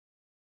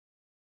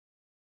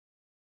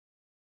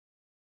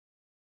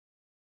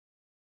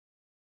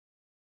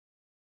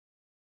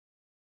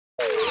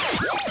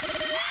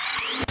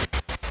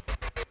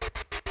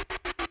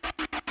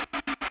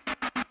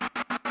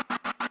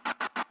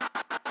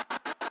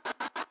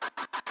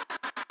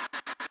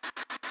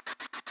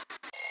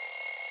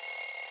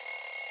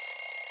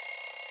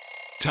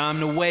Time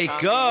to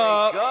wake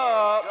up.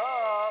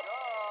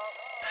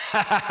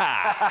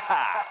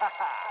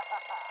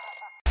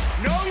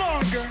 No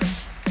longer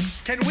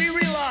can we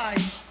rely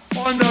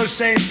on those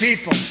same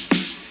people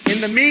in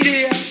the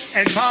media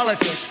and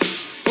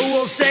politics who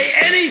will say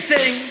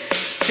anything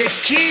to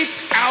keep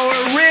our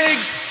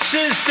rigged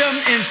system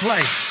in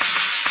place.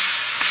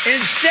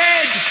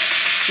 Instead,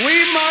 we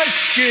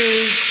must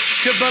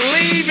choose to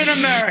believe in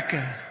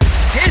America.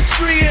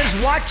 History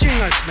is watching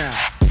us now.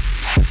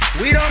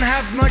 We don't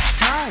have much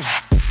time,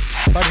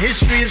 but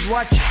history is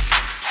watching.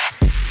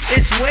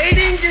 It's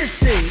waiting to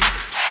see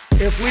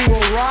if we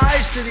will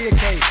rise to the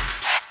occasion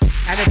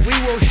and if we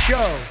will show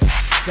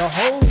the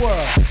whole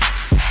world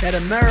that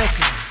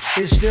America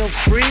is still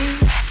free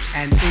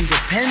and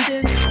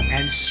independent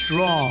and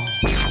strong.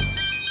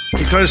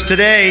 Because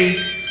today,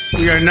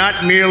 we are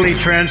not merely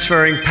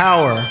transferring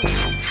power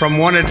from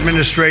one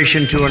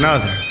administration to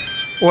another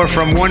or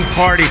from one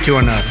party to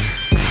another,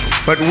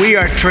 but we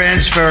are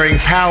transferring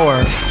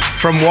power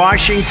from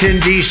Washington,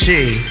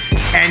 D.C.,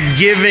 and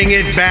giving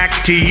it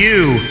back to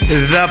you,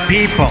 the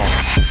people.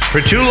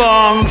 For too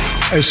long,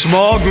 a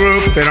small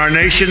group in our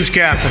nation's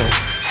capital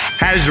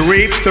has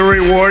reaped the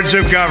rewards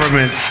of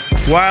government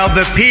while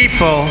the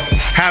people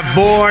have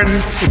borne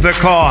the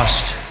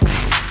cost.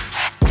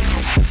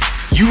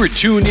 You are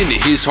tuned into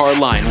His Hard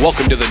Line.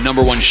 Welcome to the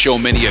number one show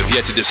many have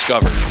yet to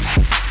discover.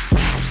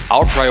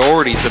 Our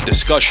priorities of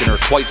discussion are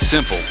quite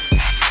simple.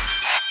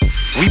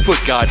 We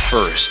put God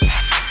first.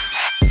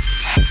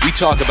 We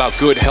talk about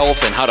good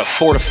health and how to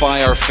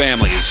fortify our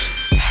families,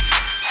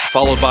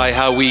 followed by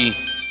how we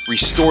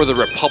restore the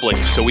republic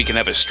so we can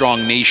have a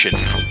strong nation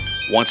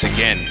once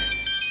again.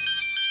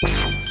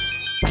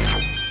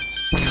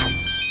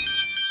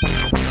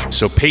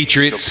 So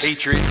patriots,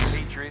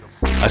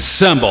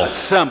 assemble.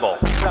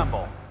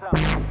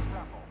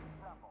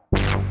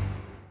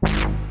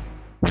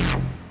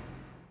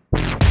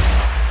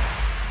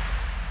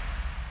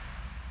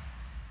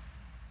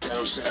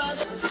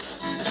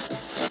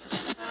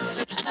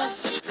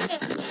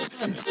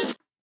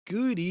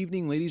 Good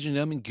evening, ladies and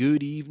gentlemen.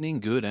 Good evening,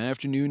 good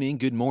afternoon, and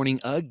good morning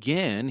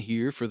again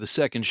here for the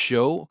second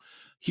show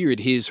here at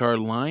His Hard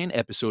Line,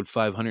 episode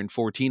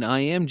 514. I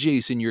am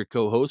Jason, your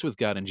co-host, with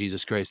God and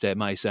Jesus Christ at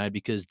my side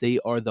because they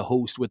are the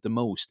host with the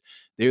most.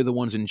 They're the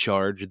ones in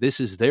charge. This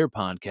is their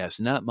podcast,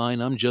 not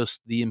mine. I'm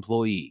just the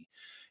employee.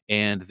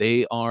 And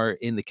they are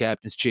in the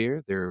captain's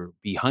chair. They're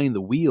behind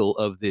the wheel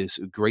of this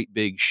great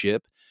big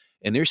ship,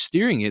 and they're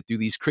steering it through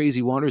these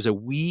crazy waters that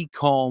we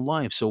call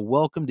life. So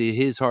welcome to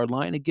His Hard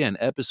Line, again,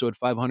 episode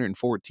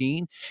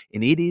 514,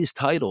 and it is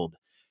titled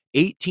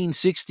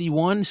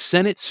 1861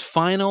 Senate's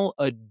Final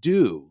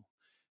Adieu.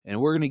 And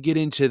we're going to get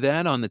into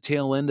that on the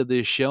tail end of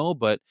this show,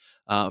 but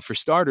for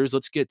starters,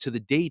 let's get to the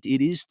date.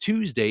 It is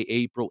Tuesday,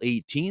 April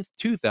 18th,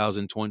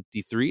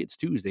 2023. It's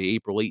Tuesday,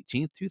 April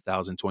 18th,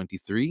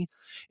 2023.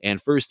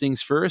 And first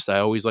things first, I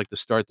always like to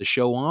start the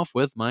show off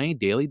with my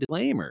daily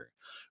disclaimer.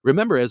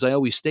 Remember, as I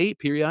always state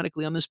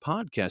periodically on this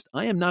podcast,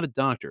 I am not a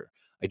doctor.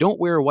 I don't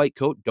wear a white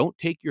coat. Don't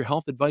take your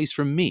health advice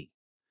from me.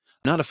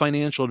 I'm not a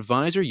financial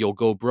advisor. You'll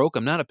go broke.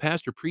 I'm not a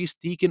pastor, priest,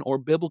 deacon, or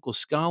biblical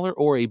scholar,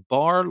 or a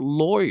bar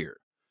lawyer.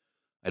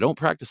 I don't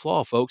practice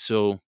law, folks,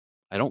 so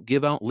I don't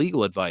give out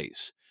legal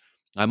advice.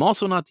 I'm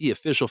also not the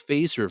official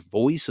face or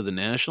voice of the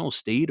national,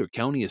 state, or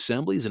county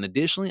assemblies, and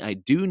additionally, I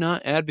do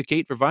not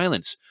advocate for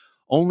violence.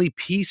 Only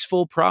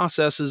peaceful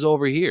processes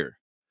over here.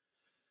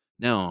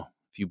 Now,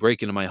 if you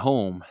break into my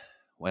home,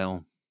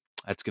 well,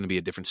 that's going to be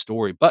a different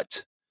story.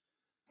 But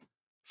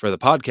for the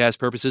podcast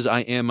purposes, I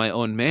am my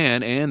own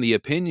man, and the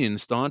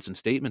opinions, thoughts, and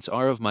statements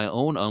are of my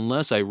own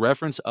unless I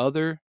reference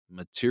other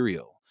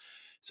material.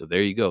 So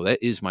there you go. That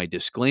is my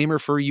disclaimer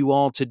for you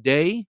all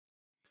today.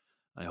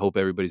 I hope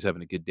everybody's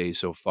having a good day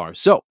so far.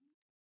 So,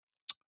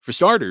 for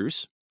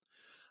starters,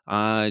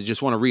 I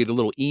just want to read a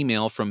little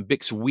email from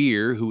Bix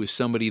Weir, who is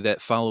somebody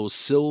that follows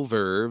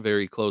silver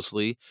very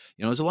closely.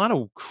 You know, there's a lot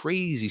of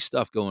crazy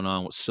stuff going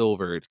on with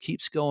silver. It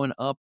keeps going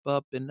up,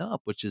 up, and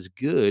up, which is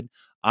good.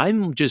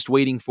 I'm just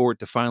waiting for it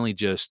to finally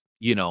just,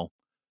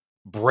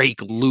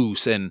 break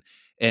loose and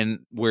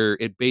where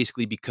it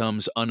basically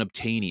becomes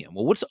unobtainium.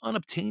 Well, what's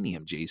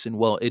unobtainium, Jason?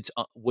 Well, it's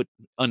what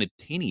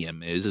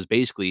unobtainium is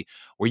basically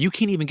where you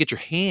can't even get your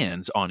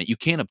hands on it. You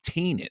can't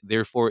obtain it.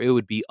 Therefore, it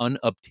would be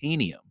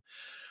unobtainium.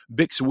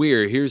 Bix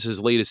Weir, here's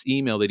his latest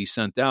email that he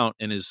sent out,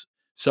 and his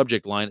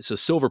subject line, it says,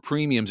 silver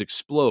premiums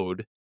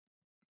explode.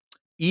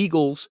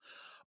 Eagles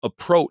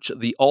approach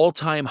the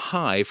all-time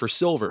high for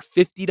silver,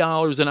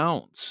 $50 an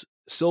ounce.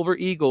 Silver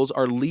Eagles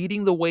are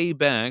leading the way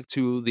back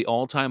to the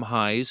all-time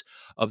highs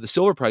of the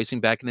silver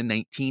pricing back in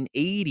the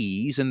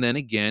 1980s and then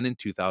again in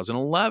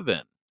 2011.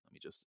 Let me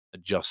just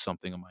adjust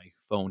something on my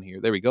phone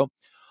here. There we go.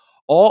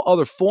 All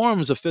other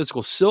forms of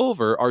physical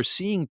silver are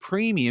seeing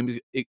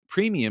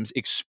premiums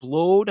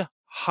explode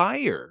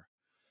higher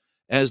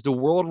as the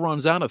world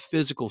runs out of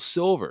physical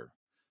silver.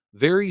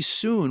 Very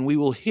soon we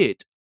will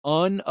hit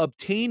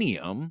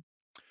unobtainium,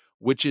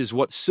 which is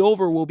what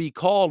silver will be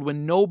called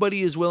when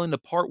nobody is willing to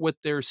part with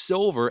their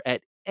silver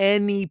at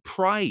any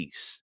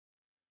price.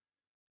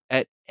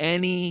 At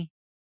any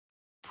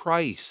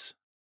price.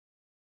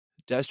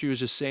 Destry was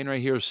just saying right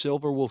here,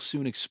 silver will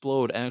soon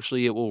explode.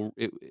 Actually,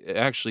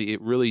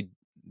 it really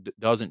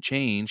doesn't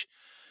change.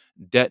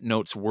 Debt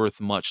notes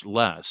worth much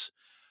less.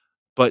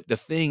 But the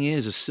thing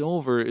is, a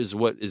silver is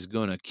what is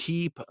going to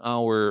keep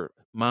our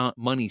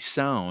money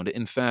sound.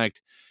 In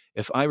fact,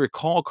 if I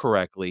recall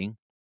correctly,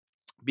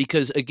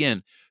 because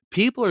again,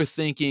 people are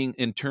thinking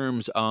in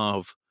terms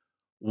of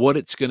what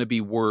it's going to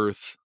be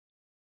worth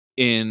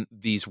in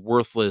these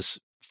worthless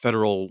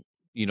federal,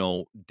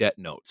 debt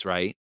notes,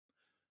 right?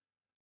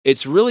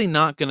 It's really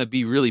not going to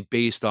be really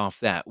based off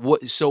that.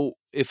 So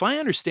if I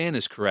understand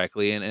this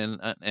correctly,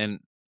 and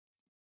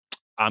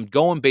I'm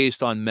going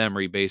based on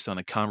memory, based on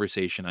a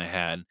conversation I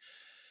had,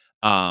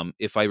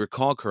 if I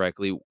recall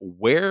correctly,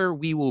 where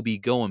we will be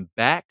going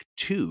back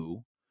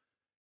to.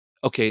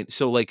 Okay,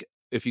 so like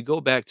if you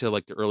go back to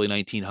like the early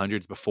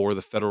 1900s before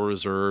the Federal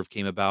Reserve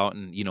came about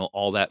and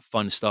all that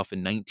fun stuff in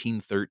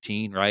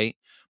 1913, right?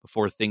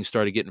 Before things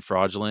started getting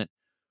fraudulent,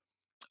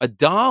 a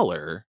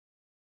dollar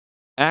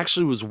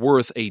actually was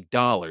worth a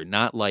dollar,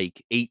 not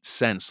like 8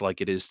 cents like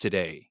it is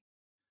today.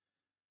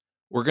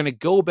 We're going to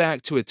go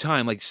back to a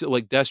time like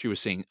Destry was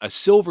saying, a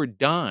silver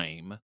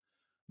dime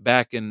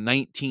back in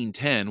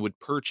 1910 would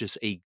purchase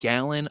a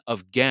gallon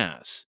of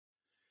gas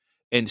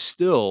and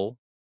still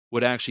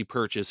would actually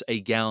purchase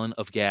a gallon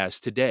of gas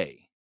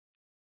today.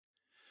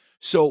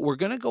 So we're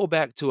going to go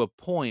back to a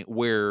point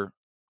where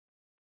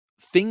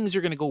things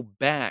are going to go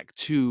back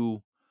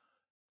to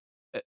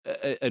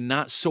a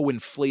not so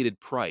inflated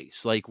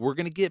price. Like we're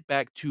going to get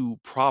back to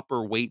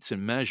proper weights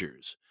and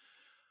measures.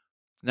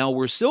 Now,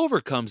 where silver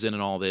comes in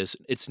and all this,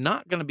 it's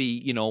not going to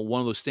be, one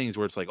of those things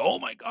where it's like, oh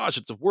my gosh,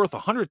 it's worth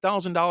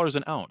 $100,000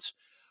 an ounce.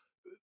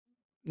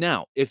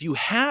 Now, if you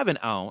have an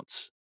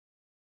ounce,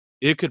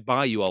 it could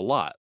buy you a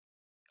lot.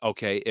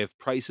 Okay, if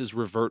prices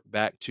revert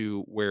back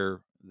to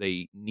where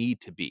they need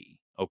to be,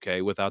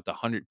 okay, without the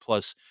 100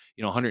 plus,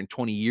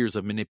 120 years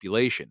of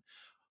manipulation.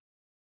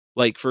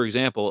 Like, for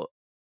example,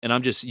 and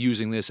I'm just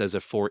using this as a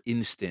for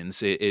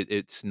instance,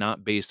 it's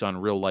not based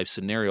on real life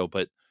scenario,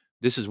 but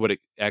this is what it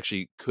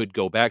actually could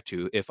go back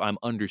to if I'm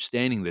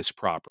understanding this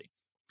properly.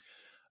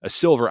 A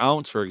silver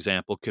ounce, for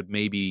example, could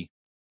maybe,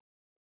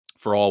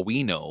 for all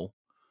we know,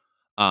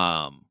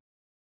 um,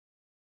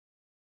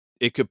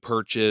 it could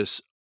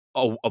purchase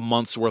a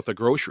month's worth of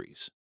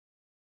groceries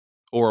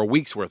or a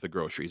week's worth of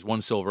groceries,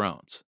 1 silver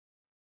ounce,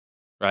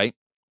 right?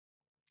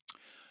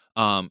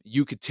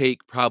 You could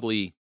take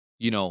probably,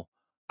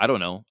 I don't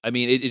know. I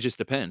mean, it just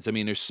depends. I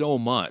mean, there's so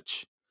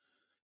much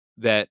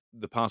that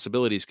the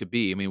possibilities could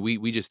be. I mean,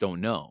 we just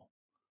don't know.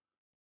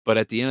 But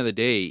at the end of the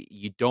day,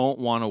 you don't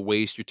want to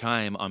waste your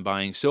time on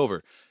buying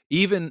silver.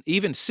 Even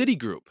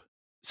Citigroup,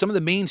 some of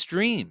the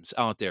mainstreams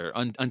out there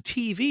on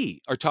TV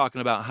are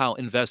talking about how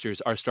investors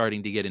are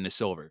starting to get into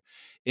silver.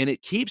 And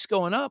it keeps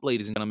going up,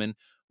 ladies and gentlemen.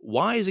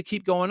 Why does it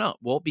keep going up?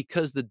 Well,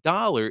 because the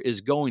dollar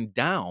is going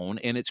down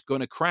and it's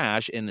going to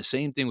crash. And the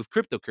same thing with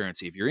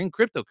cryptocurrency. If you're in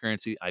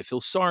cryptocurrency, I feel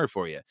sorry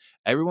for you.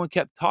 Everyone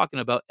kept talking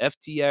about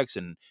FTX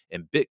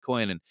and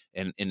Bitcoin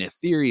and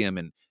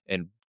Ethereum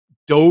and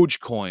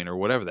Dogecoin or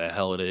whatever the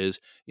hell it is,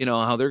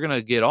 how they're going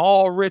to get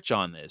all rich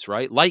on this,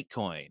 right?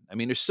 Litecoin. I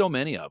mean, there's so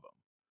many of them.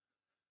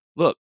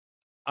 Look,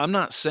 I'm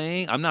not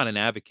an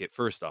advocate.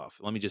 First off,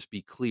 let me just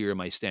be clear in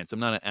my stance. I'm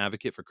not an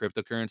advocate for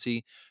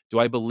cryptocurrency. Do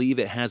I believe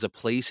it has a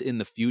place in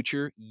the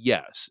future?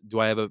 Yes. Do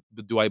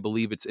I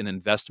believe it's an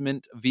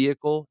investment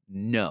vehicle?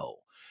 No.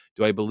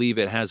 Do I believe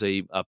it has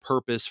a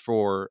purpose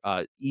for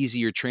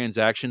easier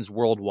transactions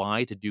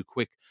worldwide to do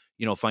quick,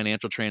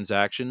 financial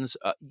transactions?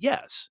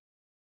 Yes.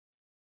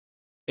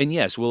 And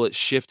yes, will it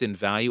shift in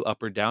value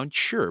up or down?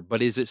 Sure.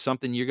 But is it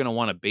something you're going to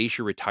want to base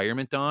your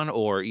retirement on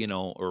or,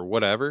 or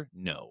whatever?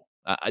 No.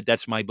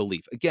 That's my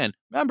belief. Again,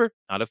 remember,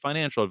 not a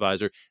financial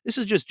advisor. This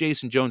is just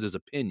Jason Jones's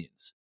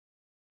opinions.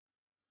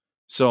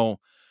 So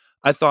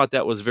I thought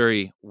that was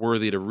very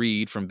worthy to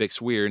read from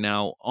Bix Weir.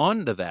 Now,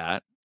 on to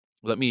that,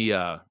 let me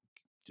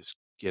just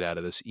get out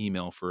of this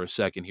email for a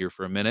second here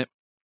for a minute.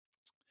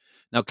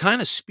 Now,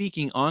 kind of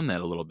speaking on that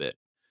a little bit.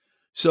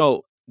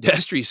 So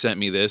Destry sent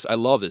me this. I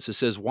love this. It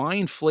says, why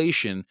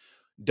inflation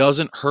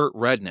doesn't hurt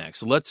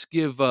rednecks. Let's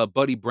give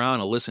Buddy Brown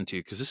a listen to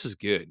because this is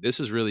good. This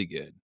is really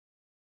good.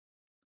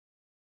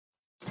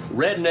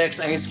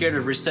 Rednecks ain't scared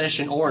of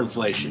recession or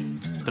inflation.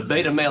 The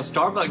beta male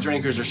Starbucks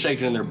drinkers are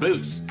shaking in their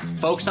boots.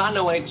 Folks I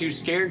know ain't too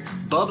scared.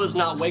 Bubba's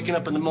not waking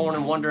up in the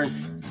morning wondering,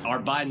 are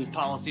Biden's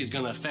policies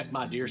going to affect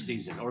my deer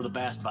season or the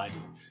bass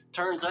biting?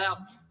 Turns out,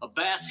 a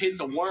bass hits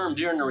a worm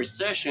during a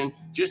recession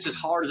just as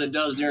hard as it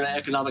does during an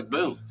economic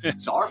boom.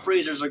 So our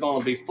freezers are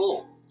going to be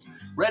full.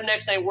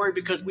 Rednecks ain't worried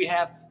because we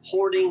have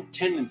hoarding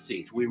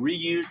tendencies. We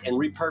reuse and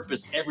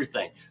repurpose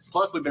everything.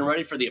 Plus, we've been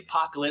ready for the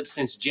apocalypse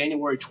since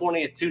January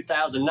 20th,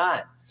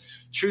 2009.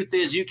 Truth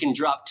is, you can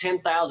drop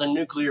 10,000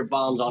 nuclear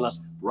bombs on us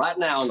right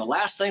now, and the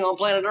last thing on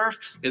planet Earth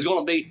is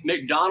going to be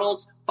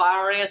McDonald's,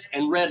 fire ants,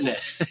 and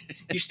rednecks.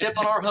 You step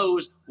on our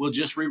hose, we'll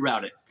just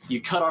reroute it.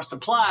 You cut our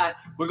supply,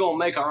 we're going to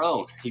make our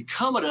own. You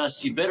come at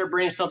us, you better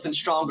bring something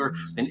stronger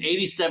than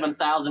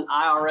 87,000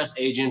 IRS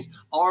agents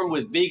armed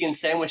with vegan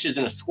sandwiches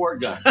and a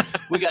squirt gun.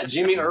 We got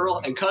Jimmy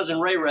Earl and Cousin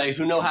Ray Ray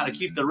who know how to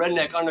keep the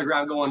redneck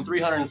underground going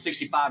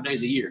 365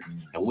 days a year,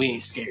 and we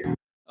ain't scared.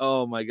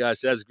 Oh my gosh,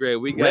 that's great.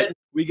 We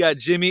got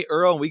Jimmy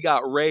Earl and we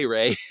got Ray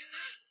Ray.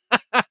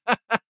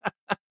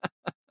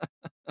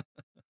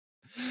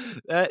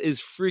 That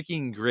is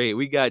freaking great.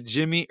 We got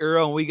Jimmy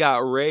Earl and we got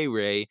Ray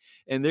Ray,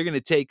 and they're going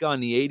to take on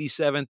the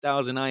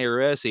 87,000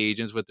 IRS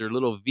agents with their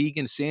little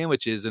vegan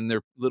sandwiches and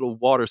their little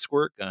water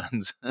squirt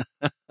guns.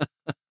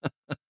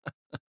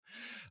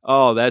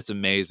 Oh, that's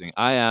amazing.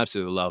 I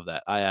absolutely love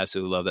that. I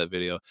absolutely love that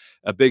video.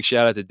 A big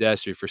shout out to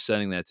Destry for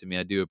sending that to me.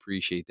 I do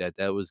appreciate that.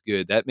 That was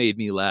good. That made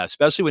me laugh,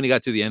 especially when he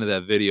got to the end of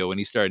that video, when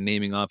he started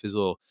naming off his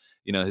little,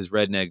 his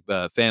redneck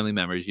family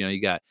members.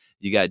 You got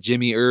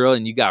Jimmy Earl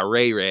and you got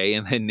Ray Ray,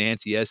 and then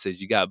Nancy S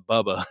says you got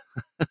Bubba.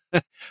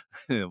 Oh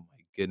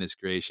my goodness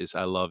gracious.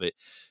 I love it.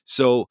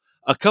 So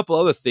a couple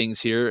other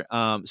things here.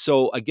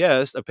 So I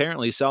guess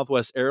apparently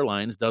Southwest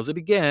Airlines does it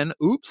again.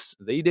 Oops,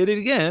 they did it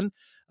again.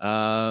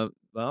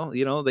 Well,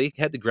 they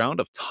had to ground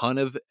a ton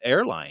of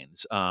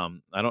airlines. I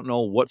don't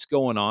know what's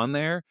going on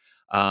there,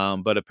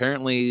 but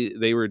apparently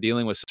they were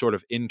dealing with some sort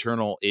of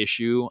internal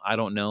issue. I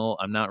don't know.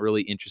 I'm not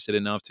really interested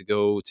enough to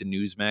go to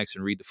Newsmax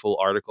and read the full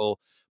article,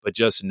 but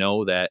just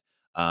know that,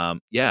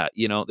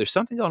 there's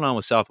something going on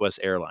with Southwest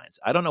Airlines.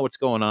 I don't know what's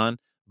going on,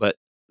 but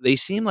they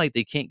seem like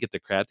they can't get their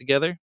crap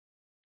together.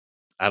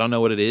 I don't know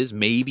what it is.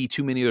 Maybe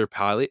too many of their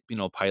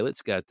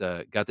pilots got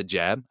the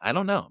jab. I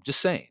don't know. Just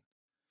saying.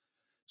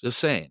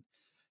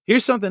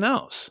 Here's something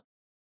else.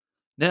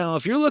 Now,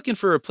 if you're looking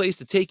for a place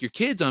to take your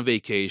kids on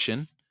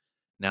vacation,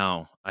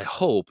 now, I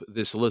hope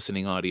this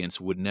listening audience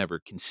would never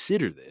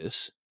consider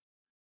this,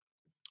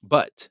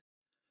 but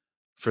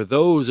for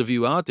those of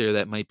you out there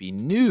that might be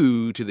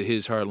new to the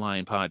His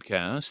Hardline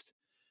podcast,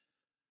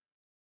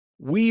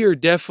 we are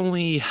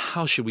definitely,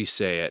 how should we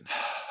say it?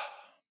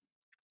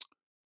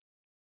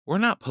 We're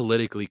not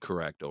politically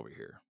correct over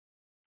here,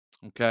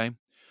 okay?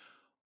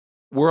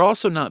 We're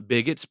also not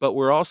bigots, but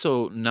we're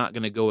also not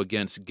going to go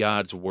against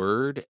God's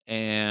word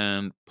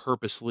and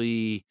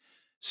purposely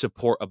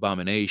support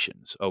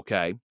abominations,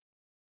 okay?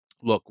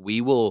 Look,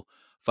 we will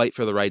fight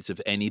for the rights of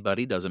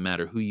anybody, doesn't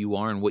matter who you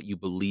are and what you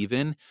believe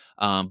in,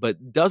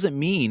 but doesn't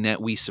mean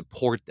that we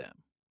support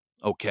them,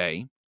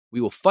 okay?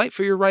 We will fight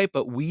for your right,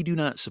 but we do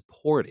not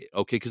support it,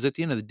 okay? Because at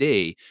the end of the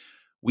day,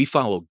 we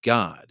follow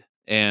God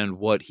and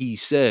what he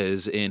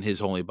says in his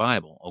holy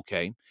Bible,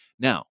 okay?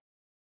 Now,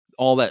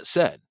 all that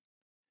said,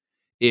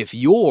 if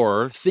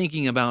you're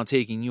thinking about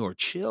taking your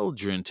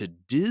children to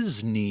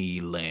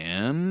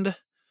Disneyland,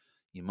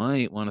 you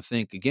might want to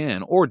think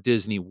again, or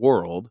Disney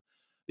World,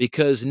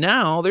 because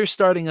now they're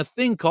starting a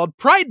thing called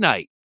Pride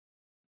Night.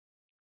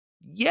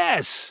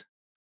 Yes,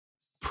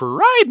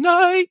 Pride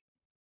Night.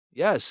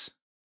 Yes,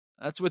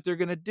 that's what they're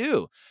going to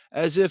do.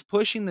 As if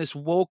pushing this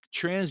woke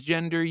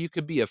transgender, you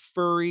could be a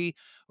furry,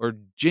 or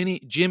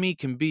Jimmy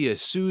can be a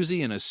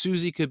Susie, and a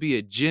Susie could be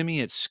a Jimmy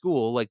at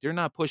school. Like, they're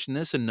not pushing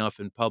this enough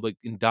in public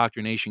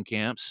indoctrination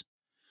camps.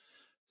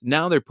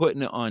 Now they're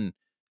putting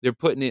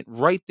it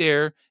right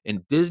there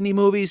in Disney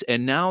movies,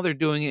 and now they're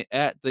doing it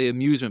at the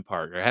amusement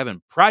park. They're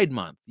having Pride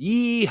Month.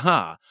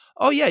 Yeehaw.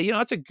 Oh yeah,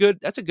 that's a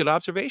good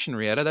observation,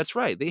 Rietta. That's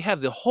right. They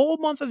have the whole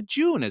month of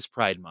June as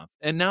Pride Month.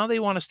 And now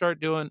they want to start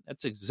doing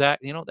that's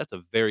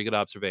a very good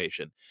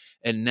observation.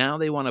 And now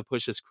they want to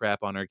push this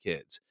crap on our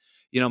kids.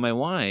 My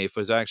wife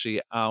was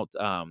actually out,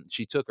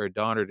 she took our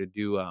daughter to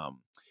do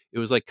it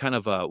was like kind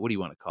of what do you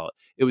want to call it?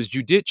 It was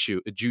jujitsu.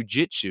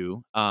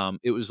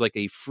 It was like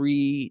a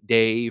free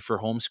day for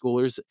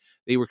homeschoolers.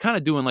 They were kind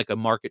of doing like a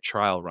market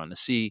trial run to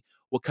see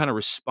what kind of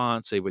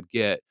response they would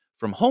get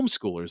from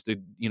homeschoolers to,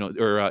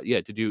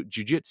 to do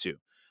jujitsu.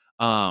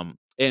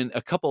 And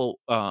a couple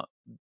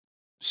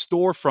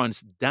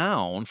storefronts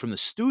down from the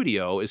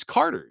studio is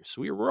Carter's.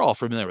 We're all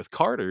familiar with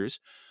Carter's.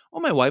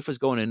 Well, my wife was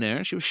going in there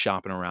and she was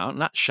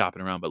not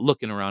shopping around, but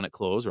looking around at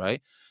clothes,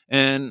 right?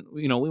 And,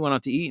 we went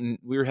out to eat and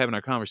we were having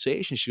our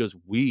conversation. She goes,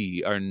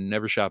 we are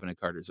never shopping at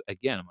Carter's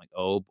again. I'm like,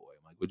 oh boy.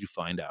 I'm like, what'd you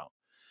find out?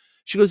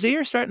 She goes, they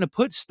are starting to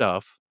put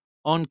stuff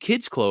on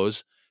kids'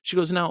 clothes. She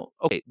goes, now,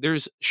 okay,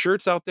 there's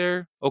shirts out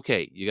there.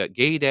 Okay, you got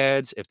gay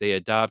dads if they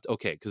adopt.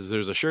 Okay, because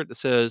there's a shirt that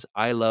says,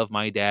 I love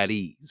my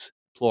daddies,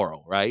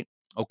 plural, right?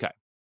 Okay,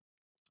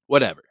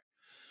 whatever.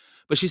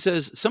 But she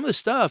says some of the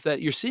stuff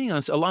that you're seeing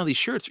on a lot of these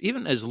shirts,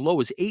 even as low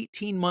as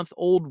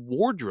 18-month-old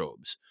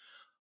wardrobes,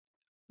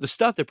 the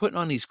stuff they're putting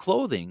on these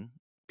clothing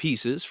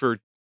pieces for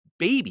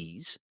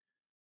babies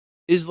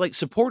is like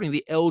supporting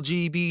the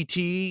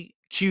LGBTQ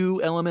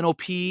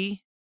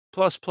LMNOP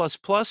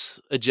plus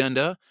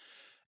agenda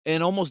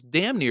and almost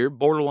damn near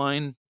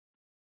borderline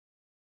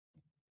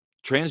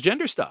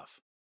transgender stuff.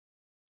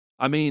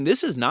 I mean,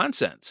 this is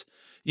nonsense.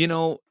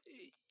 Here's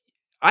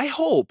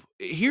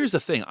the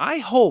thing. I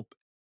hope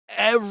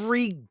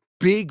every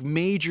big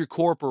major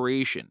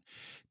corporation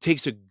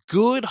takes a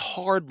good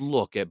hard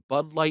look at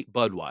Bud Light,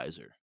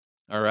 Budweiser,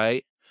 all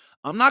right?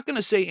 I'm not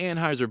gonna say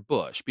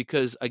Anheuser-Busch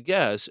because I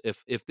guess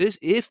if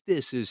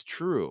this is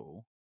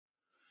true,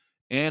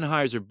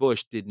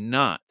 Anheuser-Busch did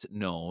not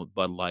know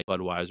Bud Light,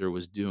 Budweiser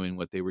was doing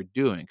what they were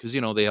doing because,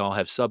 they all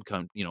have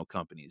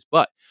companies.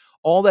 But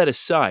all that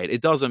aside,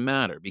 it doesn't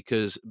matter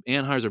because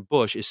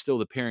Anheuser-Busch is still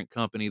the parent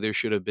company. There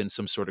should have been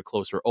some sort of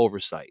closer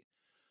oversight.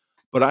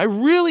 But I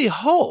really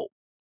hope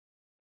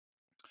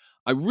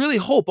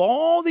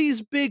all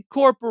these big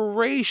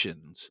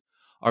corporations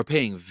are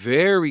paying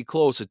very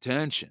close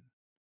attention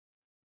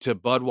to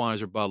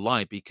Budweiser, Bud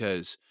Light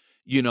because,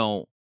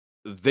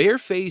 they're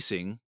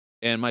facing,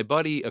 and my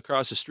buddy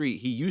across the street,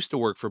 he used to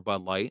work for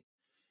Bud Light.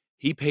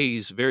 He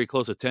pays very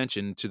close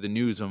attention to the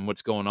news and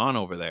what's going on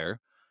over there.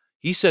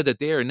 He said that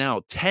they are now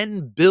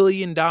 $10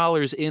 billion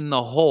in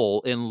the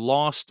hole in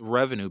lost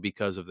revenue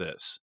because of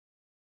this.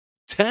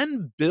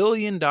 $10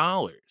 billion.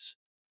 To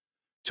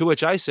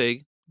which I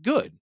say,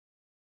 good.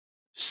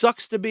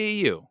 Sucks to be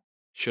you.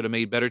 Should have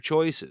made better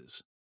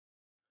choices.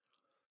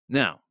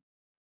 Now,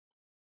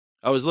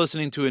 I was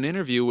listening to an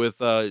interview with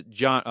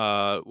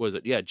John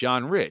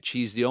Rich.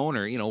 He's the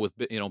owner, with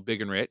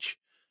Big and Rich.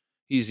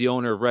 He's the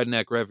owner of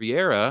Redneck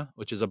Riviera,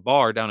 which is a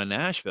bar down in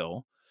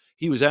Nashville.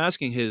 He was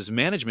asking his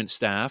management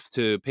staff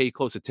to pay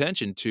close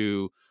attention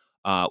to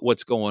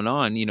what's going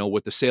on,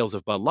 with the sales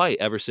of Bud Light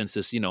ever since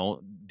this,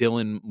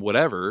 Dylan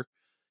whatever,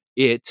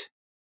 it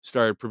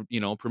started,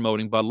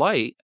 promoting Bud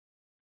Light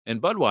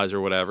and Budweiser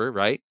or whatever,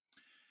 right?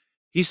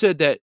 He said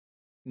that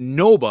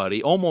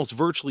nobody, almost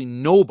virtually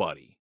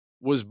nobody,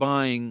 was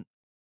buying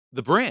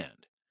the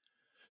brand.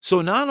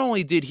 So not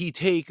only did he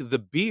take the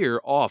beer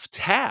off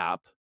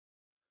tap,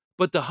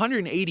 but the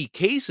 180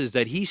 cases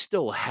that he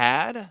still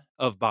had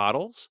of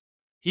bottles,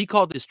 he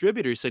called the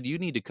distributor, said, you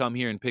need to come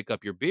here and pick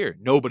up your beer.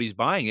 Nobody's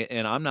buying it,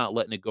 and I'm not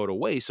letting it go to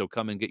waste, so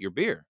come and get your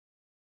beer.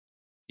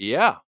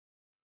 Yeah.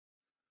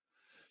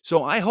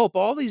 So I hope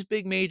all these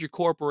big major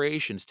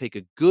corporations take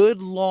a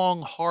good,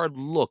 long, hard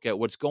look at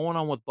what's going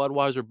on with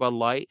Budweiser, Bud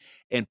Light,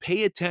 and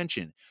pay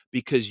attention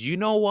because you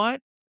know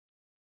what?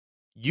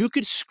 You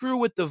could screw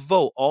with the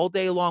vote all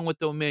day long with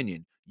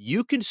Dominion.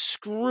 You can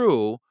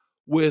screw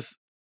with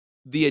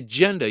the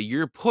agenda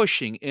you're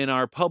pushing in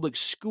our public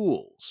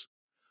schools.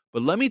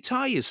 But let me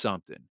tell you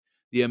something.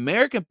 The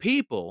American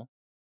people,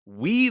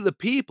 we the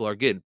people, are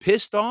getting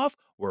pissed off.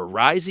 We're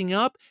rising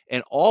up.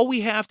 And all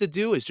we have to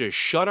do is just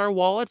shut our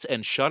wallets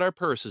and shut our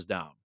purses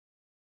down.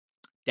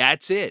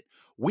 That's it.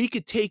 We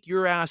could take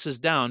your asses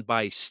down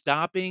by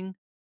stopping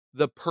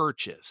the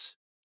purchase.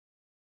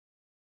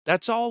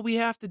 That's all we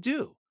have to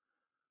do.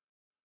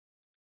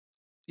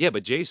 Yeah,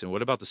 but Jason,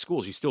 what about the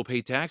schools? You still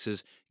pay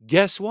taxes.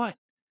 Guess what?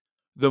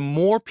 The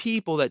more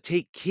people that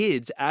take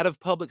kids out of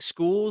public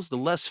schools, the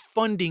less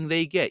funding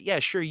they get. Yeah,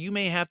 sure, you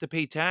may have to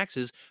pay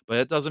taxes, but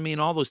that doesn't mean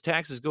all those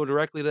taxes go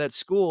directly to that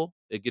school.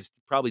 It gets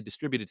probably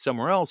distributed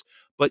somewhere else.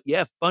 But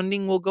yeah,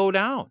 funding will go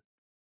down.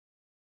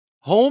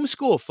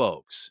 Homeschool,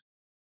 folks.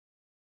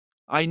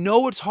 I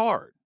know it's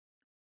hard.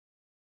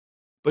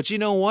 But you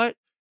know what?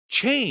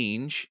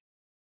 Change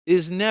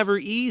is never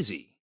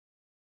easy.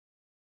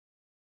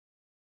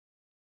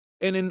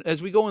 And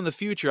as we go in the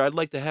future, I'd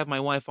like to have my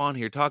wife on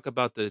here talk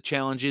about the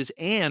challenges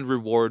and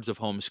rewards of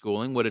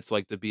homeschooling, what it's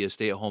like to be a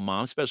stay-at-home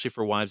mom, especially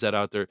for wives that are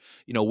out there,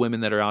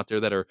 women that are out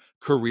there that are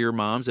career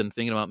moms and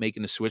thinking about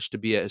making the switch to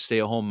be a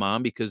stay-at-home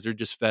mom because they're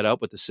just fed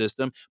up with the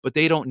system, but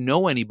they don't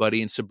know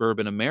anybody in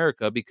suburban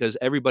America because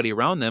everybody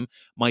around them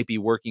might be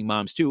working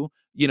moms too,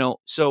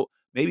 so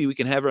maybe we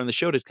can have her on the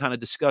show to kind of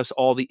discuss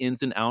all the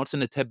ins and outs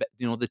and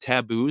the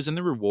taboos and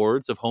the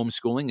rewards of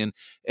homeschooling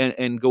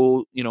and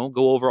go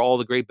over all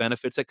the great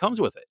benefits that comes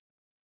with it.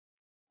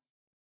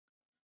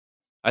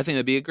 I think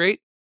that'd be a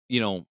great,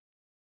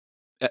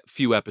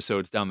 few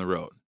episodes down the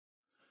road.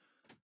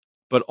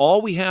 But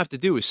all we have to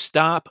do is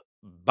stop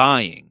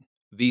buying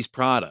these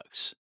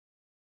products.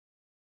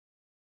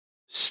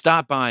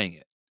 Stop buying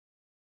it.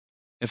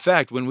 In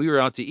fact, when we were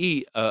out to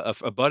eat,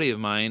 a buddy of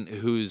mine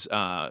who's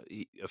a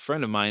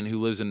friend of mine who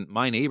lives in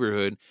my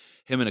neighborhood,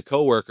 him and a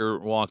coworker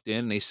walked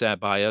in and they sat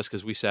by us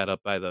because we sat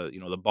up by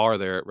the bar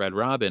there at Red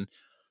Robin.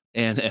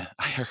 And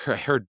I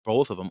heard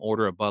both of them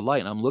order a Bud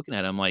Light, and I'm looking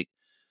at him like,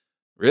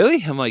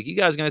 really? I'm like, you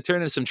guys going to turn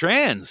into some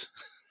trans?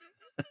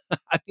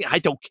 I mean, I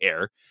don't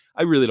care.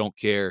 I really don't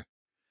care.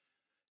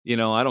 I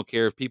don't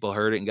care if people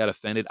heard it and got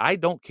offended. I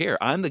don't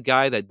care. I'm the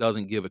guy that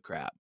doesn't give a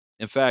crap.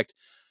 In fact,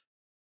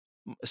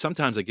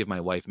 sometimes I give my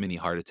wife mini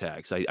heart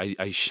attacks.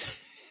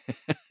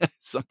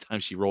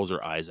 Sometimes she rolls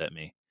her eyes at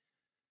me.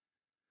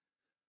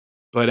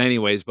 But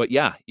anyways,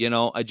 yeah,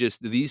 I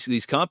just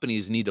these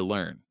companies need to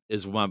learn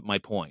is my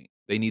point.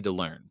 They need to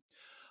learn.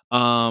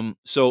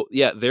 So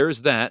yeah,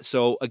 there's that.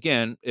 So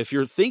again, if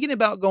you're thinking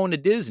about going to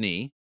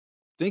Disney,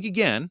 think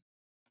again,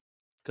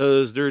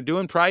 because they're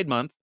doing Pride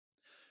Month.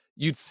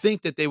 You'd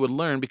think that they would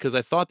learn because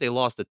I thought they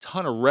lost a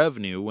ton of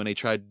revenue when they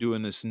tried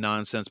doing this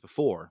nonsense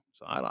before.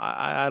 So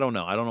I don't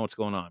know. I don't know what's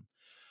going on.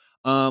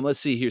 Let's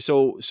see here.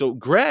 So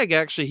Greg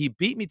actually he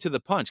beat me to the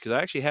punch because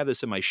I actually have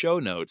this in my show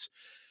notes.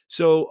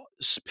 So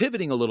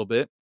pivoting a little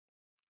bit,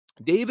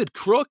 David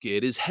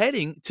Crooked is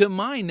heading to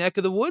my neck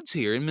of the woods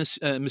here in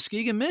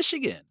Muskegon,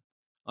 Michigan,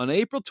 on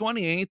April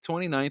 28th,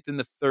 29th, and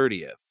the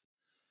 30th.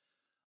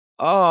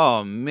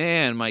 Oh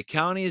man, my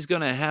county is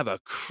going to have a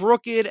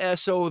crooked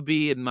SOB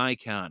in my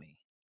county.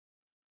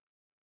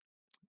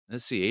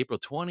 Let's see, April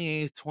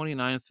 28th,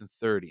 29th, and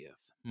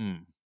 30th.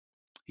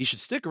 He should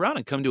stick around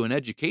and come to an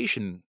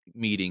education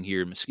meeting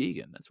here in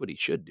Muskegon. That's what he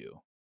should do.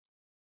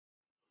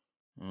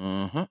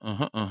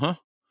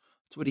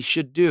 That's what he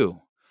should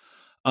do.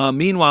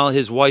 Meanwhile,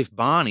 his wife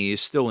Bonnie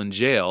is still in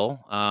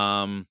jail.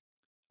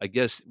 I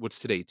guess what's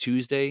today?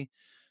 Tuesday.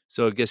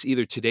 So I guess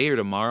either today or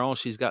tomorrow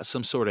she's got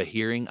some sort of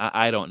hearing.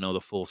 I don't know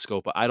the full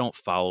scope. I don't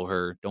follow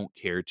her. Don't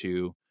care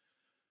to.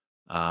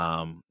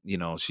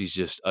 She's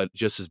just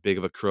as big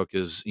of a crook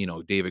as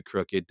David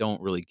Crooked.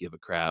 Don't really give a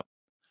crap.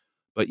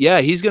 But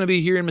yeah, he's gonna be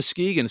here in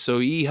Muskegon. So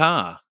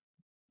yeehaw,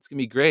 it's gonna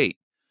be great.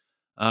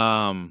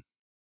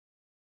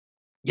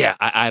 Yeah,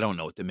 I don't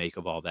know what to make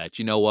of all that.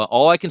 You know what?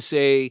 All I can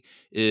say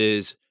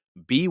is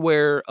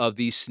beware of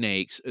these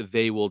snakes.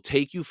 They will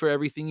take you for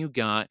everything you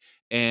got,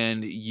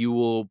 and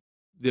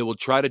they will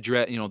try to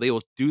they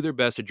will do their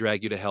best to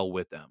drag you to hell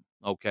with them.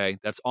 Okay?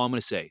 That's all I'm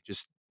gonna say.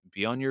 Just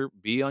be on your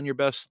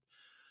best.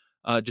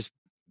 Just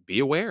be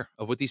aware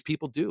of what these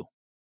people do.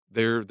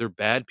 They're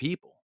bad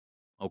people.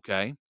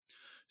 Okay?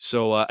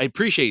 So I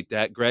appreciate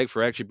that, Greg,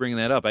 for actually bringing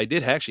that up. I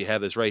did actually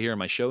have this right here in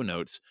my show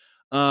notes.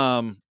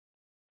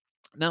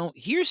 Now,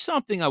 here's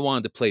something I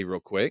wanted to play real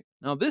quick.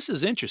 Now, this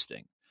is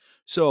interesting.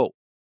 So,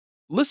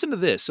 listen to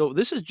this. So,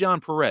 this is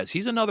John Perez.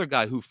 He's another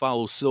guy who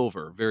follows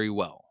Silver very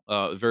well,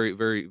 very,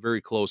 very,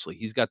 very closely.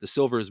 He's got the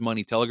Silver is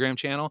Money Telegram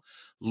channel.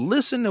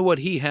 Listen to what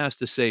he has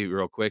to say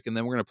real quick, and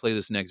then we're going to play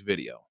this next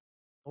video.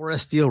 Laura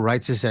Steele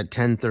writes this at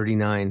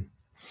 10:39.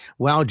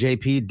 Wow,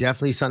 JP,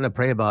 definitely something to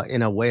pray about.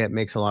 In a way, it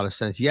makes a lot of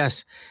sense.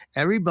 Yes,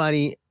 I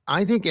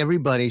think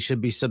everybody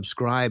should be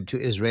subscribed to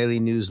Israeli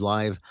News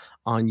Live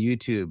on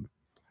YouTube.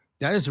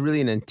 That is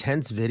really an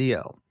intense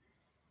video.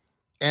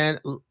 And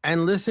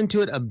listen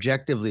to it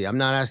objectively. I'm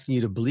not asking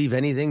you to believe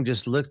anything.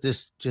 Just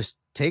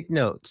take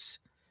notes.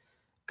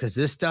 Because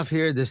this stuff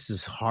here, this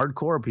is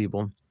hardcore,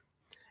 people.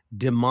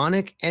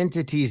 Demonic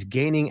entities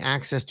gaining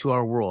access to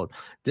our world.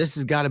 This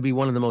has got to be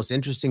one of the most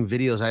interesting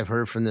videos I've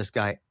heard from this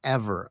guy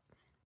ever.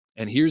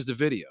 And here's the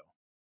video.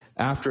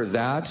 After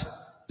that,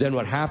 then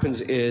what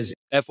happens is...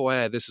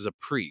 FYI, this is a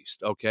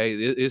priest,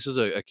 okay? This is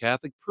a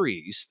Catholic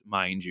priest,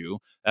 mind you.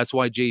 That's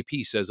why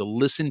JP says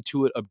listen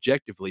to it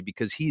objectively,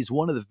 because he's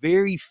one of the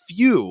very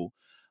few,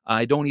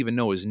 I don't even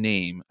know his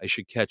name, I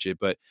should catch it,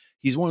 but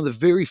he's one of the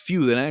very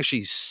few that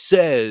actually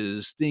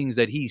says things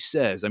that he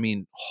says. I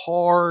mean,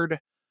 hard,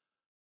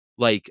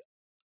 like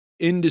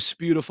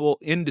indisputable,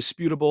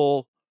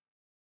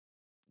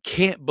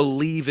 can't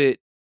believe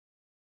it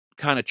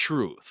kind of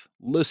truth.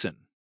 Listen.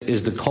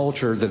 Is the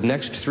culture, the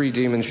next three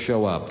demons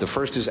show up. The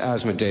first is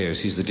Asmodeus.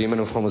 He's the demon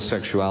of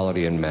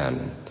homosexuality in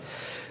men.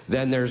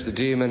 Then there's the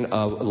demon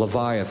of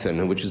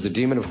Leviathan, which is the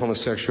demon of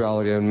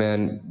homosexuality in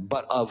men,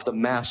 but of the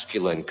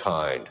masculine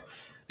kind.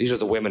 These are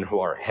the women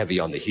who are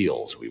heavy on the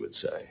heels, we would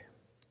say.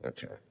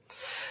 Okay.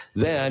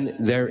 Then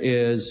there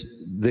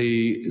is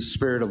the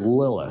spirit of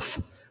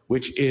Lilith,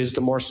 which is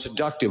the more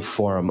seductive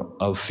form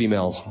of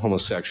female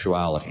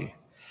homosexuality.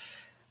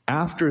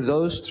 After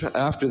those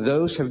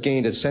have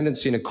gained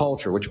ascendancy in a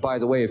culture, which, by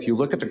the way, if you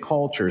look at the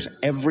cultures,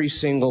 every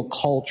single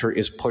culture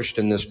is pushed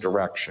in this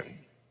direction.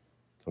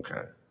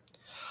 Okay.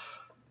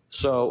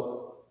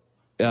 So,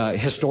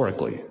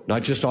 historically,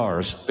 not just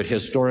ours, but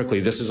historically,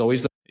 this is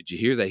always the... Did you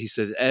hear that? He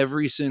says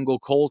every single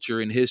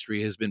culture in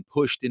history has been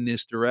pushed in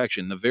this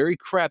direction. The very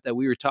crap that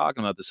we were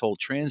talking about, this whole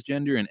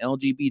transgender and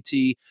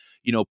LGBT,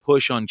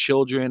 push on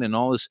children and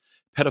all this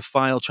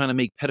pedophile, trying to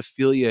make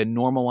pedophilia a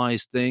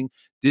normalized thing.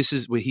 This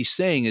is what he's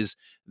saying is,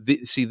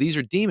 these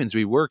are demons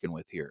we're working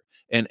with here.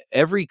 And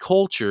every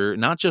culture,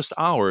 not just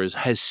ours,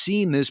 has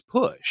seen this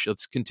push.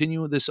 Let's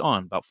continue this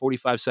on. About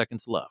 45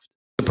 seconds left.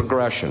 The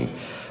progression.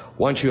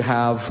 Once you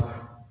have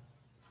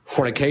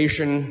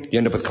fornication, you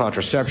end up with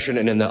contraception,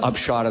 and then the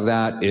upshot of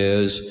that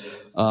is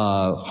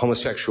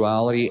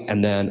homosexuality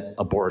and then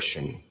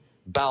abortion.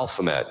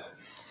 Baphomet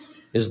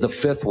is the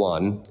fifth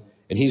one,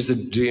 and he's the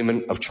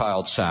demon of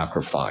child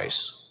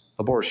sacrifice.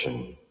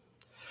 Abortion.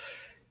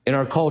 In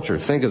our culture,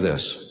 think of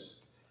this.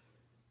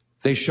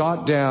 They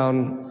shot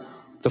down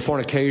the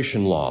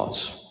fornication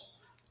laws,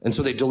 and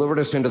so they delivered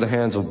us into the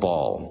hands of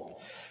Baal.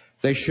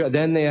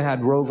 Then they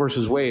had Roe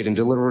versus Wade and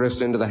delivered us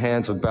into the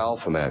hands of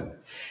Baphomet.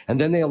 And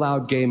then they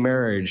allowed gay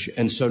marriage.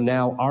 And so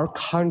now our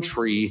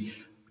country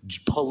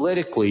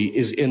politically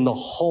is in the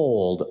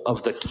hold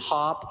of the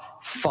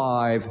top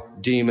 5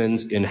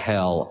 demons in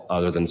hell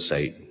other than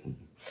Satan.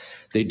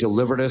 They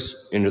delivered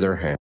us into their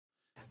hands.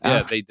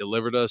 Yeah, they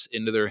delivered us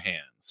into their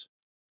hands.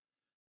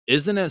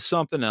 Isn't it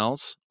something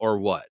else or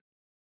what?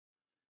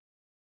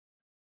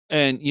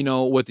 And,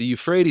 with the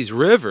Euphrates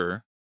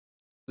River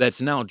that's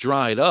now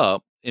dried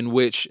up, in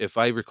which, if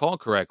I recall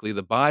correctly,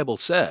 the Bible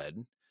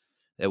said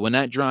that when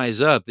that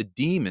dries up, the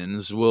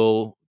demons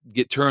will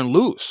get turned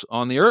loose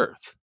on the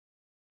earth.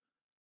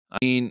 I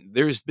mean,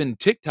 there's been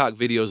TikTok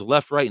videos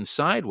left, right, and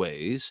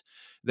sideways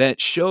that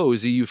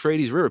shows the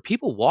Euphrates River.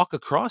 People walk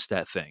across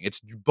that thing. It's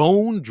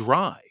bone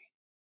dry.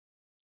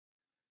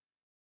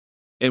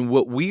 And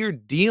what we're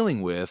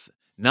dealing with,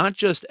 not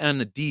just on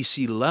the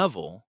DC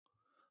level,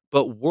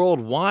 but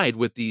worldwide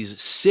with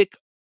these sick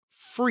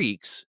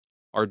freaks,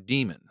 are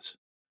demons.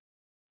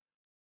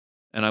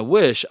 And I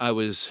wish I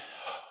was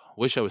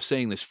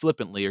saying this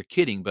flippantly or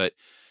kidding, but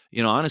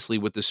honestly,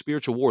 with the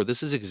spiritual war,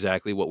 this is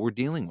exactly what we're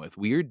dealing with.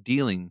 We are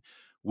dealing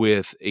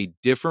with a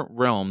different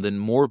realm than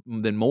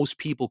most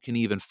people can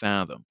even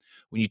fathom.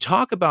 When you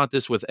talk about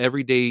this with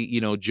everyday,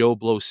 Joe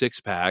Blow six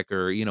pack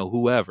or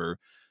whoever,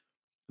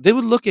 they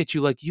would look at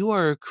you like you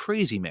are a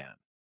crazy man.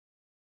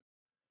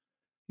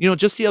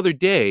 Just the other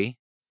day,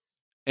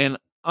 and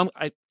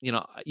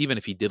even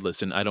if he did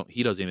listen,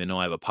 he doesn't even know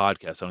I have a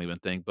podcast. I don't even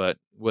think, but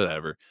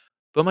whatever.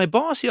 But my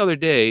boss the other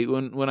day,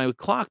 when I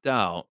clocked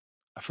out,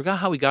 I forgot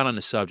how we got on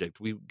the subject.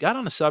 We got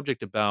on the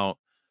subject about,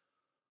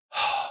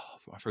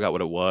 I forgot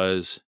what it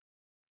was.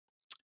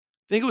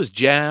 I think it was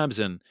jabs,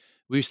 and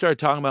we started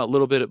talking about a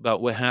little bit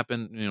about what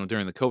happened,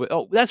 during the COVID.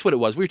 Oh, that's what it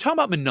was. We were talking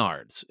about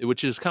Menards,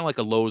 which is kind of like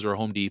a Lowe's or a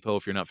Home Depot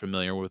if you're not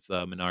familiar with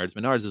Menards.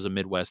 Menards is a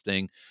Midwest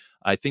thing.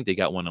 I think they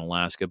got one in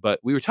Alaska, but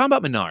we were talking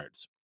about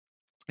Menards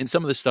and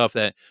some of the stuff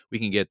that we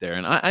can get there.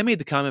 And I made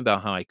the comment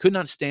about how I could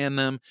not stand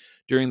them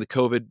during the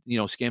COVID,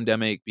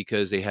 scamdemic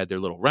because they had their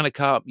little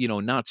rent-a-cop,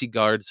 Nazi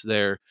guards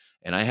there.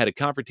 And I had a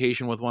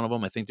confrontation with one of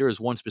them. I think there was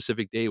one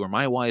specific day where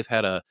my wife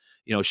had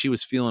she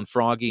was feeling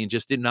froggy and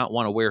just did not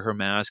want to wear her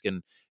mask.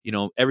 And,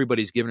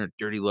 everybody's giving her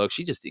dirty looks.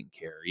 She just didn't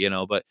care,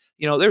 but,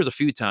 there was a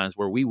few times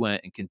where we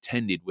went and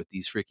contended with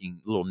these freaking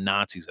little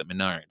Nazis at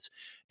Menards.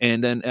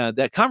 And then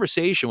that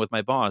conversation with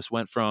my boss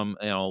went from,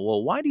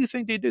 well, why do you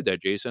think they did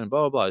that, Jason? And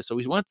blah, blah, blah. So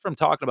we went from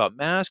talking about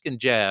mask and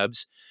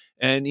jabs.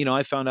 And,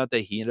 I found out that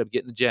he ended up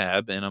getting a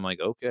jab. And I'm like,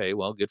 okay,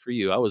 well, good for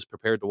you. I was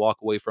prepared to walk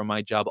away from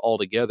my job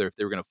altogether if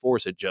they were going to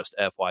force it, just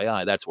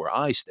FYI. That's where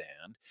I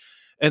stand.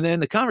 And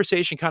then the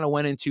conversation kind of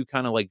went into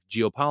kind of like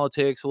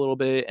geopolitics a little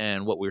bit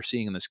and what we're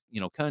seeing in this,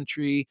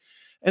 country.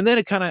 And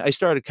then I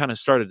started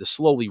to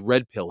slowly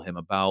red pill him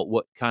about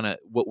what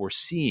we're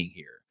seeing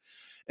here.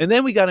 And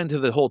then we got into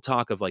the whole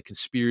talk of like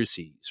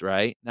conspiracies,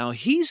 right? Now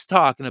he's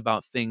talking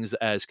about things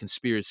as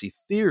conspiracy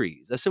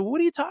theories. I said, well,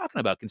 what are you talking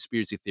about,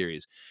 conspiracy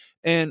theories?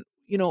 And,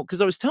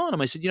 because I was telling him,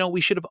 I said,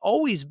 we should have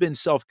always been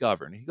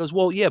self-governed. He goes,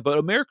 well, yeah, but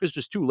America's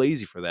just too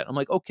lazy for that. I'm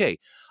like, okay,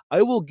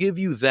 I will give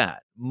you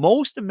that.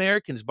 Most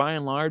Americans, by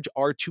and large,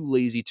 are too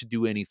lazy to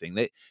do anything.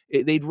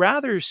 They'd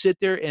rather sit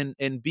there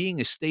and be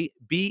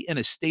in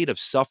a state of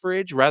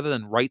suffrage rather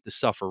than right the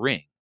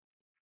suffering.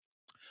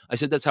 I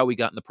said, that's how we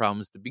got in the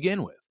problems to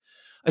begin with.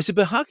 I said,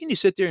 but how can you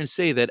sit there and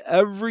say that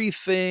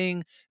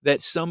everything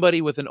that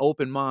somebody with an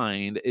open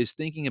mind is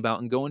thinking about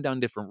and going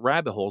down different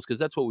rabbit holes? Because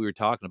that's what we were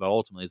talking about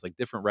ultimately, is like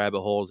different rabbit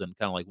holes, and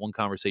kind of like one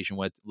conversation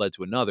led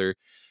to another. And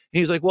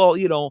he's like, well,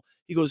 he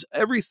goes,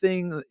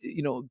 everything,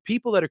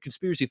 people that are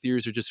conspiracy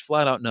theories are just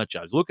flat out nut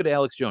jobs. Look at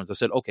Alex Jones. I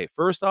said, okay,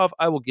 first off,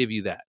 I will give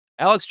you that.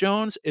 Alex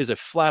Jones is a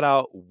flat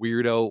out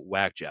weirdo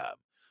whack job.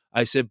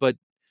 I said, but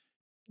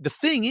the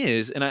thing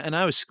is, and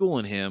I was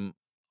schooling him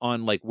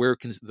on like where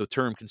the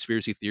term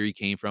conspiracy theory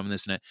came from and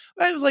this and that.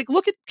 But I was like,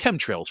 look at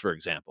chemtrails, for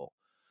example.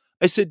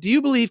 I said, do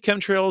you believe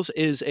chemtrails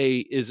is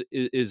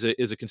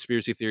a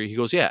conspiracy theory? He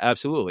goes, yeah,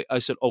 absolutely. I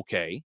said,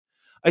 okay.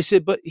 I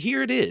said, but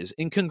here it is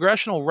in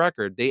congressional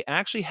record. They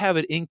actually have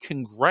it in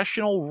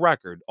congressional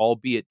record,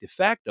 albeit de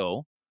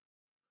facto,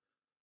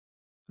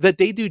 that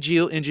they do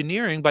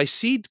geoengineering by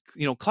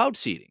cloud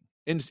seeding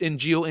and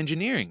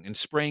geoengineering and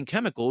spraying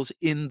chemicals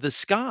in the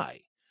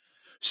sky.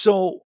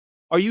 So,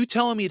 are you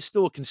telling me it's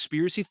still a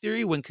conspiracy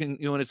theory when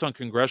when it's on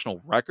congressional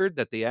record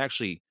that they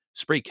actually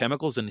spray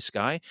chemicals in the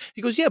sky?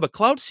 He goes, yeah, but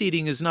cloud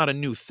seeding is not a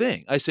new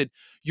thing. I said,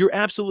 you're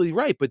absolutely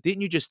right, but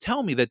didn't you just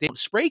tell me that they don't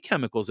spray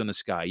chemicals in the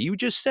sky? You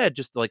just said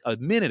just like a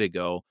minute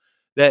ago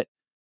that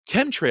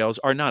chemtrails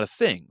are not a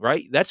thing,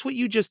 right? That's what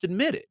you just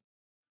admitted.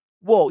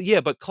 Well,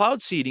 yeah, but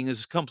cloud seeding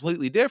is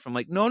completely different.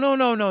 Like, no, no,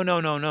 no, no, no,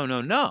 no, no,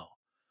 no, no.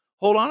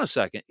 Hold on a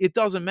second. It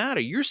doesn't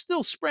matter. You're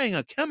still spraying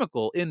a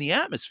chemical in the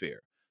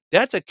atmosphere.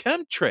 That's a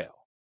chemtrail.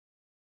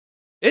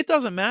 It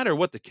doesn't matter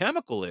what the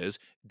chemical is.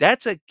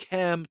 That's a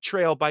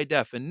chemtrail by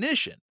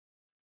definition.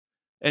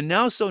 And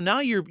now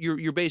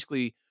you're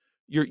basically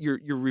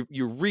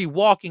you're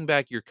re-walking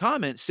back your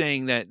comment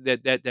saying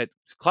that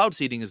cloud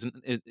seeding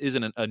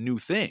isn't a new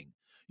thing.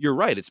 You're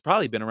right. It's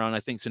probably been around, I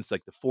think, since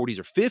like the 40s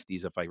or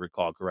 50s, if I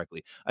recall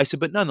correctly. I said,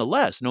 but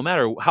nonetheless, no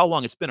matter how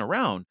long it's been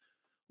around,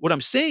 what I'm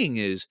saying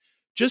is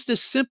just a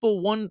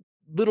simple one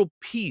little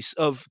piece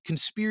of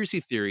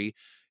conspiracy theory,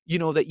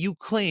 that you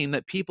claim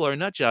that people are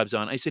nut jobs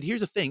on. I said,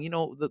 here's the thing,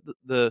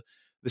 the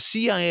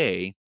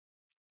CIA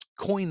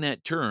coined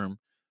that term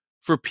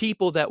for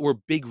people that were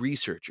big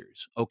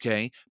researchers,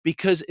 okay?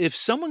 Because if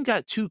someone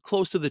got too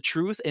close to the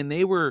truth and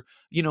they were,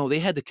 they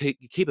had the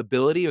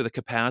capability or the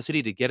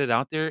capacity to get it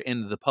out there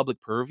in the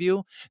public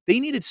purview, they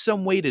needed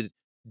some way to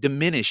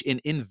diminish and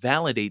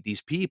invalidate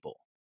these people.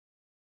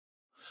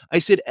 I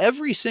said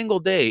every single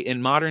day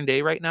in modern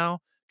day right now,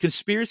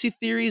 conspiracy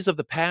theories of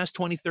the past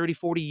 20, 30,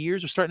 40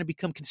 years are starting to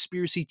become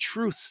conspiracy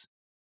truths.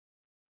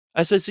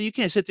 I said, so you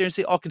can't sit there and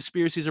say all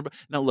conspiracies are.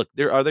 Now, look,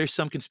 are there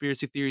some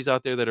conspiracy theories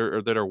out there that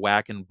are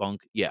whack and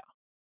bunk? Yeah.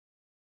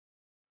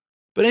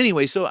 But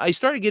anyway, so I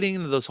started getting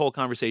into this whole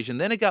conversation.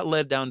 Then it got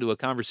led down to a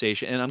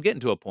conversation, and I'm getting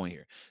to a point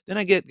here. Then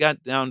I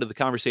got down to the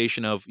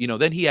conversation of,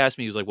 then he asked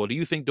me, he was like, well, do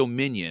you think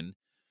Dominion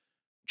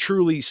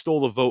truly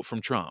stole the vote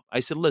from Trump?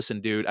 I said, listen,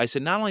 dude, I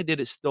said, not only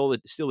did it steal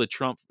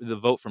the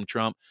vote from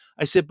Trump,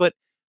 I said, but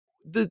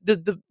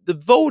the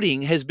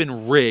voting has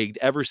been rigged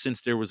ever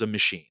since there was a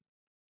machine.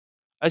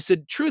 I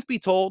said, truth be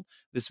told,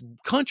 this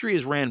country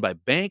is ran by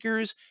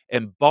bankers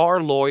and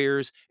bar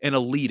lawyers and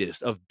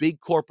elitists of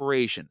big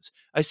corporations.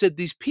 I said,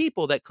 these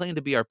people that claim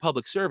to be our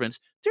public servants,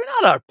 they're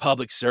not our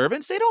public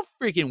servants. They don't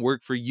freaking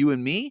work for you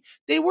and me.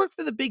 They work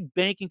for the big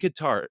banking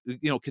cabal.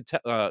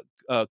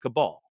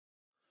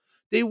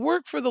 They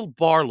work for the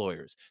bar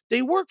lawyers.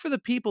 They work for the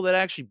people that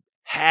actually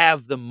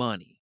have the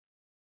money.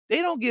 They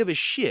don't give a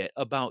shit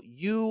about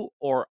you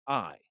or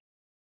I.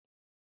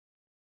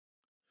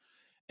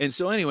 And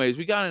so anyways,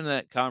 we got into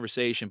that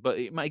conversation, but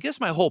I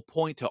guess my whole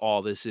point to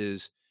all this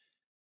is,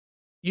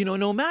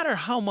 no matter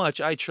how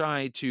much I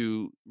try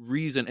to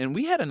reason, and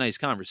we had a nice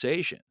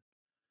conversation,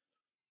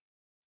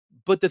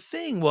 but the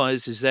thing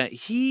is that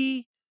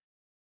he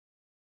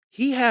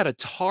had a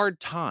hard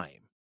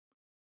time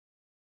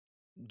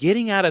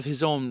getting out of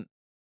his own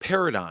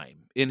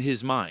paradigm in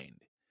his mind.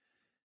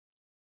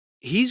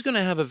 He's going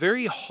to have a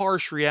very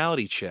harsh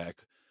reality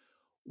check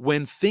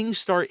when things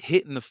start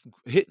hitting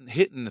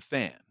the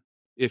fan,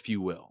 if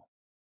you will.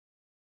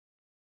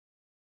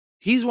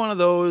 He's one of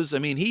those,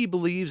 he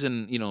believes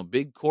in,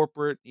 big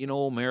corporate,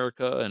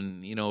 America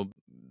and,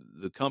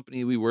 the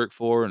company we work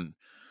for. And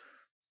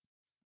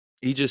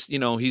he just,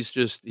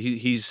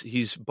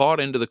 he's bought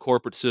into the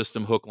corporate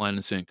system, hook, line,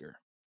 and sinker.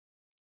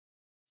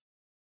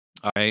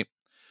 All right.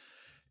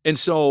 And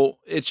so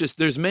it's just,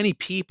 there's many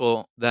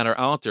people that are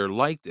out there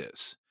like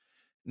this.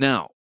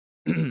 Now,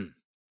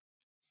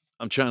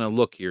 I'm trying to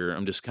look here.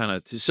 I'm just kind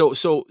of,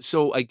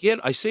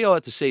 I say all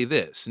that to say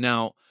this.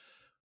 Now,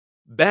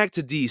 back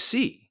to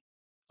DC.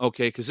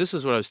 Okay. Because this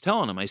is what I was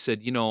telling him. I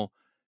said,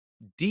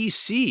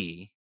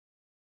 DC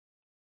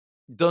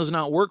does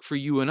not work for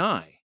you and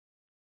I.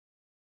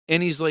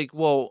 And he's like,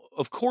 well,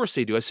 of course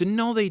they do. I said,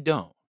 no, they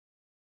don't.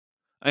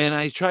 And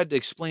I tried to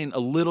explain a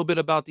little bit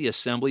about the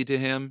assembly to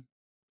him,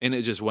 and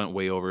it just went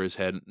way over his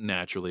head,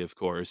 naturally, of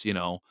course,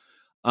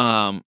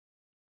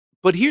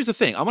 But here's the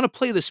thing. I'm going to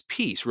play this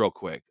piece real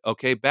quick,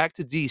 okay? Back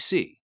to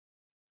DC.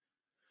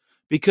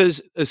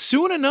 Because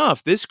soon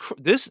enough,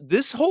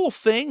 this whole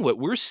thing, what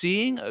we're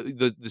seeing,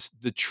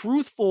 the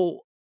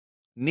truthful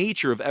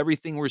nature of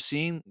everything we're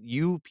seeing,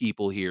 you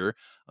people here,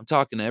 I'm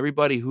talking to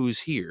everybody who's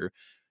here,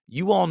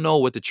 you all know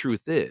what the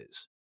truth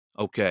is,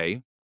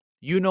 okay?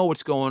 You know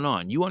what's going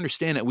on. You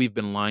understand that we've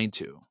been lied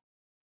to.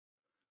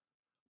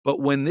 But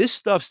when this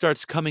stuff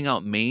starts coming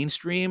out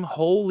mainstream,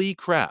 holy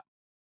crap.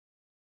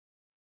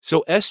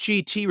 So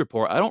SGT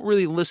report, I don't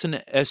really listen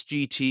to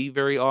SGT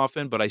very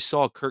often, but I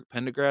saw Kirk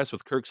Pendergrass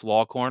with Kirk's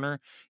Law Corner.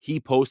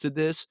 He posted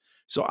this.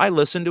 So I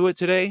listened to it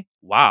today.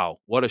 Wow,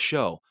 what a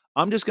show.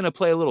 I'm just going to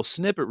play a little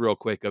snippet real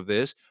quick of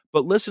this,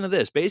 but listen to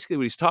this. Basically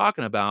what he's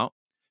talking about,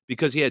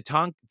 because he had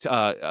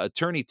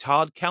attorney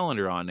Todd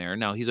Callender on there.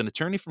 Now, he's an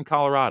attorney from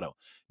Colorado.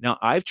 Now,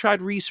 I've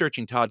tried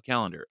researching Todd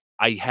Callender.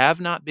 I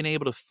have not been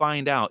able to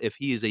find out if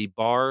he is a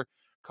bar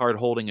card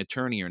holding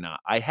attorney or not.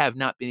 I have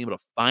not been able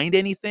to find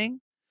anything.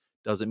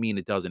 Doesn't mean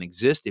it doesn't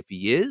exist if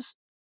he is,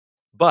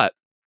 but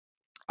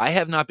I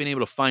have not been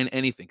able to find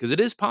anything, because it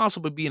is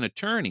possible to be an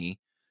attorney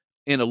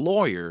and a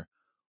lawyer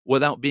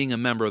without being a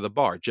member of the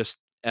bar, just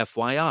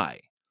FYI.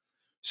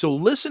 So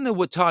listen to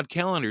what Todd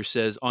Callender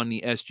says on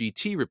the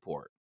SGT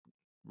report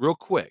real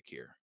quick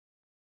here.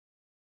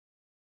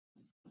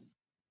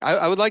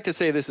 I would like to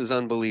say this is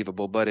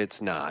unbelievable, but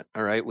it's not.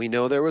 All right. We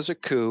know there was a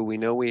coup. We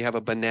know we have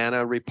a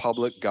banana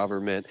republic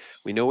government.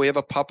 We know we have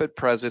a puppet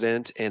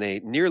president and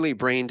a nearly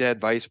brain dead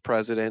vice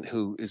president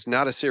who is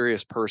not a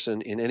serious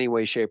person in any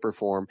way, shape, or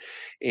form.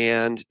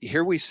 And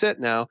here we sit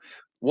now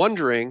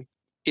wondering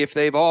if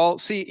they've all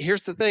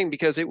here's the thing,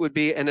 because it would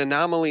be an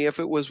anomaly if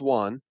it was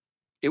one.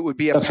 It would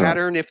be a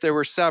pattern if there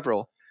were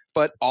several.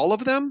 But all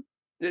of them,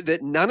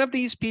 that none of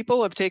these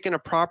people have taken a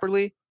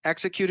properly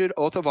executed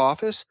oath of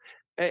office.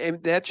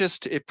 And that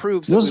it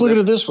proves. Let's look at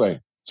it this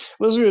way.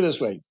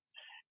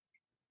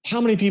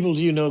 How many people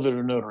do you know that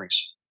are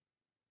notaries?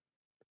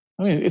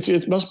 I mean,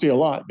 it must be a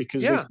lot,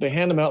 because they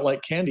hand them out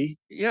like candy.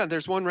 Yeah,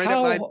 there's one right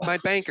at my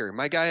banker.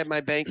 My guy at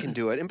my bank can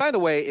do it. And by the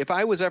way, if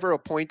I was ever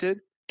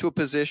appointed to a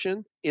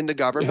position in the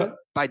government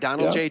by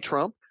Donald J.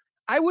 Trump,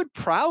 I would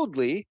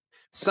proudly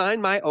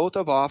sign my oath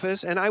of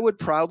office, and I would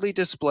proudly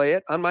display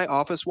it on my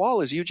office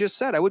wall. As you just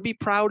said, I would be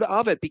proud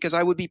of it, because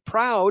I would be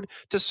proud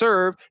to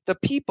serve the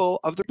people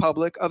of the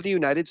Republic of the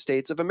United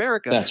States of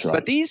America. That's right.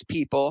 But these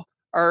people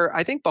are,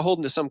 I think,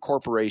 beholden to some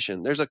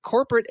corporation. There's a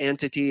corporate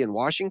entity in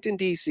Washington,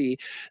 D.C.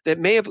 that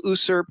may have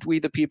usurped we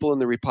the people in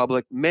the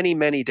Republic many,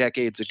 many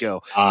decades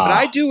ago. But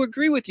I do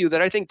agree with you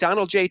that I think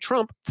Donald J.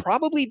 Trump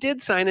probably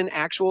did sign an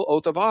actual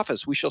oath of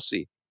office. We shall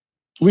see.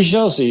 We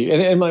shall see.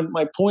 And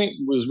my point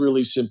was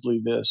really simply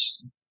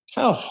this.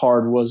 How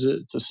hard was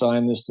it to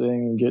sign this thing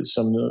and get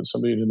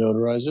somebody to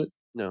notarize it?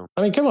 No.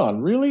 I mean, come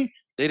on, really?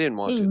 They didn't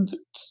want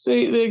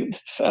to.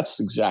 That's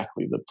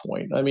exactly the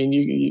point. I mean,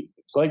 you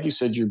like you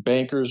said, your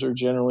bankers are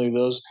generally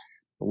those.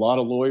 A lot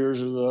of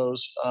lawyers are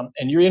those,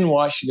 and you're in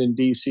Washington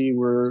D.C.,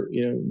 where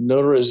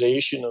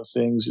notarization of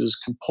things is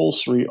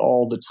compulsory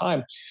all the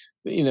time.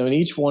 In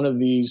each one of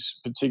these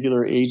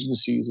particular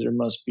agencies, there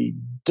must be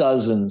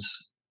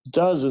dozens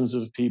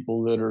of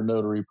people that are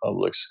notary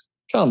publics.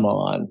 Come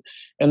on,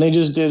 and they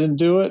just didn't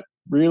do it,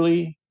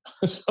 really.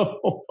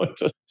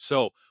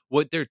 So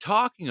what they're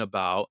talking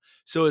about,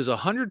 is a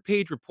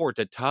 100-page report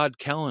that Todd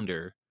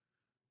Callender,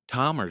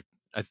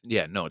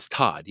 it's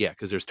Todd,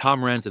 because there's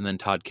Tom Renz and then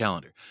Todd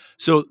Callender.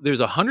 So there's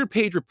a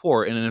 100-page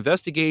report and an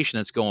investigation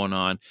that's going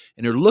on,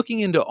 and they're looking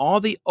into all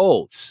the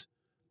oaths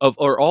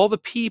or all the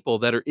people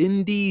that are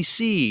in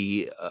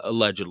D.C.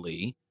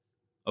 Allegedly.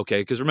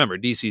 Okay, because remember,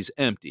 D.C.'s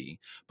empty,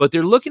 but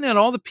they're looking at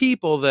all the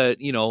people that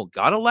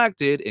got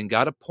elected and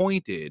got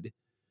appointed,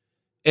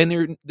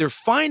 and they're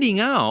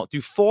finding out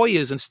through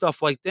FOIAs and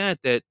stuff like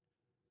that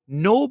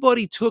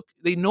nobody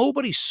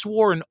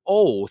swore an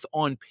oath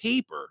on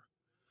paper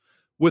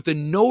with a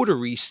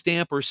notary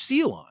stamp or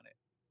seal on it.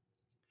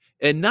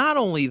 And not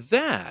only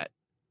that,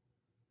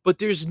 but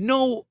there's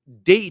no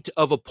date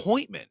of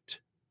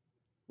appointment.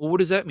 Well, what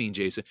does that mean,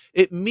 Jason?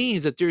 It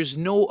means that there's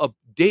no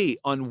date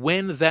on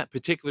when that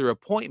particular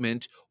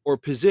appointment or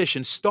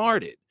position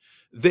started.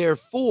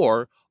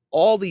 Therefore,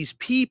 all these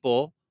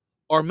people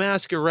are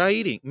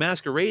masquerading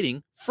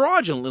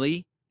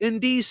fraudulently in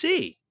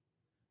D.C.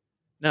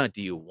 Now,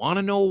 do you want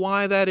to know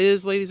why that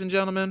is, ladies and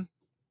gentlemen?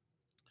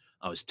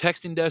 I was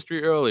texting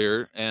Destry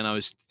earlier, and I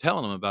was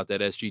telling him about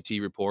that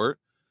SGT report,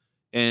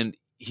 and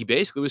he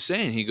basically was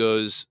saying, he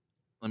goes,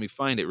 let me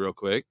find it real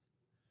quick.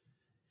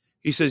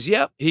 He says,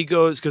 yep. He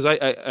goes, because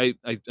I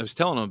was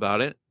telling him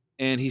about it,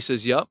 and he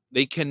says, yep,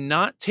 they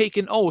cannot take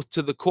an oath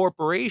to the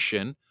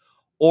corporation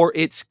or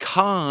its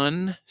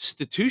constitution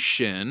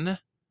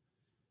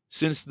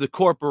since the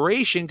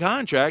corporation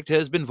contract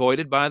has been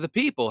voided by the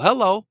people.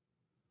 Hello.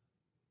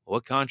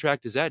 What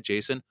contract is that,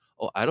 Jason?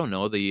 Oh, I don't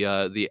know. The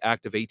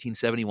Act of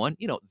 1871.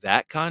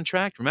 That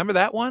contract. Remember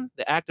that one?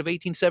 The Act of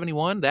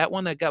 1871. That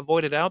one that got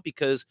voided out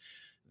because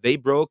they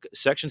broke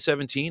Section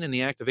 17 in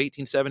the Act of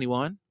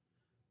 1871.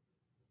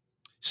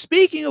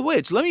 Speaking of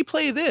which, let me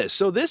play this.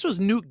 So this was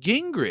Newt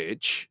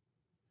Gingrich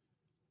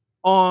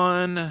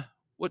on,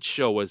 what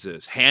show was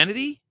this?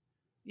 Hannity?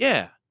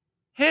 Yeah,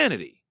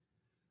 Hannity.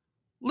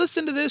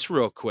 Listen to this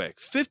real quick.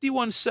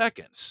 51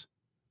 seconds.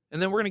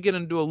 And then we're going to get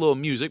into a little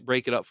music,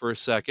 break it up for a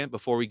second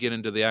before we get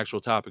into the actual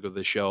topic of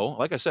the show.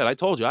 Like I said, I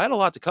told you, I had a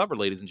lot to cover,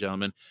 ladies and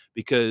gentlemen,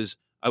 because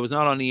I was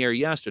not on the air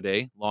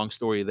yesterday. Long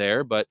story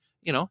there, but,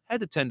 had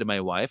to tend to my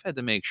wife, had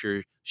to make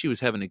sure she was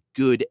having a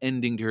good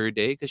ending to her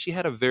day because she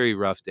had a very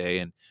rough day.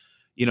 And,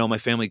 my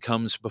family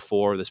comes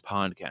before this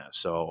podcast.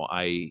 So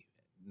I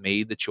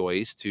made the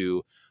choice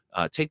to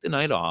take the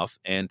night off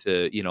and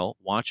to,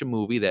 watch a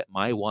movie that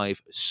my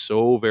wife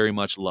so very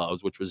much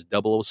loves, which was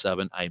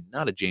 007. I'm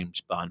not a James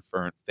Bond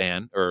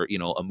fan or,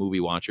 a movie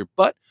watcher,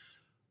 but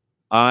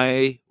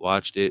I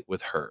watched it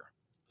with her.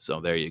 So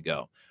there you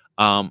go.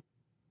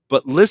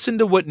 But listen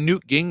to what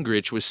Newt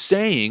Gingrich was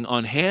saying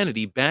on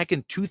Hannity back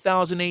in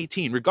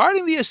 2018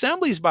 regarding the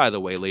assemblies, by the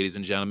way, ladies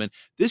and gentlemen.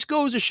 This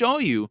goes to show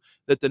you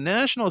that the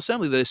National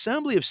Assembly, the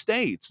Assembly of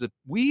States, that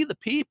we, the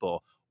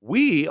people,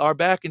 we are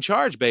back in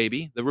charge,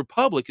 baby. The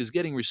Republic is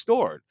getting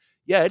restored.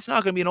 Yeah, it's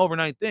not going to be an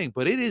overnight thing,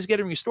 but it is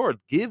getting restored.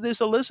 Give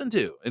this a listen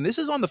to. And this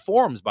is on the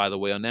forums, by the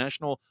way, on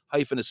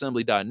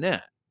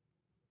national-assembly.net.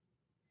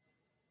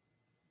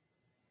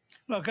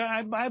 Look,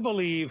 I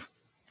believe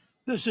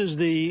this is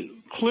the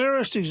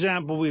clearest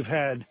example we've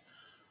had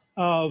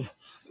of,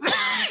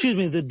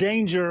 the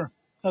danger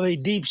of a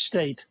deep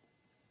state.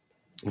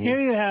 Here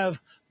you have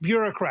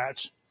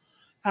bureaucrats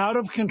out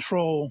of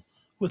control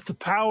with the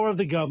power of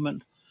the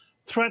government,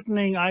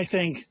 threatening, I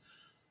think,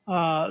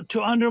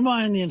 to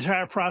undermine the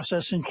entire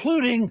process,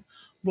 including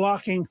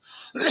blocking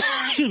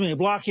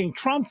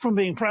Trump from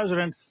being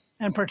president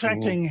and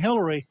protecting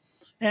Hillary.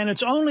 And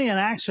it's only an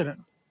accident.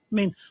 I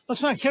mean,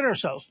 let's not kid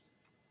ourselves.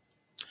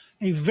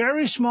 A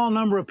very small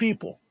number of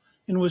people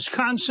in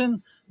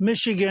Wisconsin,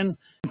 Michigan,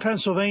 and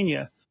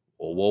Pennsylvania.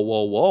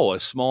 Whoa. A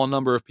small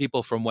number of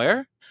people from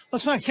where?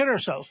 Let's not kid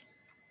ourselves.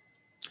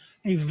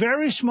 A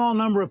very small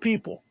number of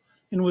people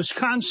in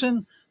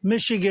Wisconsin,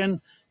 Michigan,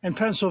 and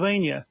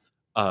Pennsylvania.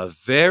 A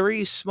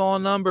very small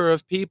number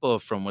of people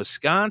from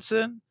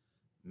Wisconsin,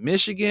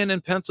 Michigan,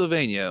 and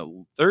Pennsylvania.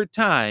 Third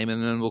time,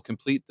 and then we'll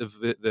complete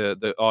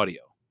the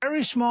audio.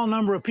 Very small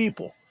number of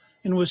people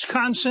in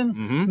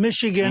Wisconsin,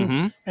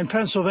 Michigan, and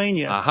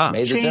Pennsylvania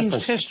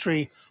changed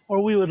history,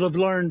 or we would have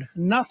learned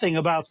nothing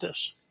about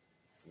this.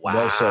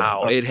 Well said.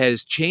 Wow, it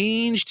has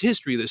changed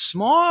history. This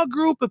small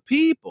group of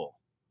people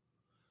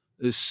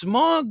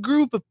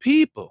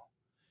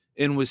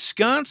in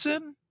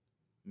Wisconsin,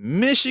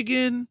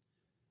 Michigan,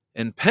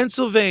 and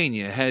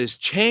Pennsylvania has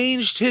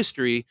changed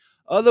history.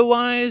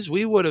 Otherwise,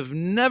 we would have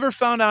never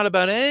found out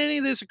about any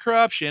of this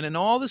corruption and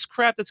all this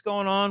crap that's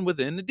going on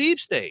within the deep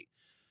state.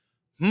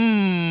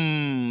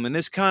 And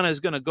this kind of is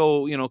going to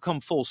go,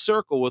 come full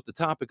circle with the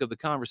topic of the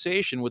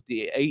conversation with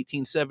the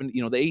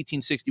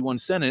 1861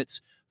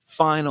 Senate's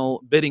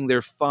bidding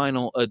their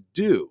final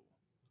adieu.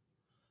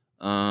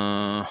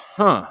 I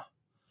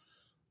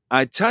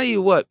tell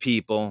you what,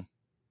 people,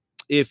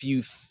 if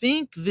you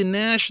think the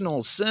National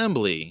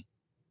Assembly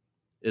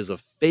is a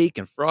fake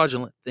and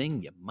fraudulent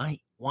thing, you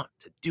might want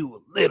to do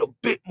a little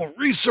bit more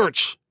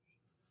research.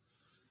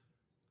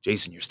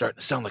 Jason, you're starting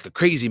to sound like a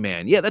crazy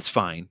man. Yeah, that's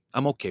fine.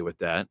 I'm okay with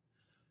that.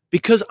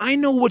 Because I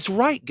know what's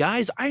right,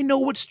 guys. I know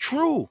what's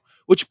true.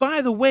 Which,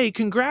 by the way,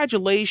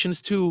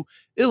 congratulations to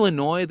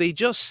Illinois. They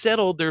just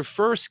settled their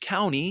first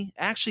county.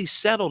 Actually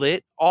settled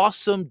it.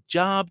 Awesome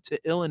job to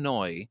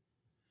Illinois.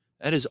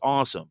 That is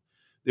awesome.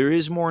 There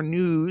is more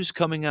news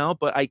coming out,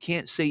 but I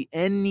can't say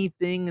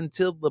anything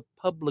until the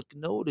public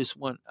notice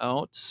went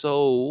out.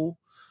 So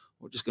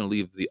we're just going to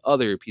leave the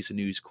other piece of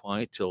news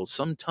quiet till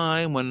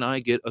sometime when I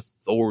get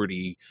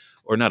authority,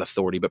 or not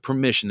authority, but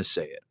permission to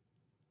say it.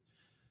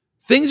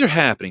 Things are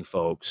happening,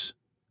 folks.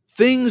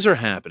 Things are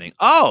happening.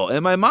 Oh,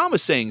 and my mom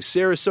was saying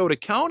Sarasota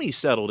County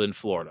settled in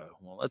Florida.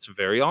 Well, that's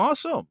very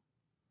awesome.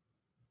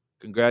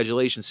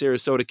 Congratulations,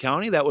 Sarasota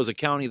County. That was a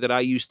county that I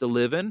used to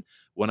live in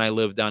when I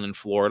lived down in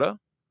Florida.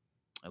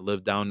 I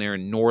lived down there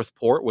in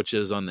Northport, which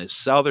is on the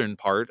southern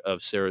part of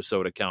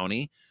Sarasota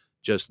County,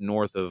 just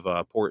north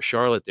of Port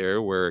Charlotte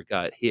there, where it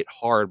got hit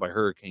hard by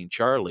Hurricane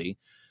Charlie.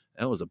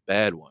 That was a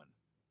bad one.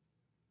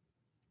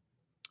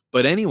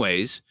 But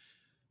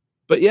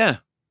yeah,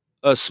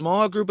 a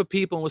small group of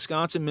people in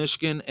Wisconsin,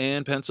 Michigan,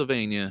 and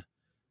Pennsylvania,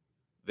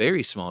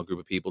 very small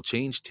group of people,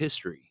 changed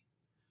history.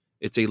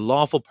 It's a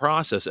lawful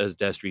process, as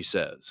Destry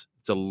says.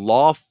 It's a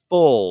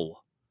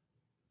lawful,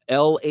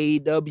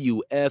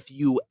 Lawfull,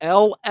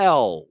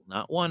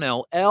 not one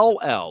L,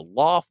 LL,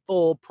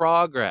 lawful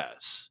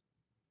progress.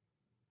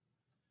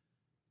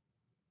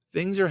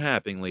 Things are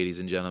happening, ladies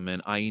and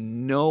gentlemen. I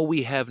know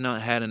we have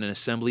not had an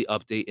assembly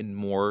update in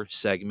more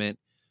segment.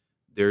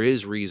 There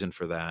is reason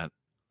for that,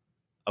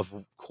 of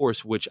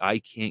course, which I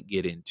can't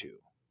get into.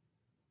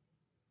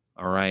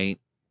 All right?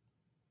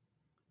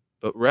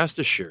 But rest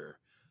assured,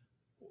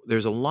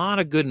 there's a lot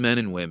of good men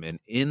and women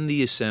in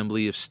the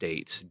Assembly of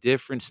States,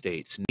 different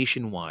states,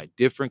 nationwide,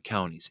 different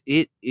counties.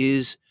 It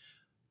is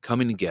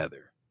coming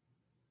together.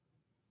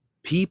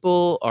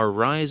 People are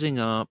rising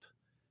up,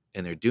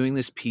 and they're doing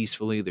this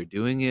peacefully. They're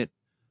doing it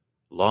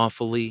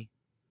lawfully.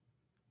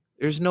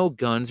 There's no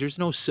guns. There's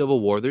no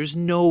civil war. There's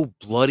no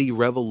bloody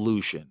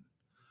revolution.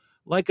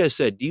 Like I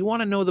said, do you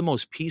want to know the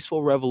most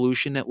peaceful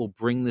revolution that will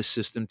bring the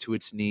system to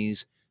its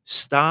knees?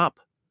 Stop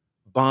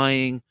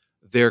buying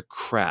their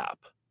crap.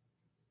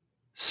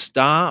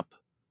 Stop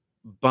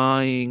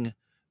buying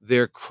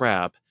their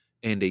crap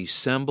and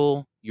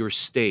assemble your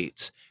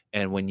states.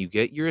 And when you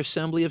get your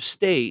assembly of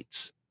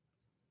states,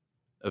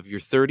 of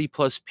your 30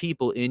 plus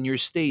people in your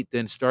state,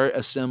 then start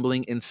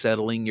assembling and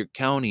settling your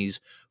counties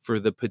for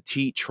the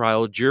petite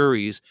trial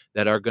juries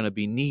that are going to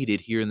be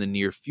needed here in the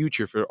near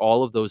future for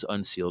all of those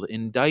unsealed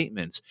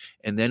indictments.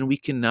 And then we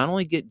can not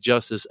only get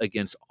justice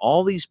against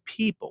all these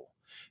people,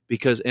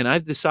 and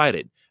I've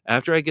decided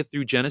after I get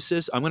through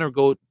Genesis, we're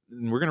going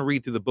to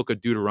read through the book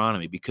of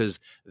Deuteronomy, because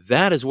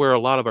that is where a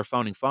lot of our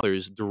founding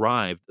fathers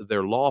derived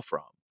their law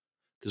from.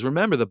 Because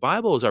remember, the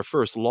Bible is our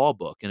first law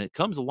book, and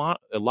a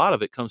lot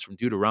of it comes from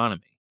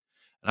Deuteronomy.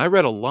 And I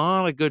read a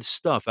lot of good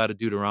stuff out of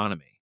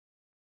Deuteronomy.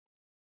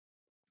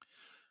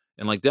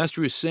 And like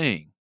Destry was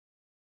saying,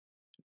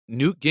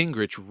 Newt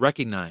Gingrich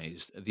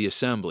recognized the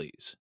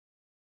assemblies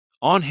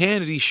on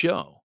Hannity's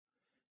show.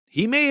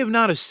 He may have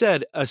not have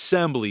said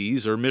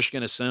assemblies or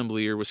Michigan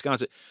Assembly or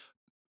Wisconsin.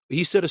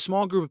 He said a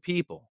small group of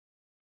people.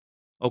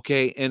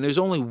 Okay, and there's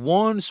only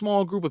one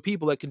small group of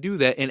people that can do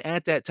that. And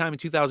at that time in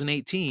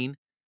 2018,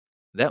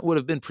 that would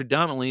have been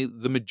predominantly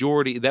the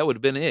majority. That would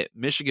have been it.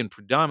 Michigan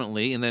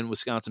predominantly, and then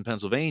Wisconsin,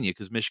 Pennsylvania,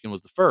 because Michigan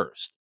was the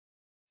first.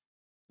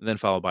 And then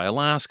followed by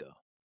Alaska.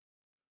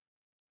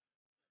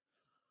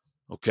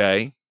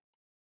 Okay.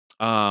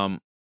 One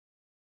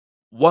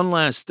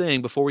last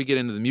thing before we get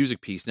into the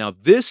music piece. Now,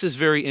 this is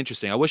very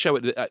interesting. I wish I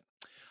would.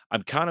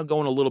 I'm kind of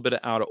going a little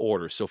bit out of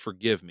order, so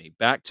forgive me.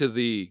 Back to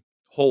the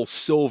whole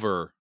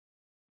silver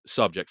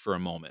subject for a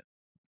moment.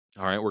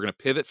 All right, we're going to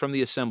pivot from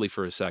the assembly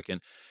for a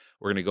second.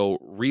 We're going to go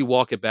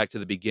rewalk it back to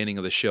the beginning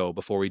of the show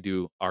before we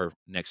do our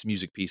next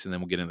music piece, and then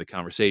we'll get into the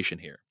conversation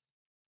here,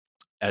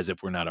 as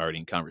if we're not already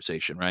in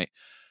conversation, right?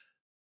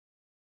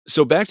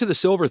 So back to the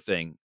silver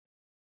thing.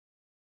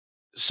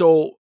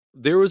 So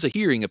there was a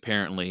hearing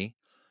apparently,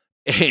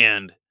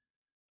 and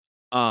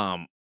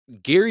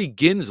Gary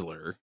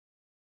Gensler,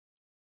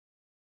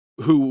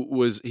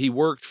 he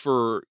worked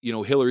for,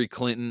 Hillary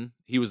Clinton.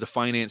 He was the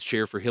finance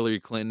chair for Hillary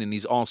Clinton, and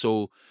he's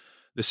also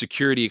the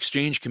Security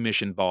Exchange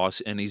Commission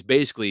boss, and he's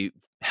basically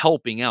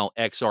helping out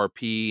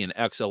XRP and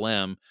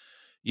XLM,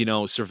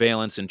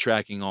 surveillance and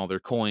tracking all their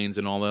coins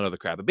and all that other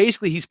crap. But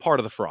basically, he's part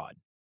of the fraud.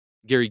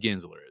 Gary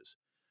Gensler is.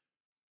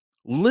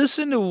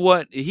 Listen to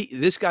what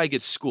this guy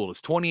gets schooled. It's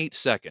 28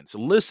 seconds.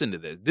 Listen to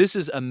this. This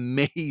is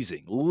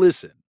amazing.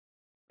 Listen.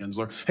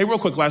 Gensler. Hey, real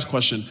quick, last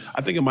question. I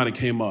think it might have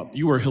came up.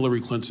 You were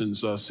Hillary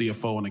Clinton's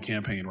CFO in the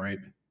campaign, right?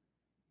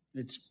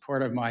 It's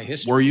part of my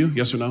history. Were you?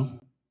 Yes or no?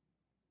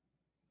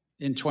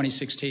 In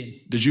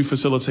 2016. Did you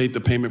facilitate the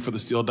payment for the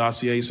Steele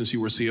dossier since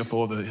you were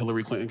CFO of the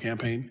Hillary Clinton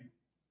campaign?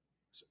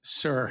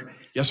 Sir.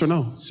 Yes or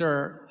no?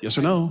 Sir. Yes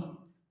or no?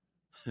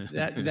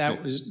 That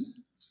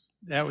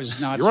was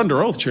not. You're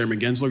under oath, Chairman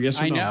Gensler.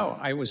 Yes or no? I know.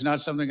 I was not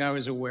something I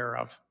was aware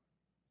of.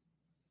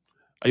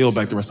 I yield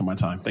back the rest of my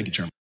time. Thank you,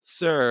 Chairman.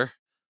 Sir,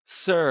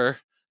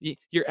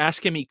 you're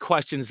asking me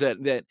questions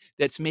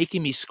that's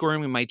making me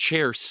squirm in my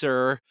chair,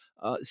 sir.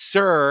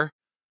 Sir,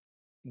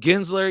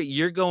 Gensler,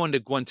 you're going to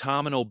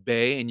Guantanamo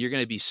Bay and you're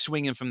going to be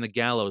swinging from the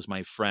gallows,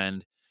 my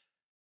friend,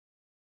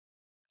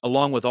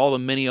 along with all the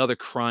many other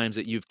crimes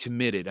that you've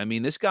committed. I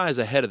mean, this guy is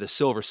ahead of the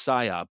silver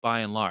psyop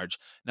by and large.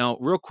 Now,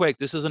 real quick,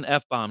 this is an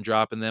F-bomb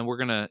drop, and then we're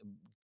going to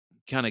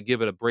kind of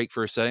give it a break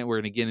for a second. We're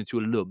going to get into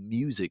a little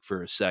music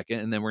for a second,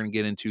 and then we're going to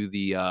get into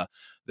the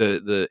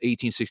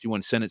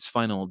 1861 Senate's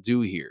final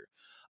due here.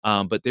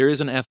 But there is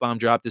an F-bomb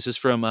drop. This is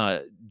from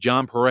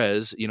John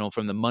Perez,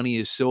 from the Money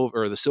is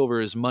Silver, or the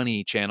Silver is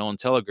Money channel on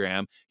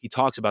Telegram. He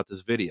talks about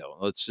this video.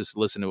 Let's just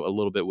listen to a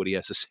little bit what he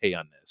has to say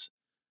on this.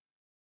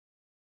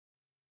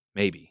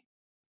 Maybe.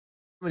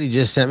 Somebody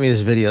just sent me this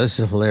video. This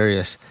is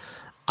hilarious.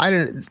 A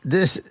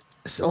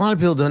lot of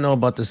people don't know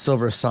about the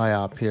silver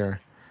psyop here.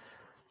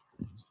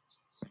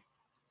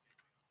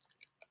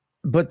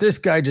 But this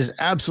guy just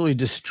absolutely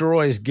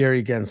destroys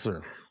Gary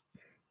Gensler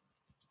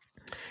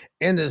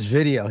in this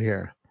video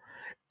here.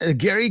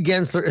 Gary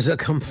Gensler is a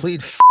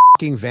complete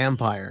fucking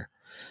vampire.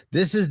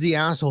 This is the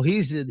asshole. He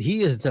is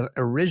the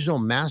original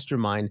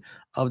mastermind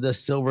of the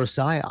silver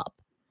psyop.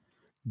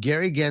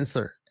 Gary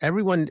Gensler.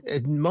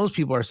 Most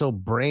people are so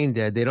brain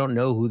dead, they don't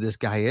know who this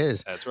guy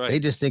is. That's right. They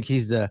just think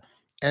he's the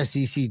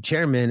SEC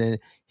chairman and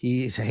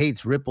he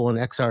hates Ripple and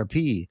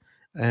XRP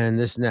and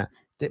this and that.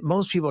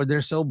 Most people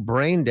they're so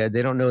brain dead,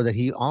 they don't know that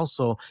he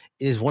also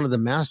is one of the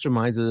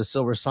masterminds of the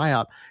silver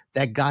psyop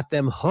that got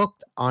them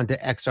hooked onto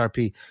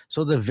XRP.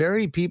 So the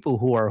very people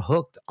who are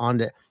hooked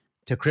onto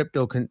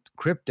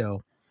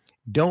crypto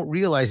don't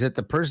realize that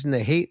the person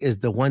they hate is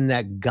the one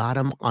that got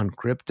them on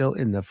crypto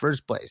in the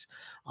first place.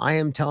 I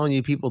am telling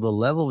you, people, the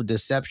level of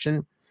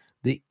deception,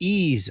 the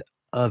ease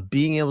of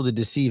being able to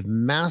deceive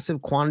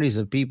massive quantities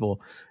of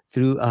people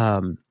through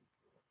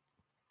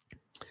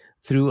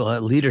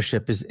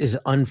leadership is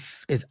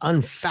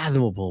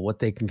unfathomable what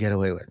they can get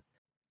away with.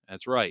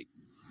 That's right.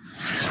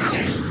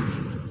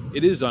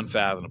 It is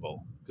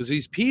unfathomable because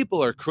these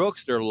people are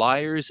crooks, they're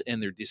liars,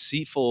 and they're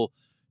deceitful,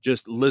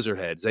 just lizard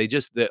heads. They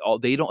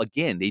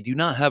do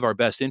not have our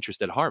best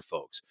interest at heart,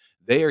 folks.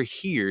 They are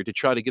here to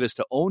try to get us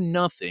to own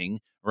nothing,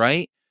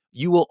 right?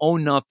 You will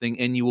own nothing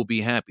and you will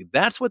be happy.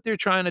 That's what they're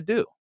trying to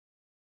do.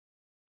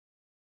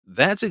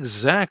 That's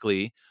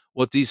exactly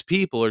what these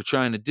people are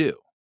trying to do.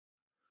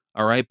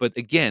 All right. But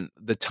again,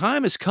 the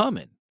time is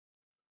coming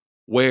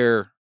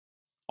where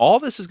all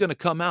this is going to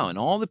come out, and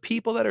all the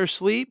people that are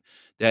asleep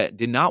that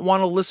did not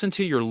want to listen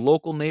to your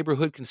local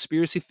neighborhood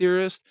conspiracy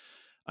theorist.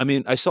 I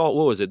mean, I saw,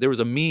 what was it? There was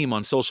a meme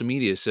on social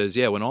media that says,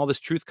 yeah, when all this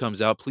truth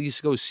comes out,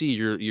 please go see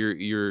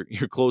your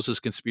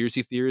closest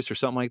conspiracy theorist or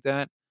something like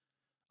that.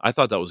 I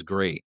thought that was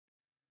great.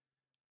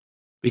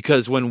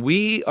 Because when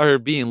we are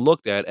being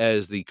looked at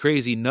as the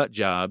crazy nut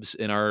jobs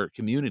in our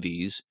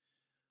communities,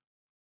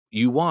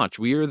 you watch,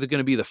 we are going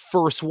to be the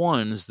first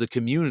ones the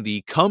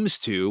community comes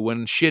to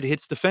when shit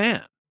hits the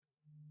fan.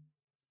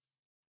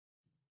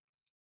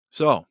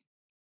 So,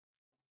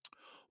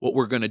 what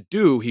we're going to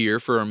do here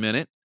for a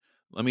minute,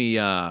 I'm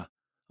going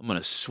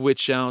to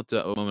switch out.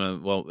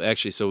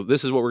 So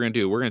this is what we're going to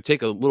do. We're going to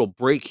take a little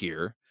break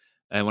here.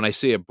 And when I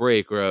say a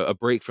break, or a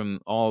break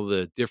from all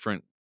the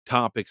different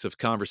topics of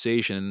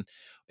conversation,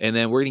 and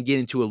then we're going to get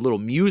into a little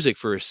music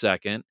for a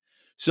second.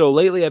 So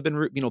lately I've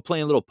been,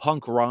 playing a little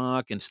punk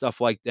rock and stuff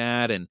like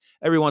that. And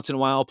every once in a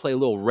while I'll play a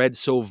little Red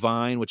So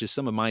Vine, which is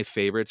some of my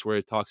favorites, where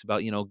it talks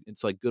about,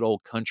 it's like good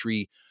old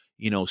country,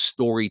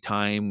 story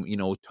time,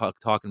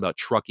 talking about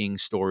trucking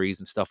stories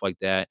and stuff like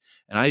that.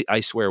 And I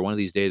swear one of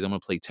these days I'm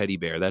going to play Teddy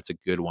Bear. That's a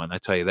good one. I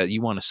tell you that.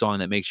 You want a song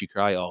that makes you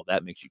cry? Oh,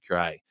 that makes you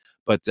cry.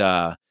 But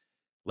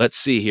let's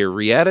see here.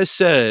 Rietta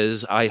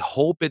says, I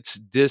hope it's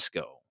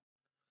disco.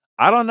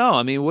 I don't know.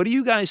 I mean, what do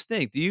you guys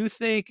think? Do you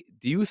think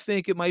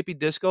it might be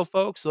disco,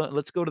 folks?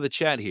 Let's go to the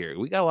chat here.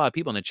 We got a lot of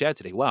people in the chat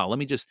today. Wow. Let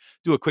me just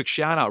do a quick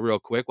shout out real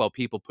quick while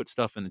people put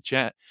stuff in the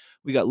chat.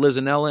 We got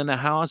Lizanella in the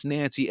house,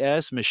 Nancy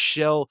S,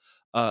 Michelle,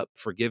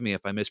 forgive me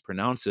if I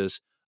mispronounce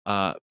this,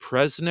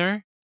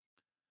 Presner.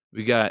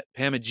 We got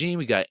Pam and Jean,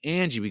 we got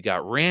Angie, we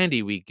got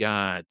Randy, we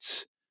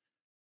got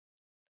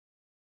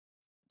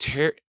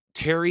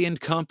Terry and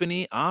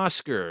Company,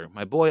 Oscar,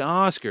 my boy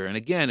Oscar. And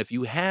again, if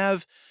you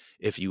have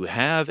If you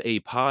have a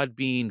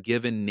Podbean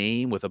given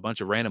name with a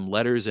bunch of random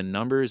letters and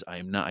numbers,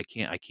 I'm not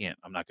gonna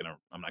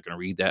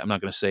read that. I'm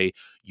not gonna say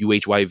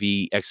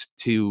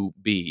UHYVX2B.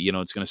 You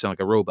know, it's gonna sound like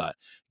a robot.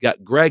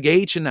 Got Greg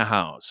H in the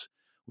house.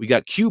 We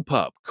got Q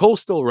Pup,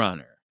 Coastal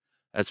Runner.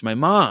 That's my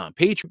mom,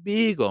 Patriot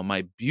Beagle,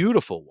 my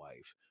beautiful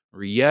wife,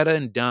 Rietta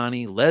and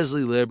Donnie,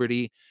 Leslie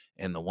Liberty,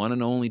 and the one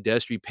and only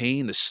Destry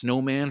Payne, the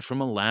snowman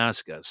from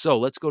Alaska. So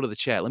let's go to the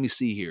chat. Let me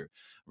see here.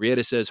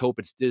 Rietta says, hope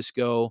it's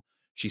disco.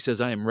 She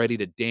says, I am ready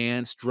to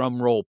dance.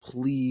 Drum roll,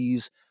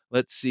 please.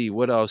 Let's see.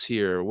 What else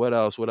here? What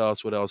else? What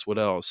else? What else? What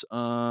else? What?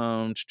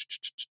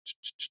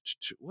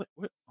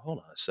 Hold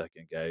on a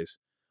second, guys.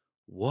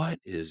 What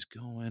is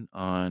going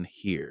on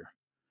here?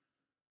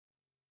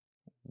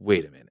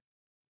 Wait a minute.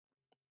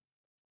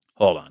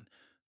 Hold on.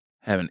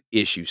 Having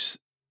issues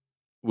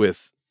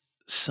with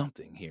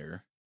something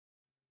here.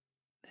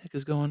 What the heck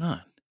is going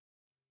on?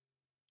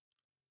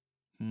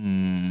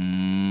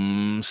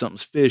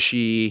 Something's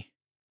fishy.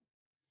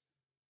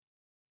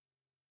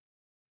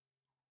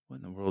 What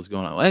in the world's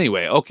going on? Well,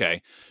 anyway,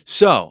 okay.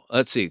 So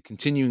let's see.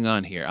 Continuing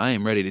on here. I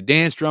am ready to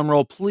dance. Drum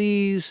roll,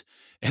 please.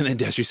 And then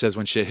Destry says,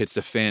 when shit hits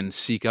the fan,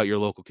 seek out your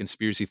local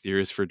conspiracy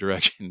theorist for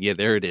direction. Yeah,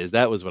 there it is.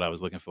 That was what I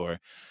was looking for.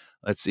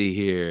 Let's see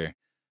here.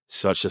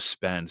 Such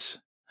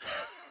suspense.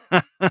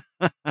 I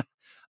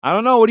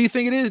don't know. What do you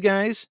think it is,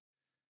 guys?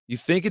 You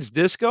think it's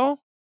disco?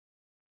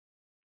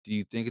 Do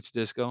you think it's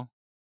disco?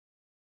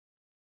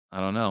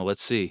 I don't know.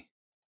 Let's see.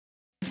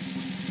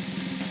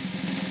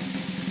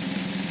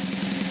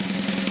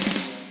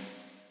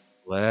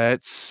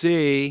 Let's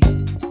see.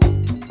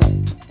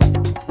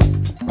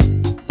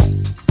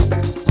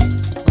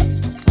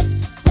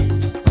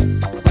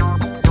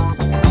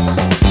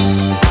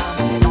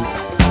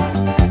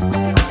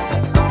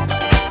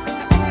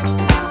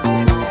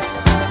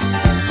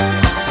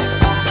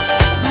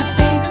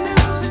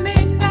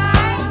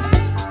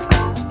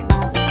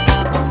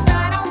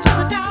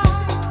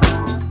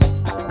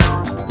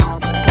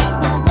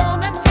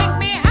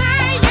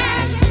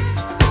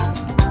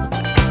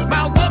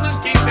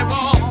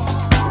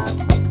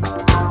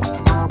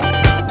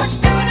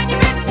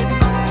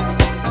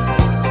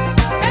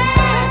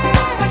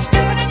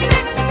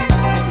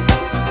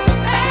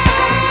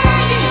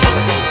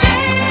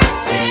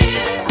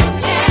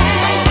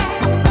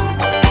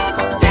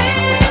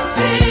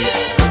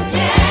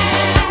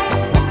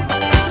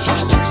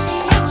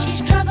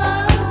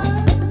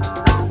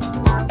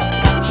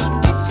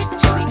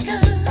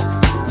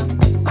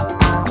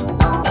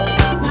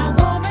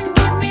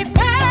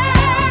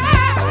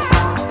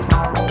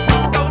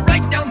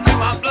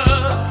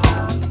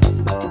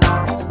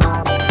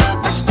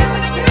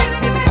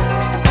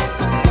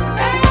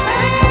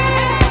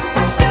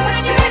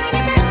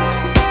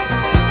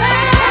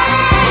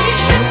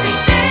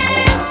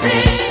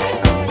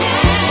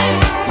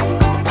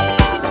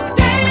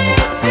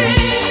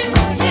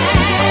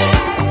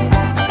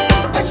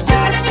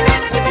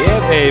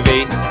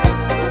 Baby.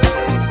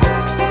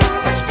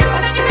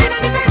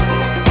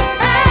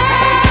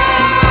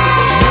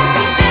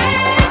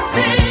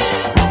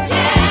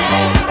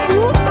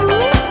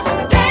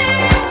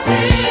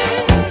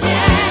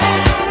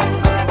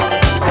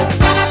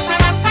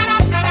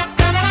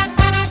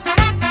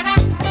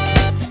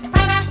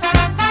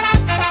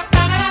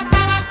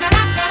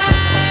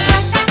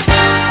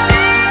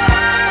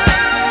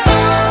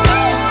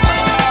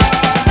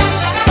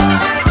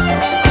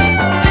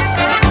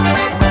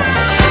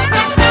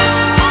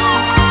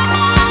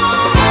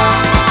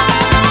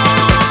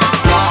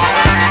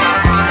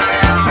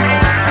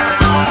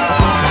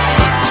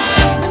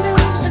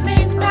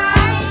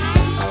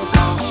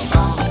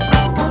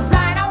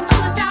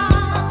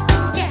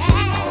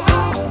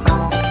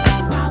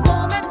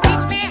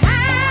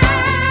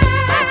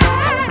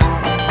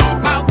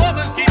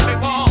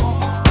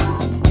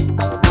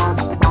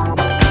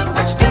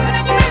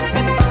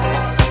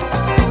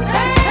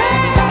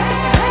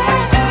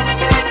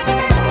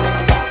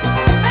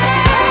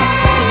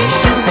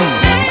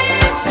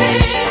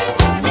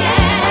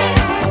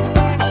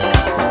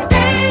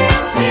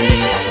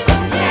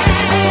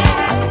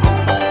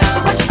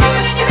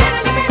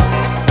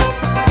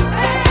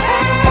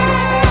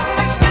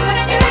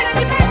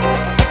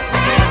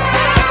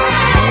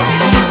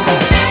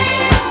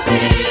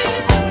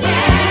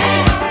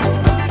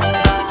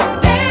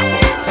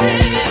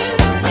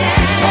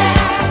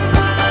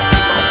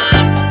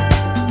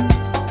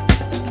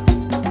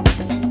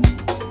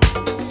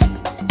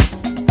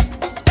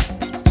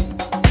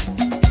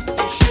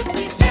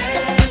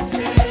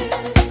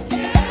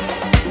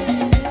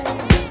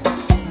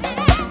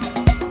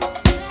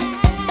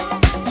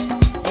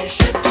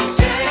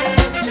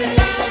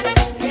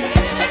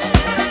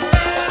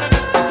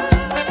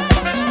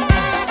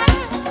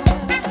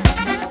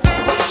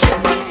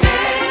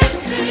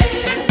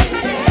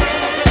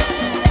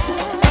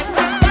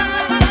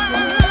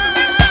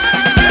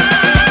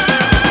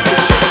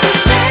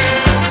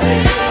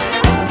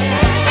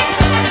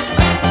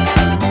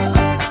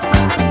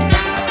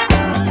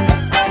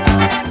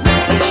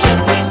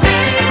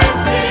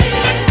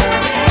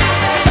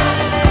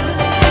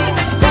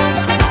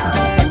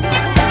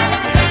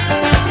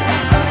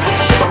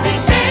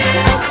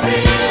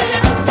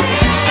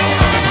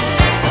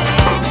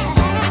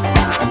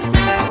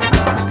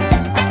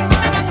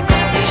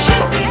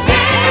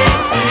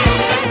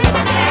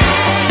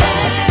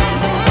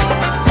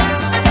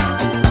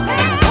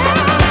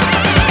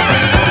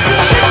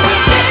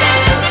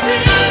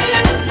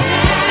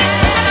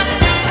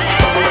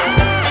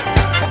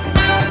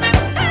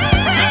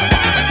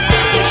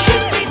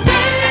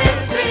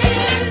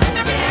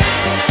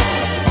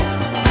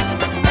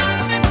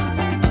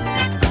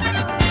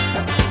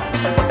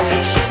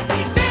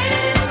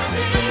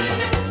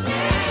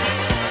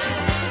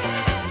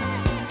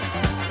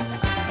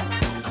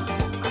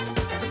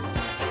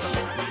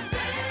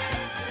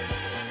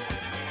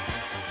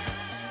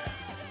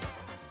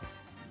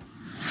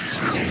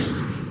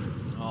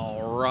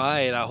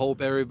 I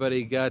hope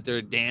everybody got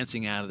their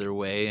dancing out of their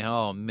way.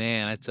 Oh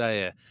man, I tell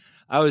you,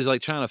 I was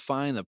like trying to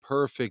find the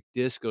perfect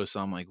disco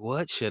song. I'm like,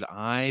 what should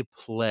I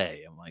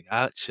play? I'm like,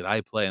 what should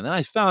I play? And then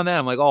I found that.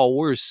 I'm like, oh,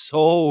 we're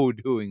so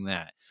doing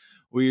that.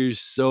 We're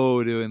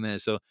so doing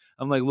that. So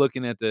I'm like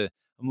looking at the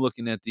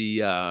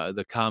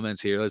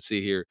comments here. Let's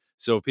see here.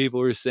 So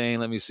people were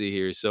saying, let me see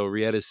here. So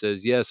Rieta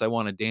says, yes, I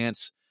want to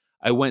dance.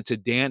 I went to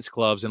dance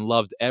clubs and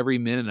loved every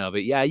minute of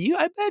it. Yeah,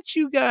 I bet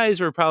you guys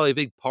were probably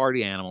big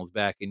party animals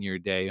back in your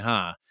day,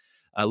 huh?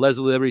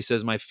 Leslie Liberty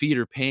says, my feet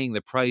are paying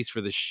the price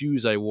for the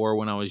shoes I wore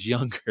when I was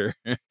younger.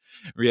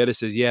 Rieta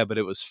says, yeah, but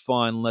it was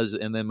fun.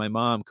 And then my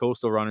mom,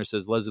 Coastal Runner,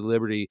 says, Leslie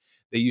Liberty,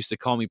 they used to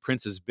call me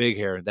Princess Big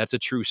Hair. That's a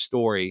true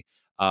story.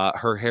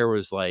 Her hair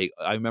was like,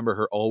 I remember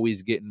her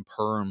always getting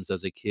perms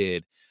as a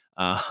kid.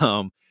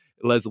 Leslie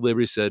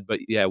Liberty said, but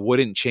yeah,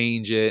 wouldn't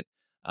change it.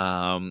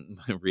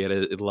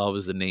 Rieta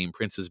loves the name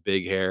Princess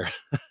Big Hair.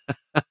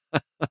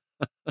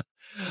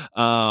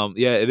 Yeah,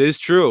 it is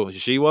true.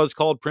 She was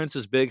called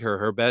Princess Big Hair.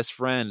 Her best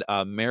friend,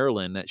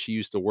 Marilyn, that she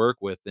used to work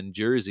with in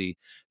Jersey,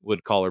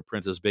 would call her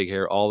Princess Big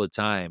Hair all the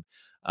time.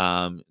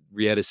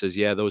 Rieta says,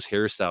 yeah, those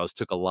hairstyles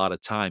took a lot of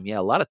time. Yeah,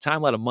 a lot of time,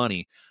 a lot of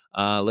money.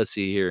 Let's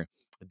see here.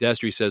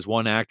 Destry says,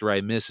 one actor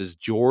I miss is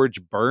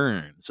George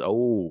Burns.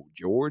 Oh,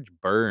 George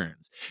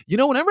Burns. You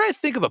know, whenever I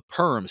think of a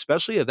perm,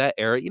 especially of that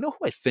era, you know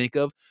who I think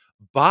of?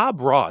 Bob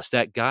Ross,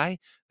 that guy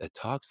that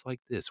talks like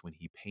this when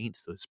he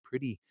paints those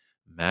pretty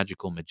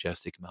magical,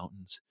 majestic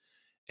mountains,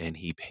 and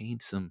he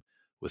paints them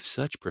with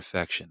such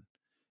perfection.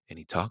 And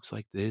he talks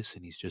like this,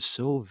 and he's just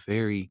so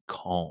very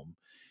calm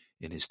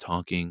in his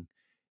talking,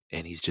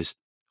 and he's just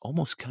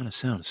almost kind of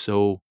sounds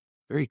so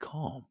very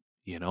calm,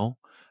 you know?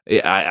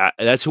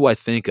 That's who I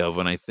think of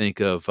when I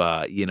think of,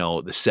 the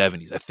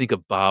 70s. I think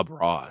of Bob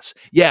Ross.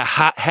 Yeah,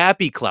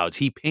 Happy Clouds.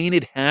 He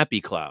painted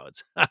Happy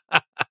Clouds.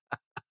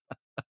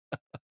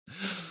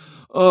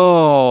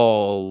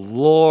 Oh,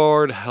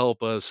 Lord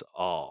help us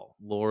all.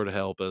 Lord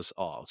help us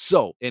all.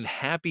 So, in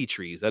Happy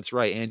Trees, that's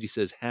right. Angie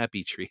says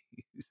Happy Trees.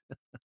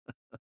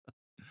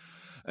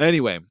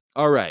 Anyway,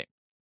 all right.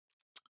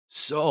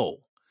 So,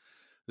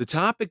 the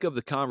topic of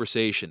the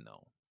conversation,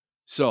 though.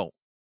 So,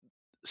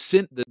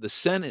 the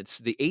Senate's,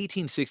 the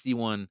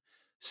 1861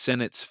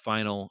 Senate's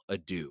final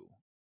adieu.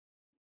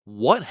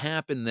 What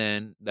happened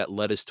then that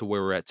led us to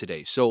where we're at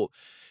today? So,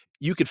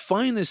 you could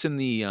find this in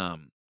the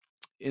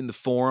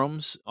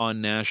forums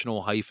on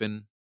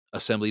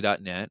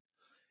national-assembly.net.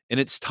 And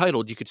it's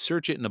titled, you could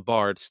search it in a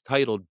bar, it's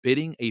titled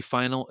Bidding a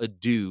Final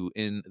Adieu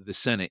in the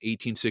Senate,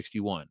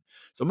 1861.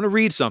 So I'm going to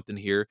read something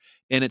here,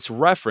 and its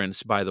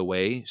reference, by the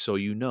way, so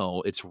you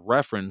know, its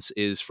reference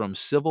is from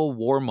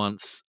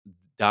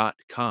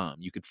civilwarmonths.com.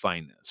 You could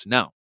find this.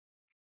 Now,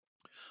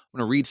 I'm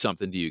going to read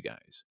something to you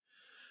guys.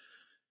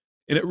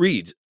 And it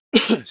reads,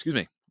 excuse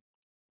me.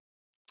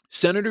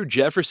 Senator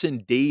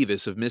Jefferson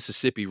Davis of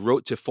Mississippi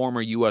wrote to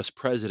former U.S.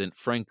 President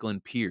Franklin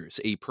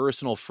Pierce, a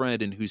personal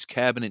friend in whose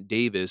cabinet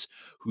Davis,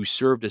 who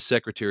served as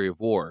Secretary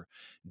of War.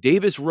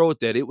 Davis wrote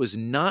that it was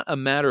not a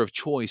matter of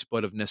choice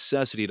but of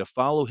necessity to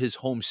follow his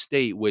home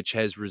state, which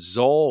has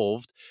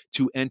resolved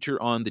to enter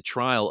on the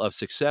trial of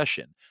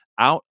succession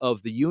out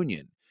of the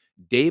Union.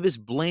 Davis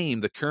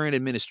blamed the current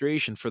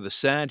administration for the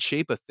sad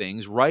shape of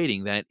things,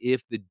 writing that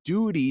if the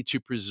duty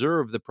to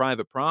preserve the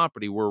private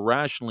property were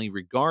rationally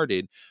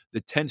regarded,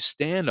 the tense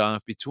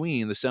standoff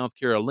between the South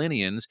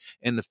Carolinians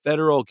and the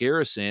federal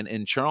garrison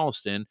in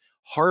Charleston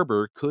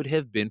Harbor could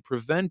have been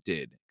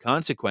prevented.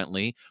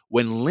 Consequently,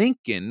 when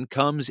Lincoln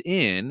comes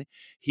in,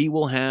 he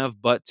will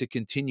have but to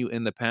continue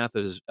in the path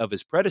of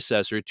his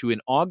predecessor to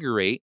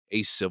inaugurate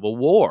a civil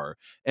war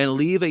and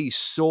leave a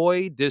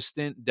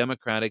distant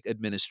Democratic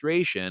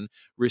administration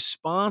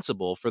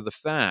responsible for the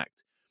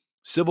fact.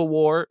 Civil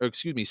war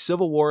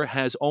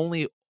has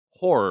only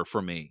horror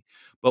for me.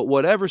 But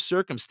whatever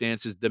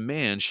circumstances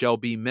demand shall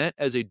be met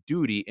as a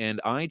duty, and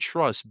I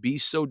trust be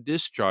so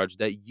discharged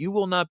that you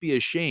will not be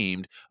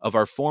ashamed of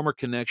our former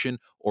connection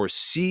or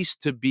cease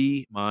to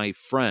be my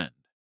friend.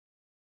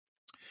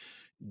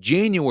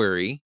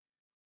 January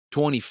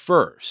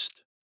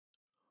 21st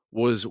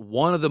was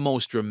one of the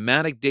most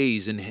dramatic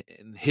days in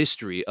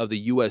history of the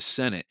U.S.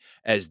 Senate,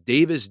 as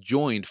Davis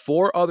joined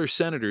four other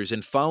senators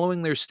in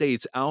following their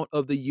states out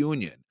of the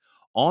Union.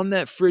 On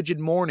that frigid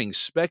morning,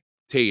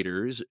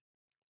 spectators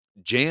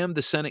jammed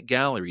the Senate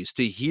galleries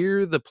to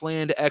hear the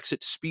planned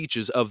exit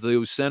speeches of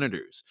those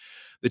senators.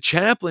 The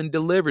chaplain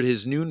delivered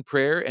his noon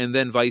prayer, and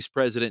then Vice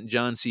President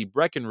John C.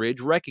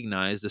 Breckinridge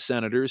recognized the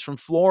senators from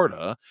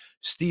Florida,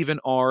 Stephen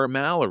R.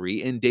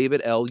 Mallory and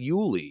David L.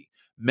 Yulee.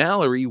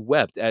 Mallory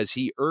wept as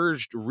he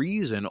urged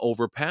reason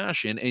over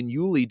passion, and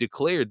Yulee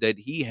declared that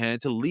he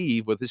had to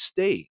leave with his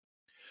state.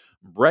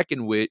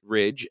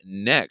 Breckinridge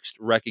next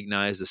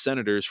recognized the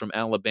senators from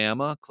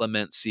Alabama,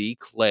 Clement C.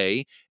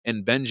 Clay,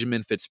 and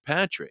Benjamin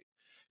Fitzpatrick.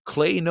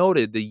 Clay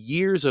noted the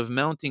years of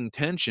mounting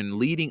tension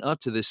leading up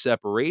to this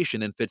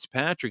separation, and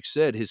Fitzpatrick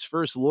said his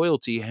first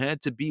loyalty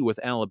had to be with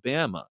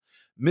Alabama.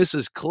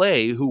 Mrs.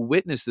 Clay, who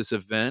witnessed this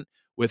event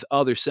with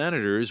other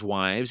senators'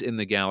 wives in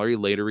the gallery,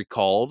 later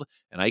recalled,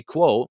 and I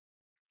quote,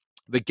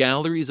 The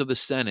galleries of the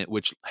Senate,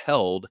 which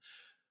held,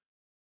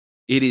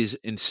 it is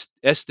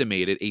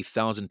estimated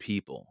 1,000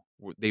 people.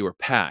 They were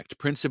packed,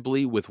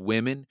 principally with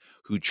women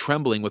who,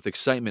 trembling with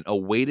excitement,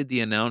 awaited the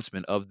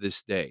announcement of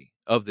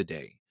the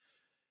day.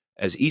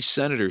 As each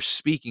senator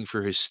speaking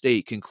for his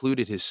state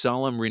concluded his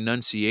solemn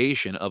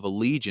renunciation of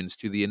allegiance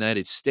to the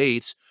United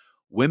States,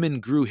 women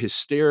grew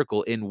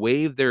hysterical and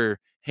waved their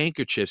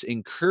handkerchiefs,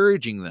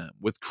 encouraging them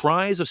with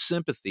cries of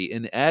sympathy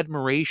and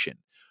admiration.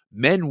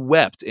 Men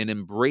wept and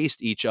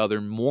embraced each other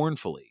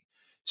mournfully.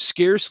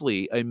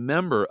 Scarcely a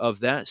member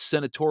of that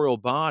senatorial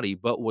body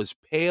but was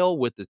pale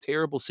with the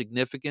terrible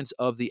significance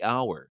of the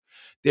hour.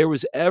 There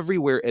was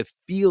everywhere a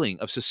feeling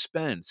of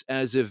suspense,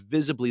 as if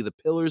visibly the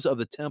pillars of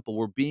the temple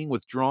were being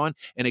withdrawn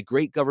and a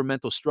great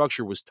governmental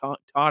structure was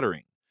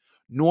tottering.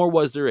 Nor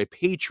was there a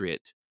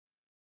patriot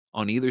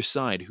on either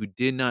side who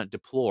did not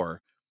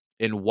deplore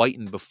and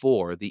whiten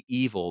before the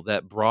evil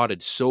that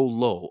brooded so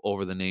low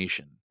over the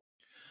nation.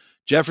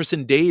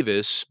 Jefferson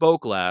Davis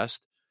spoke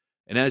last,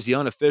 and as the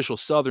unofficial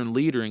Southern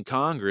leader in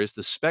Congress,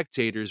 the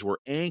spectators were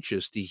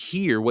anxious to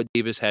hear what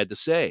Davis had to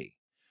say.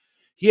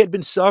 He had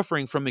been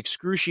suffering from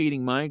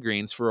excruciating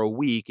migraines for a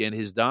week, and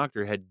his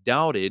doctor had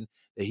doubted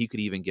that he could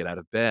even get out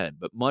of bed,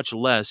 but much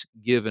less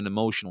give an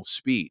emotional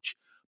speech.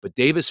 But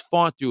Davis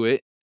fought through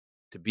it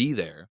to be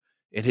there,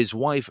 and his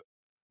wife,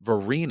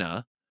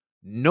 Verena,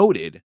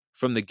 noted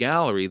from the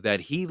gallery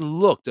that he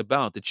looked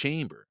about the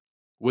chamber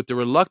with the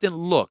reluctant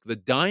look the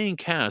dying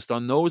cast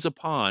on those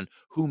upon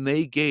whom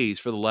they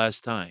gaze for the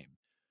last time.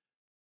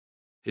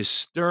 His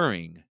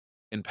stirring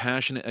and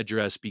passionate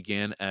address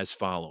began as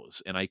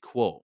follows, and I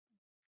quote,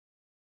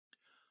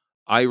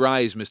 "I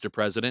rise, Mr.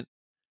 President,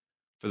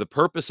 for the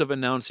purpose of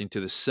announcing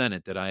to the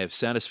Senate that I have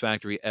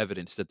satisfactory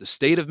evidence that the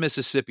state of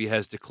Mississippi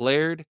has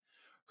declared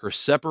her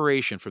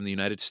separation from the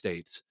United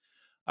States.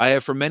 I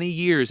have for many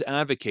years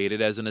advocated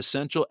as an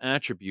essential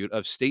attribute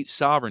of state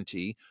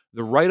sovereignty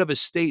the right of a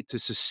state to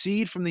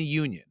secede from the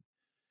Union.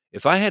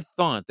 If I had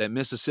thought that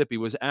Mississippi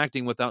was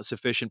acting without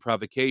sufficient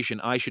provocation,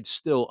 I should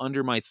still,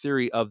 under my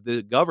theory of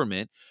the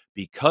government,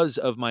 because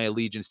of my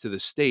allegiance to the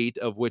state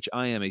of which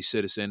I am a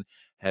citizen,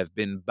 have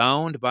been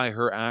bound by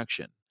her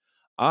action.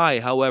 I,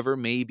 however,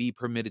 may be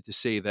permitted to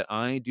say that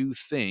I do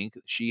think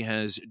she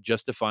has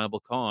justifiable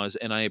cause,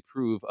 and I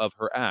approve of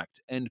her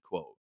act." End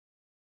quote.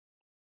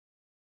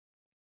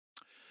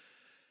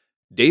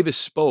 Davis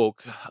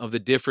spoke of the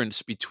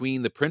difference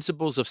between the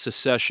principles of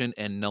secession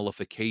and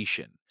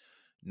nullification,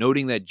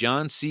 noting that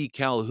John C.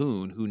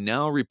 Calhoun, who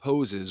now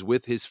reposes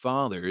with his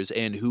fathers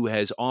and who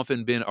has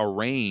often been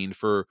arraigned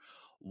for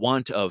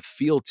want of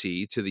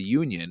fealty to the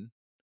Union,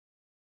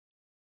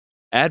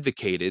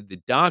 advocated the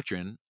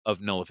doctrine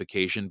of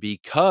nullification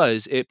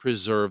because it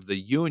preserved the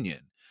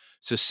Union.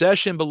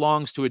 Secession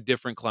belongs to a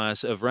different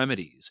class of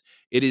remedies.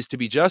 It is to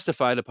be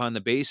justified upon the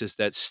basis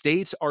that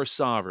states are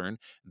sovereign.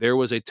 There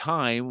was a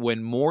time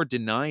when more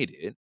denied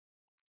it,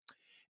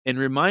 and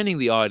reminding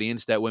the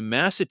audience that when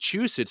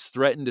Massachusetts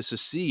threatened to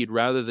secede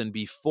rather than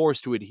be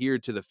forced to adhere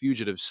to the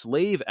Fugitive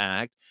Slave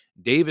Act,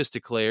 Davis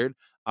declared,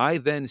 "I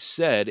then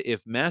said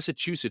if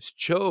Massachusetts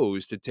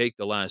chose to take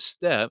the last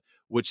step,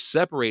 which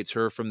separates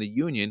her from the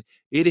Union,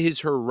 it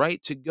is her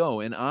right to go,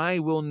 and I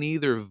will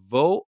neither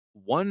vote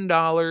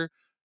 $1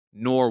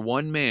 nor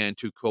one man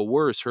to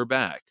coerce her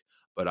back,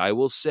 but I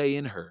will say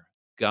in her,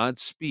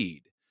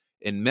 Godspeed,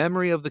 in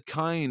memory of the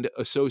kind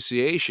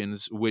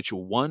associations which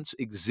once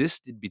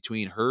existed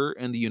between her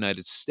and the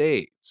United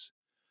States."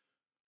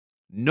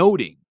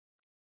 Noting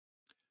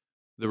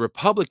the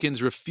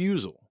Republicans'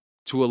 refusal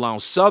to allow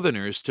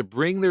Southerners to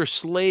bring their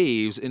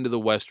slaves into the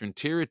Western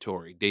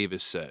Territory,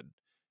 Davis said,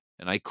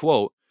 and I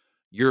quote,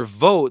 "Your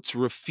votes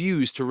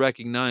refuse to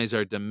recognize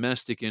our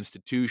domestic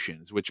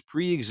institutions, which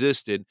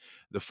pre-existed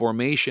the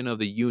formation of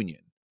the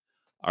Union.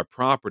 Our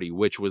property,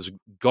 which was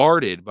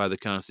guarded by the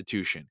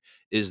Constitution.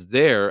 Is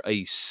there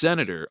a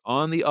senator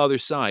on the other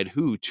side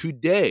who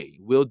today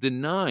will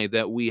deny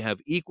that we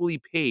have equally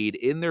paid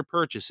in their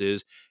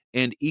purchases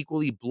and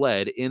equally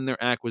bled in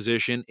their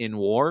acquisition in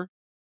war?"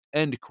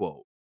 End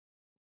quote.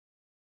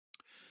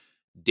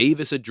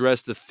 Davis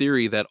addressed the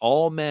theory that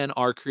all men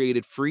are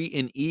created free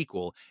and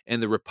equal,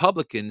 and the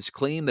Republicans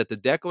claimed that the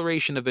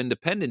Declaration of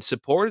Independence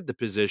supported the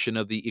position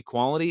of the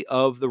equality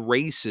of the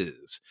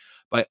races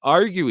by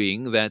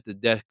arguing that the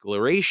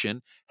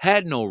Declaration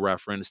had no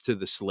reference to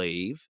the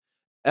slave.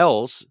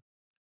 Else,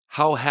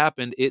 how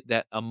happened it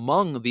that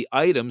among the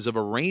items of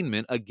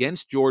arraignment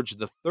against George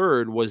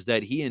III was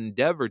that he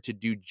endeavored to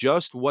do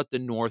just what the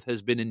North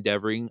has been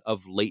endeavoring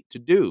of late to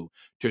do,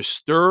 to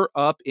stir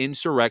up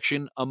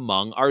insurrection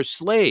among our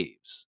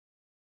slaves?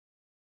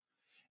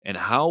 And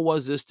how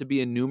was this to be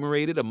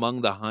enumerated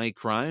among the high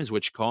crimes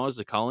which caused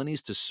the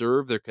colonies to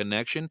serve their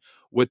connection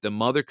with the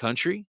mother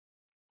country?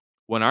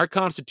 When our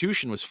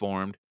Constitution was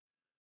formed,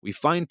 we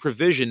find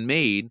provision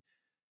made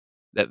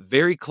that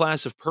very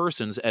class of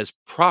persons as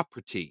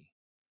property.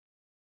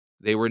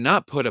 They were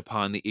not put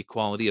upon the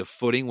equality of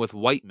footing with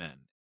white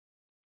men.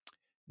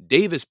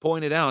 Davis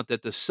pointed out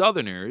that the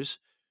Southerners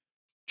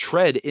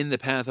tread in the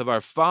path of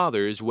our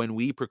fathers when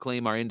we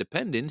proclaim our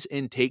independence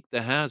and take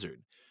the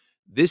hazard.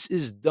 This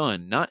is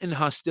done not in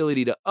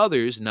hostility to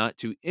others, not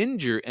to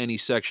injure any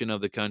section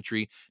of the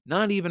country,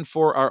 not even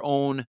for our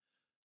own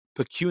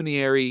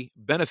pecuniary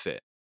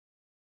benefit,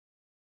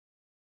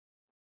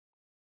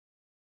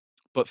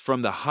 but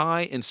from the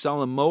high and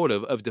solemn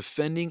motive of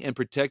defending and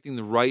protecting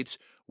the rights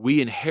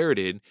we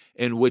inherited,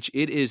 and which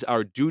it is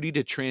our duty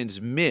to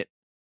transmit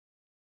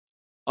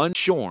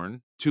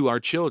unshorn to our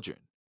children.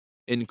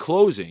 In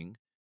closing,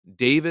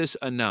 Davis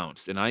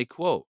announced, and I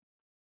quote,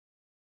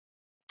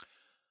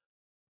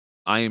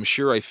 "I am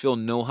sure I feel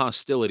no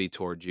hostility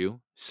toward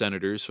you,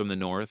 senators from the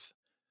North.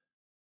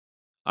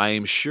 I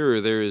am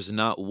sure there is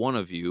not one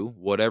of you,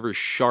 whatever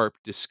sharp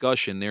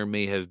discussion there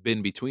may have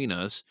been between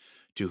us,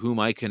 to whom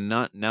I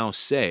cannot now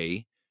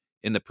say,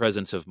 in the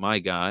presence of my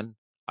God,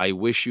 I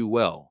wish you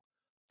well.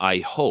 I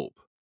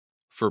hope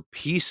for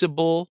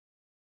peaceable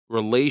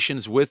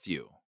relations with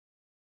you,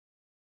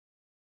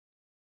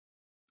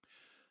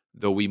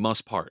 though we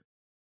must part.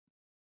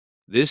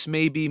 This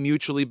may be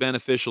mutually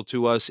beneficial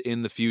to us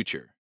in the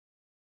future,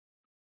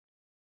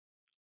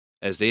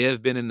 as they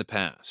have been in the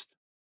past,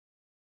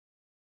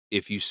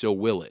 if you so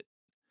will it.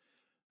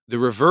 The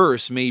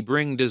reverse may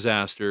bring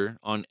disaster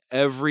on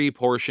every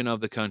portion of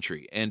the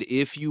country, and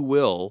if you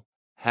will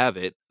have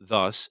it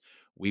thus,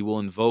 we will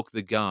invoke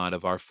the God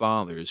of our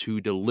fathers,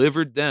 who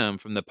delivered them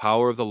from the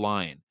power of the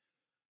lion,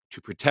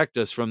 to protect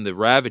us from the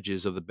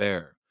ravages of the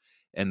bear.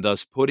 And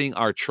thus, putting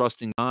our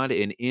trust in God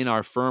and in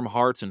our firm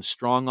hearts and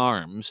strong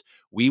arms,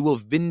 we will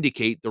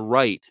vindicate the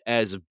right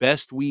as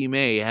best we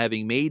may,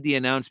 having made the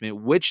announcement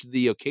which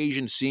the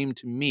occasion seemed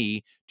to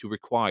me to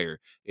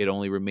require. It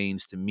only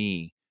remains to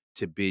me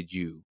to bid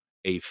you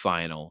a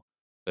final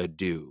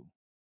adieu."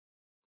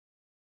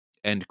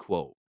 End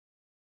quote.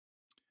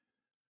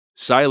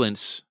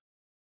 Silence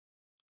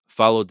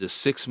followed the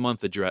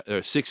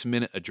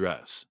 6-minute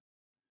address.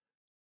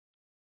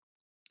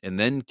 And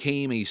then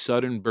came a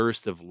sudden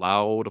burst of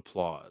loud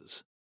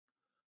applause.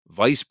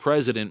 Vice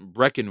President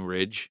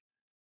Breckinridge,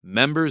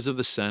 members of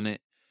the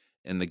Senate,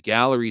 and the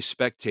gallery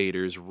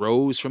spectators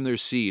rose from their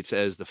seats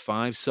as the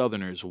 5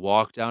 Southerners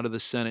walked out of the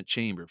Senate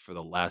chamber for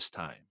the last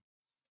time.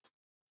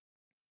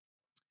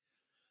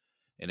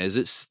 And as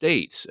it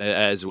states,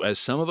 as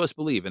some of us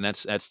believe, and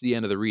that's the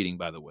end of the reading,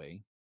 by the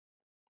way.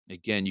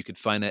 Again, you could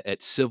find that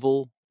at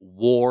Civil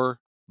War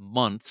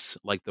Months,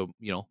 like the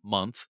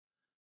month,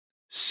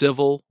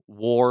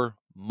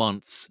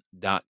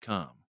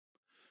 civilwarmonths.com.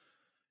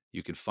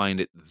 You can find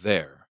it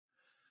there.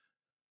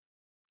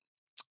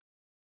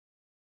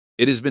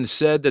 It has been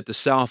said that the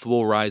South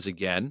will rise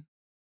again.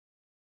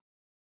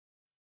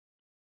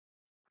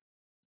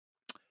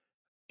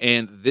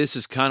 And this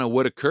is kind of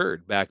what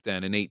occurred back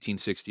then in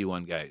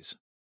 1861, guys.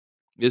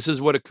 This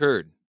is what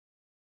occurred.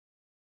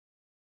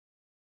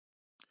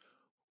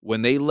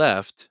 When they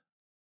left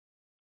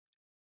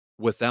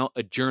without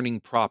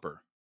adjourning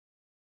proper.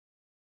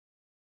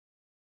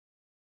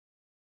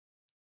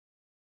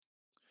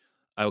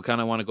 I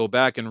kind of want to go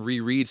back and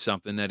reread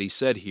something that he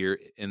said here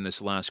in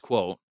this last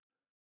quote.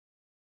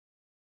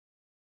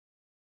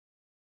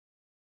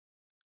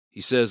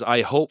 He says,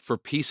 "I hope for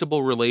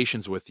peaceable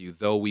relations with you,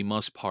 though we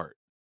must part.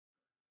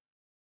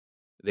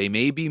 They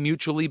may be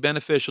mutually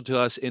beneficial to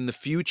us in the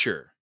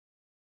future."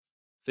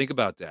 Think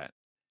about that.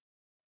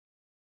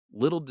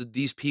 Little did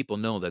these people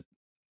know that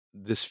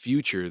this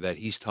future that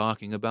he's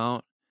talking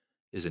about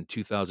is in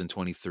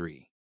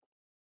 2023.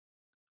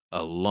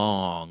 A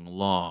long,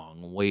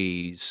 long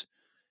ways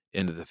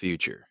into the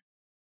future.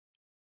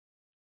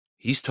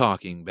 He's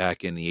talking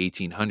back in the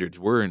 1800s.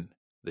 We're in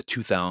the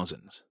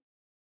 2000s.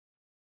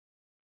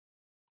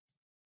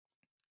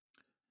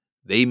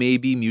 They may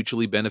be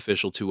mutually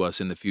beneficial to us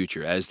in the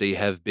future, as they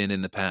have been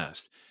in the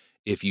past,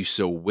 if you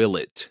so will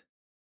it.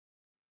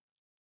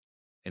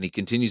 And he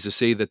continues to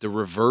say that the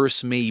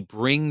reverse may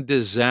bring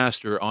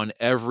disaster on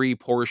every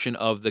portion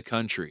of the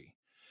country.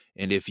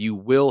 And if you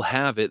will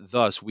have it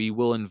thus, we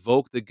will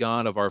invoke the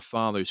God of our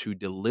fathers, who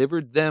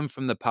delivered them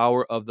from the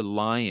power of the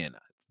lion.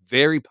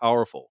 Very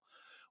powerful.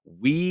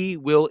 We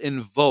will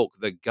invoke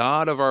the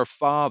God of our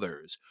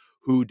fathers,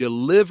 who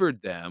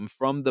delivered them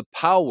from the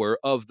power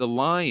of the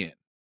lion,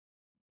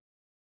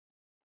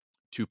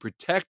 to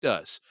protect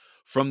us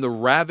from the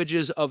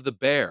ravages of the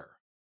bear,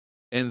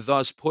 and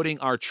thus putting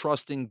our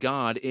trust in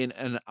God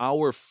in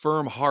our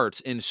firm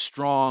hearts and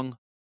strong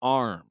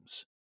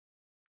arms.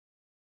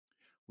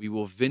 We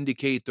will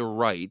vindicate the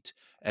right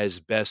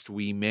as best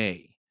we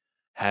may,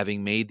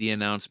 having made the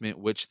announcement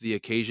which the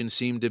occasion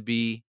seemed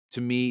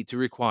to me to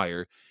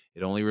require.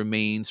 It only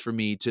remains for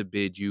me to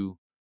bid you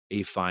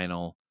a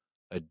final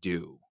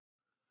adieu.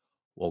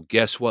 Well,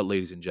 guess what,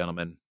 ladies and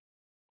gentlemen?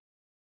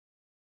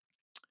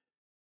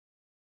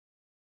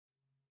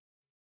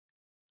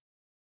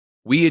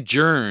 We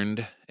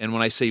adjourned, and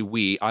when I say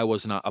we, I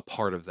was not a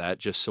part of that,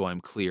 just so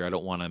I'm clear. I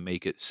don't want to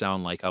make it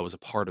sound like I was a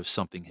part of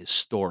something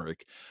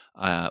historic.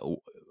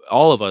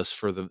 All of us,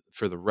 for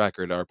the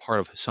record, are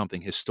part of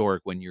something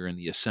historic when you're in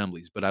the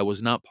assemblies, but I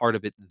was not part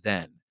of it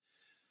then.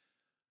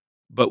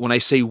 But when I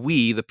say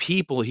we, the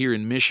people here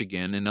in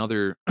Michigan and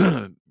other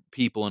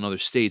people in other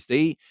states,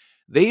 they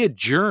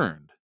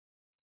adjourned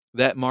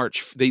that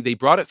march. They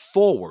brought it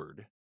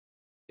forward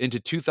into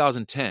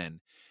 2010,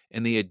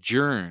 and they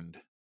adjourned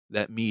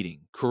that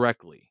meeting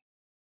correctly.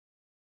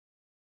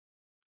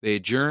 They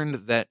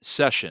adjourned that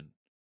session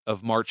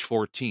of March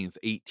 14th,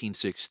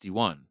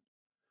 1861.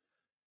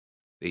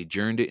 They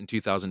adjourned it in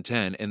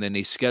 2010, and then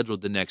they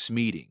scheduled the next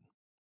meeting.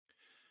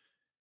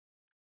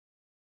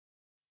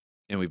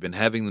 And we've been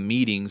having the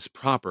meetings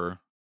proper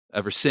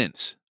ever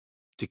since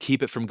to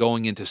keep it from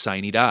going into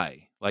sine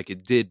die like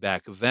it did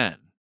back then.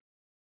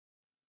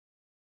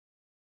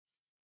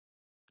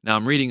 Now,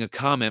 I'm reading a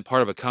comment,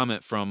 part of a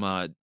comment from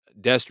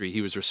Destry.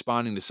 He was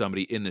responding to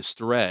somebody in this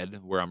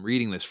thread where I'm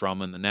reading this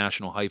from in the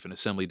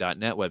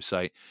national-assembly.net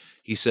website.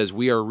 He says,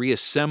 "We are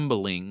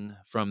reassembling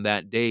from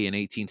that day in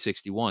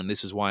 1861.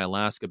 This is why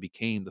Alaska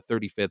became the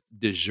 35th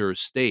de jure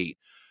state.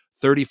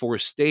 34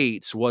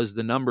 states was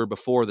the number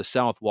before the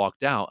South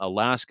walked out.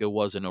 Alaska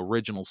was an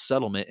original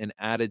settlement and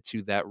added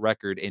to that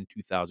record in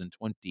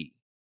 2020.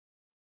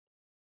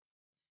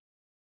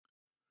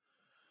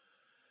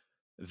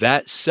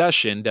 That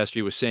session,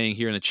 Destry was saying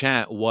here in the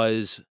chat,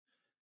 was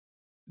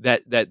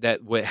that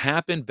what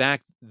happened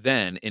back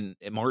then in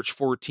March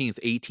 14th,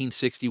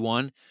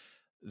 1861,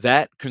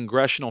 that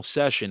congressional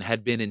session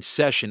had been in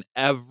session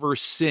ever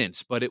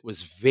since, but it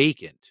was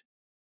vacant.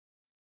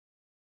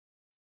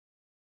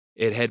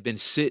 It had been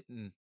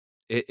sitting,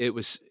 it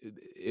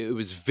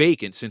was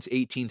vacant since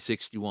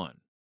 1861.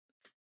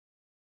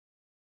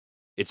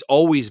 It's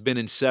always been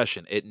in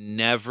session. It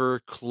never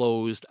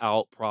closed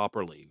out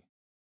properly.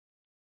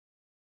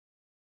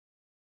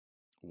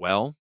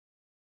 Well,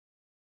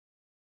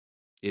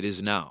 it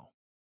is now.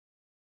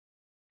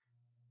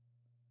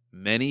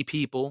 Many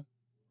people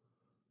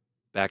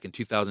back in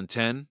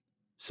 2010,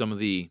 some of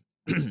the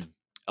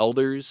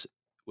elders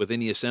within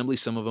the assembly,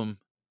 some of them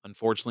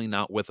unfortunately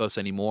not with us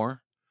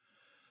anymore.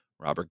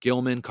 Robert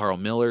Gilman, Carl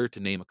Miller, to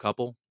name a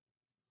couple.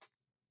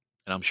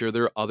 And I'm sure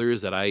there are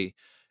others that I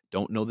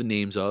don't know the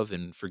names of,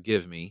 and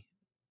forgive me.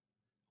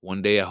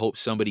 One day I hope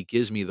somebody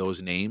gives me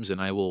those names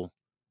and I will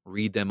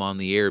read them on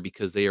the air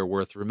because they are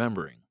worth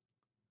remembering.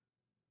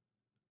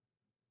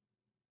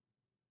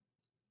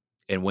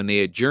 And when they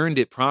adjourned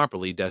it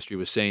properly, Destry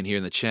was saying here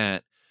in the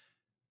chat,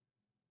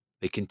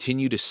 they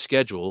continue to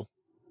schedule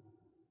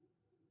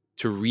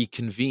to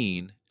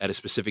reconvene at a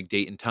specific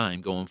date and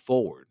time going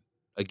forward.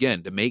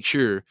 Again, to make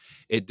sure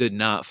it did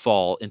not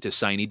fall into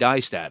sine die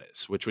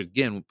status, which would,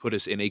 again, put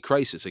us in a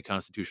crisis, a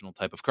constitutional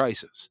type of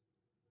crisis.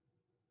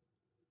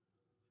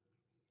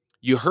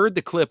 You heard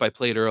the clip I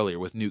played earlier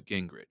with Newt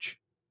Gingrich.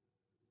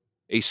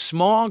 A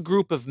small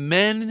group of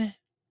men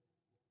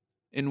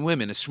and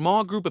women, a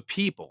small group of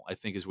people, I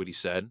think is what he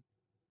said,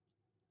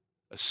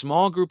 a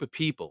small group of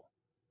people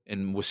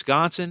in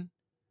Wisconsin,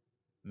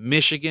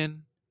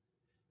 Michigan,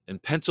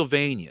 and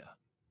Pennsylvania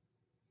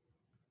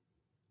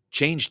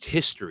changed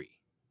history.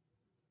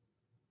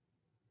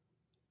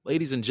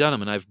 Ladies and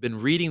gentlemen, I've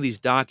been reading these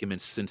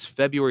documents since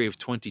February of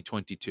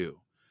 2022,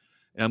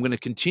 and I'm going to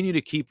continue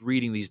to keep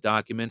reading these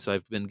documents.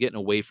 I've been getting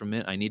away from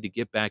it. I need to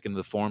get back into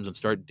the forums and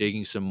start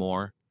digging some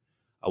more.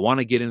 I want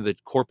to get into the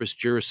Corpus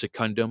Juris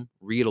Secundum,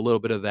 read a little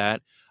bit of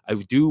that. I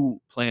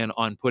do plan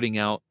on putting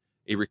out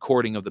a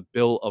recording of the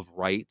Bill of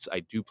Rights.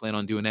 I do plan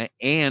on doing that,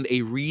 and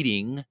a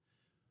reading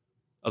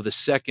of the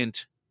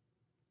Second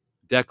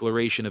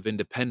Declaration of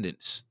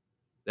Independence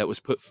that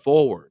was put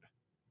forward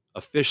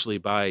officially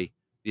by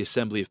the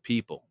Assembly of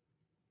People.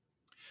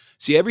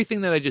 See,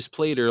 everything that I just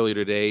played earlier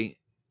today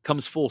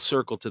comes full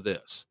circle to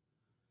this.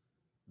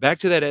 Back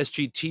to that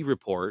SGT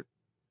report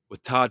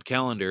with Todd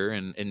Callender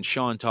and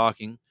Sean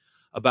talking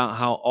about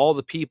how all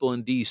the people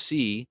in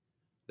D.C.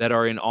 that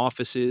are in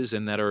offices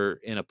and that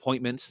are in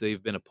appointments,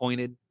 they've been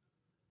appointed,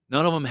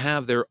 none of them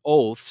have their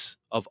oaths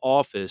of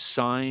office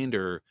signed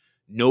or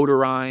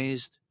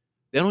notarized.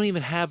 They don't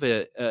even have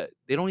a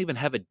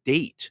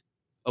date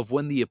of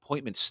when the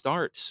appointment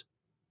starts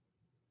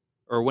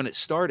or when it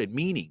started,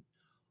 meaning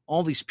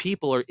all these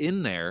people are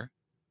in there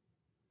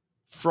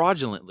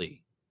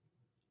fraudulently,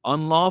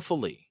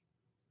 unlawfully.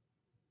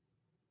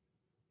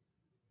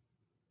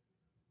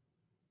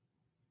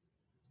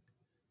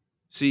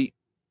 See,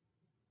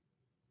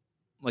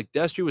 like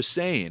Destry was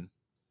saying,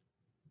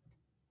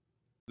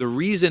 the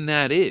reason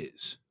that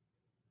is,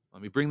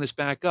 let me bring this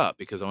back up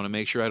because I want to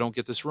make sure I don't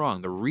get this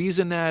wrong. The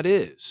reason that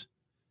is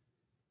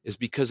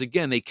because,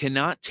 again, they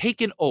cannot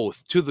take an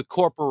oath to the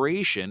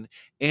corporation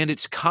and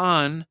its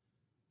constitution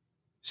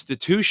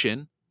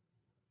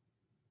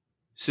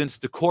since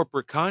the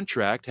corporate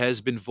contract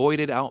has been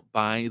voided out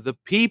by the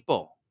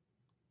people.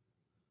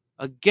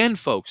 Again,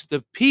 folks,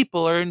 the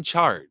people are in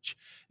charge.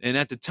 And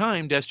at the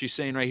time, Destry's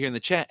saying right here in the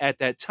chat, at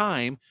that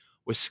time,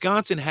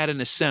 Wisconsin had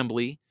an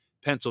assembly.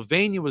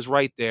 Pennsylvania was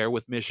right there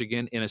with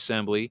Michigan in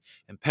assembly.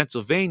 And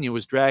Pennsylvania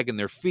was dragging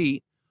their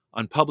feet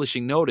on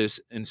publishing notice.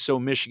 And so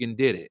Michigan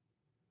did it.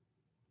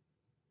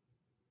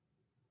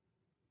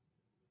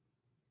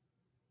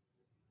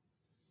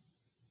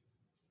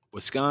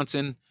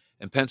 Wisconsin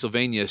And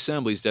Pennsylvania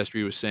assemblies,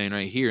 Destry was saying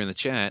right here in the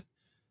chat,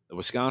 the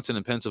Wisconsin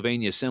and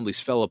Pennsylvania assemblies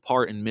fell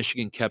apart and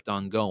Michigan kept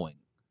on going.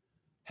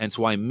 Hence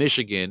why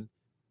Michigan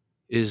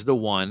is the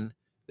one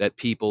that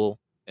people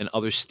in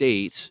other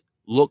states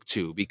look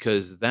to,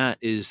 because that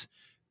is,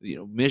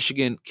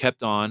 Michigan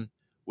kept on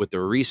with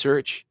their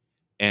research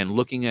and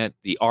looking at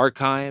the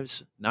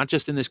archives, not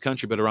just in this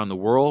country, but around the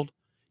world,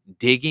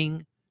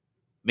 digging,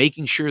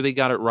 making sure they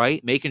got it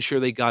right, making sure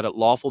they got it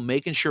lawful,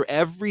 making sure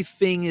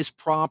everything is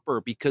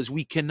proper, because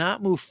we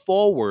cannot move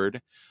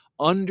forward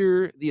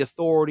under the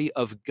authority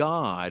of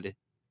God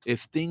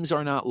if things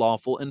are not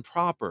lawful and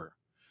proper.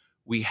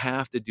 We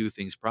have to do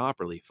things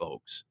properly,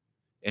 folks.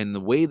 And the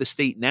way the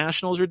state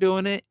nationals are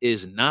doing it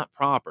is not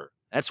proper.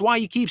 That's why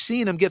you keep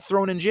seeing them get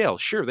thrown in jail.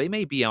 Sure, they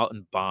may be out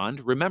on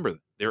bond. Remember,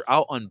 they're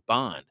out on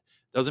bond.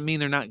 Doesn't mean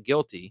they're not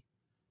guilty.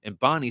 And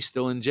Bonnie's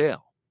still in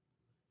jail.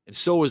 And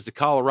so is the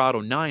Colorado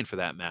 9 for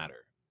that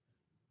matter.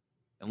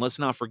 And let's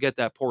not forget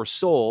that poor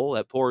soul,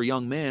 that poor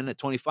young man, that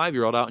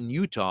 25-year-old out in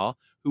Utah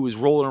who was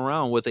rolling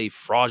around with a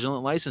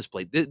fraudulent license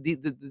plate.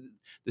 The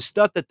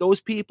stuff that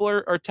those people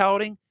are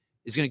touting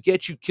is going to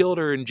get you killed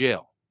or in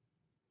jail.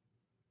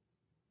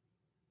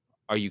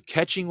 Are you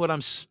catching what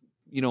I'm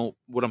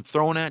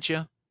throwing at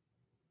you?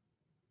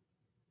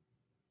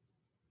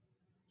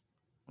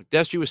 Like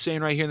Destry was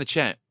saying right here in the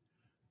chat,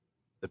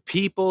 the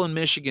people in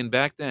Michigan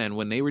back then,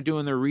 when they were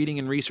doing their reading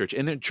and research,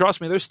 and trust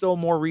me, there's still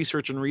more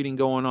research and reading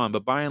going on,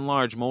 but by and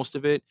large, most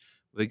of it,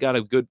 they got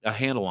a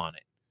handle on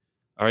it.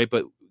 All right,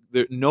 but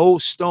no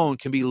stone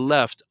can be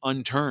left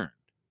unturned.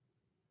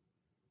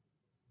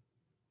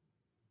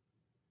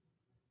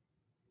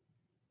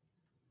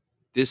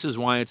 This is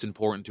why it's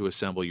important to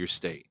assemble your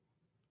state.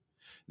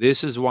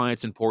 This is why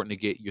it's important to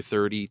get your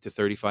 30 to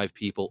 35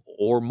 people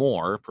or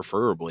more,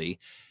 preferably,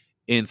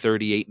 in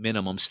 38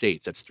 minimum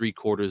states. That's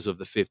 3/4 of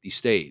the 50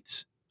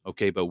 states.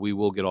 Okay, but we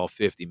will get all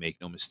 50,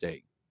 make no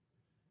mistake.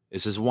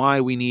 This is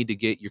why we need to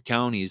get your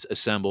counties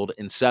assembled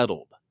and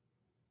settled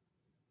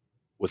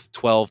with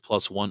 12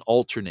 plus 1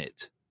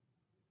 alternate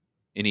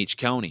in each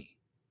county.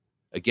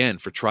 Again,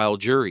 for trial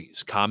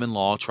juries, common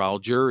law trial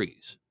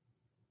juries.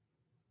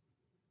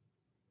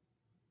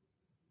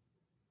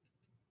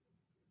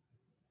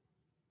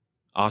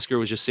 Oscar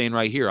was just saying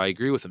right here, I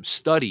agree with him.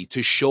 Study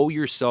to show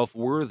yourself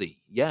worthy.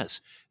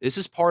 Yes, this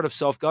is part of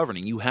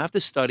self-governing. You have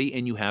to study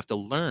and you have to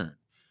learn.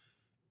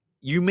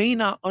 You may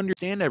not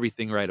understand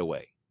everything right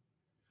away.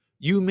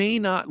 You may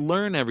not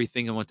learn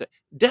everything in one time.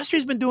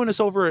 Destry's been doing this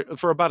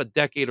for about a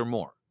decade or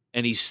more,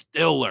 and he's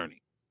still learning.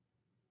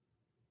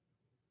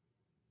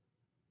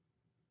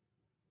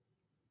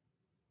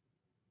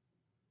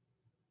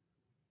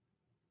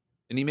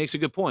 And he makes a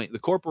good point. The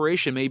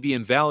corporation may be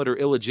invalid or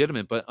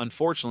illegitimate, but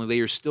unfortunately,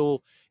 they are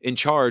still in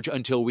charge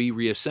until we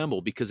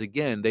reassemble, because,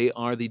 again, they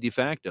are the de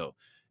facto.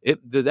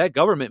 That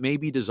government may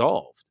be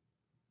dissolved,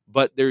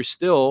 but there's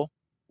still,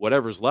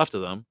 whatever's left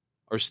of them,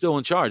 are still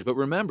in charge. But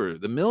remember,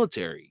 the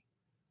military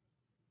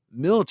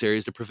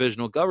is the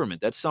provisional government.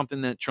 That's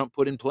something that Trump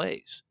put in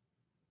place.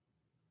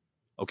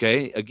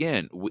 Okay,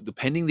 again,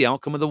 depending the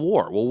outcome of the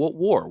war. Well, what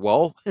war?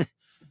 Well,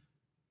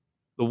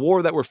 the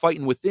war that we're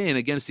fighting within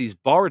against these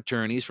bar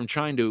attorneys from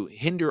trying to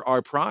hinder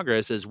our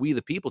progress as we,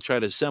 the people, try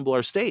to assemble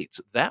our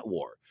states. That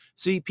war.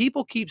 See,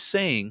 people keep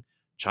saying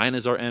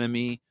China's our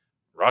enemy,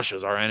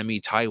 Russia's our enemy,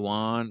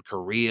 Taiwan,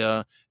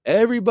 Korea,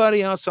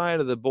 everybody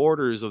outside of the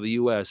borders of the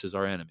U.S. is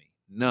our enemy.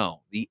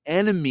 No, the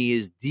enemy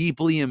is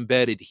deeply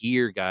embedded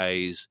here,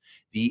 guys.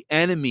 The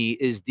enemy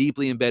is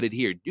deeply embedded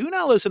here. Do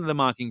not listen to the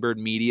Mockingbird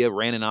media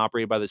ran and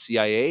operated by the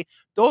CIA.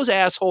 Those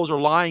assholes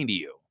are lying to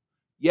you.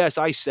 Yes,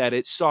 I said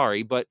it.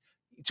 Sorry, but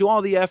to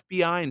all the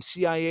FBI and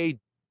CIA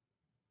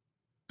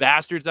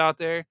bastards out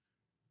there,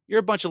 you're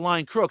a bunch of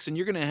lying crooks, and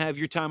you're going to have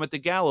your time at the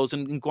gallows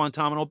in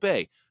Guantanamo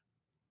Bay.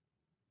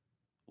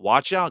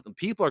 Watch out.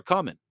 People are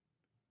coming.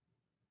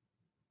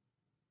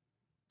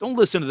 Don't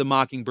listen to the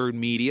Mockingbird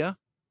media.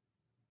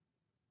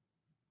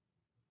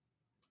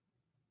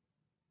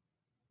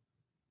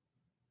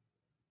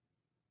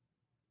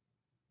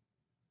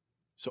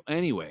 So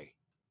anyway,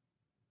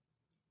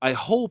 I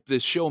hope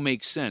this show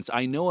makes sense.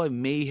 I know I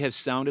may have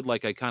sounded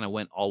like I kind of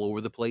went all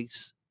over the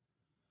place,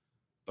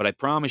 but I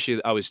promise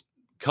you I was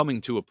coming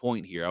to a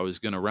point here. I was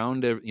going to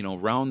round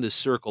this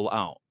circle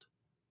out.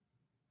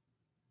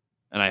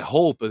 And I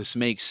hope this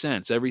makes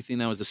sense.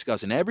 Everything I was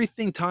discussing,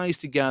 everything ties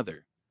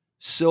together.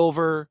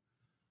 Silver,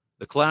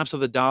 the collapse of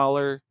the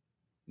dollar,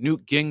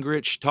 Newt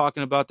Gingrich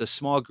talking about the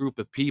small group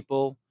of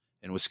people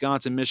in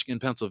Wisconsin, Michigan,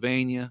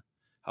 Pennsylvania,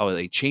 how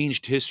they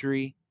changed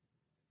history.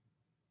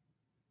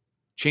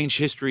 Changed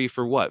history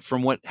for what?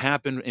 From what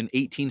happened in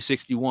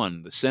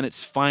 1861, the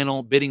Senate's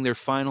bidding their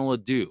final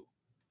adieu.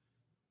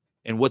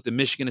 And what the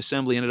Michigan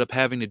Assembly ended up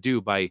having to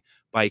do by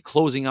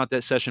closing out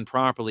that session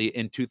properly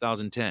in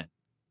 2010.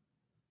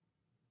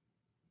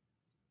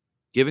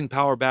 Giving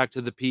power back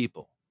to the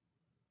people.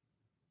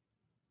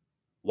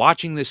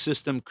 Watching this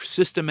system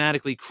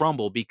systematically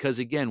crumble because,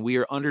 again, we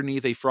are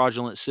underneath a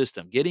fraudulent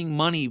system. Getting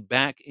money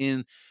back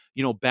in,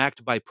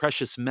 backed by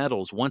precious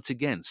metals, once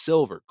again,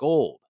 silver,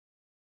 gold.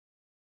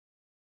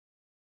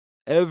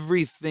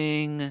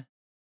 Everything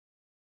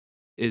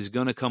is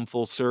going to come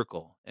full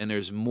circle, and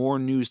there's more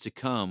news to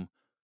come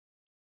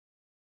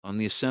on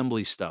the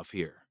assembly stuff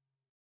here.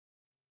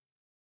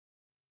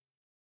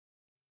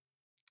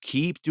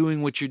 Keep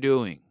doing what you're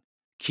doing.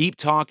 Keep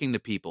talking to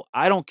people.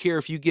 I don't care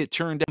if you get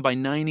turned down by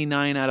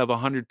 99 out of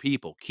 100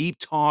 people. Keep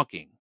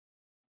talking.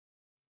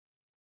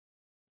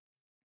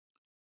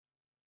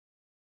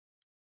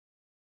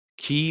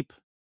 Keep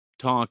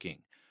talking.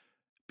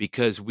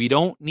 Because we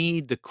don't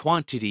need the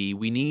quantity,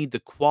 we need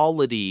the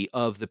quality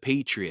of the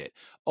Patriot.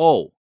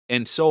 Oh,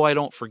 and so I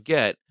don't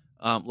forget,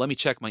 let me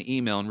check my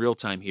email in real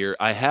time here.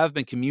 I have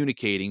been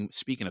communicating,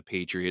 speaking of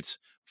Patriots,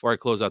 before I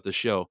close out the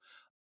show,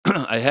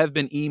 I have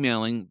been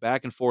emailing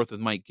back and forth with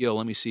Mike Gill.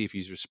 Let me see if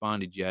he's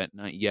responded yet.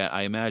 Not yet.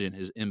 I imagine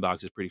his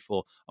inbox is pretty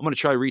full. I'm going to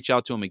try to reach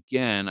out to him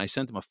again. I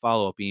sent him a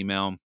follow-up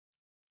email.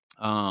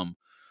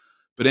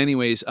 But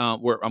anyways,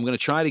 I'm going to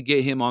try to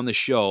get him on the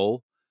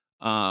show.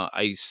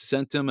 I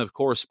sent him a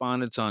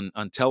correspondence on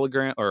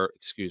Telegram, or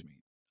excuse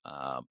me,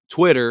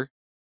 Twitter,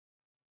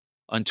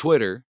 on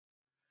Twitter.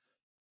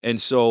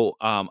 And so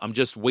I'm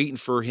just waiting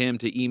for him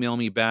to email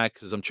me back,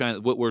 because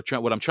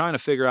what I'm trying to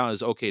figure out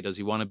is, okay, does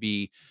he want to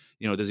be,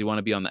 does he want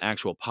to be on the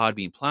actual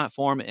Podbean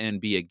platform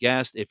and be a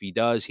guest? If he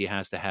does, he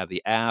has to have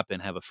the app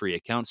and have a free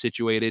account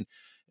situated.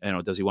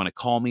 Does he want to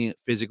call me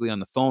physically on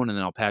the phone and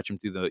then I'll patch him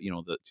through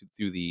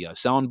the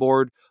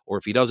soundboard? Or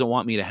if he doesn't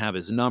want me to have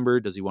his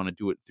number, does he want to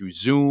do it through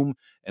Zoom?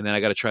 And then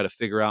I got to try to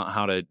figure out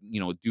how to,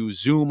 do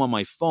Zoom on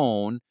my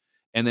phone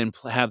and then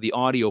have the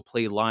audio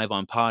play live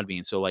on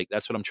Podbean. So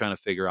that's what I'm trying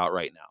to figure out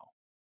right now.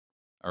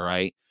 All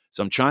right.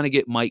 So I'm trying to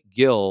get Mike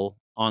Gill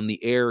on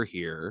the air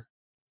here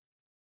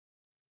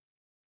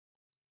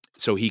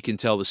so he can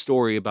tell the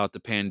story about the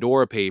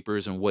Pandora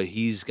Papers and what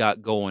he's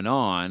got going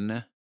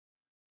on,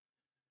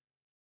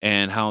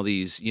 and how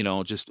these,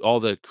 just all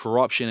the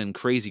corruption and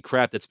crazy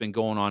crap that's been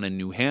going on in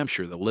New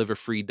Hampshire, the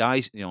liver-free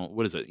die,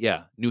 what is it?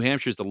 Yeah. New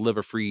Hampshire is the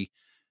liver-free,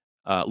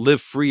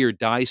 live free or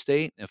die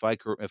state, if I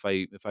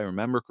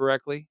remember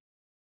correctly.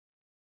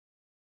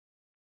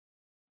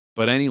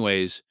 But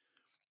anyways,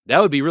 that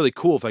would be really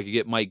cool if I could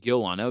get Mike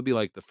Gill on. That would be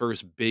like the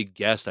first big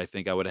guest I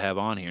think I would have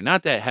on here.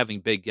 Not that having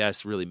big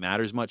guests really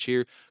matters much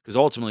here, because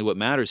ultimately what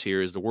matters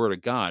here is the word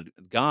of God.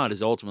 God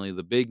is ultimately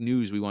the big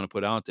news we want to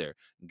put out there.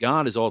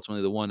 God is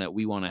ultimately the one that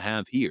we want to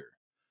have here.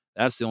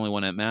 That's the only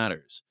one that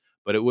matters.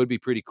 But it would be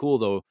pretty cool,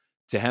 though,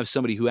 to have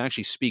somebody who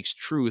actually speaks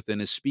truth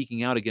and is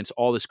speaking out against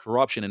all this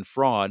corruption and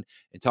fraud,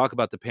 and talk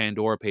about the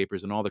Pandora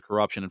Papers and all the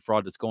corruption and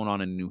fraud that's going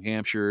on in New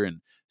Hampshire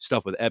and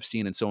stuff with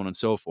Epstein and so on and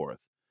so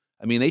forth.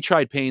 I mean, they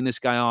tried paying this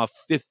guy off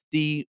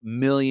 $50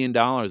 million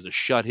to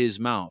shut his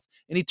mouth,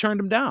 and he turned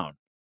him down.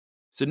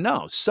 Said,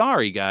 no,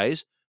 sorry,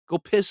 guys. Go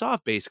piss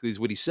off, basically, is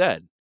what he said.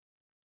 I'm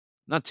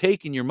not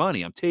taking your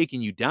money. I'm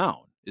taking you down,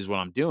 is what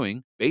I'm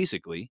doing,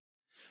 basically.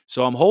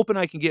 So I'm hoping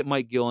I can get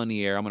Mike Gill in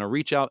the air. I'm going to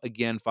reach out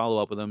again,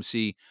 follow up with him,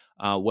 see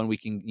when we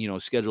can,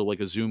 schedule like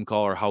a Zoom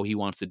call or how he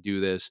wants to do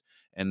this,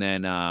 and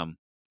then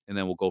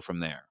we'll go from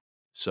there.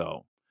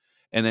 So.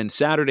 And then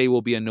Saturday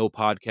will be a no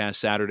podcast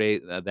Saturday.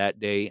 That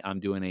day, I'm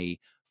doing a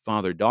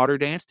father-daughter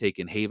dance,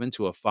 taking Haven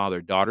to a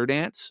father-daughter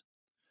dance.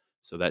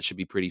 So that should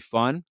be pretty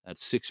fun.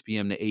 That's 6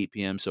 p.m. to 8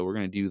 p.m. So we're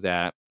going to do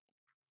that.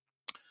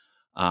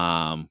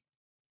 But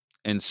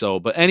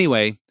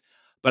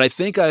I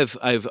think I've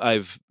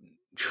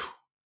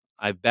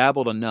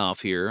babbled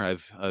enough here.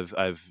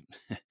 I've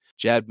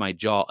jabbed my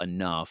jaw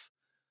enough.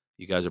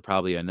 You guys are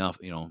probably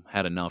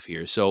had enough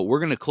here. So we're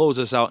going to close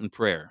this out in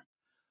prayer.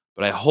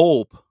 But I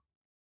hope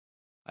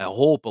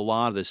a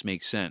lot of this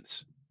makes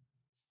sense.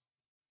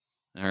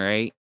 All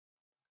right.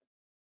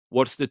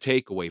 What's the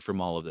takeaway from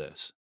all of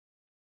this?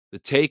 The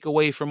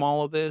takeaway from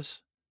all of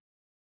this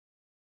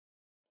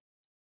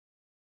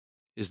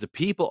is the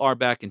people are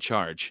back in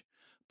charge,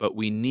 but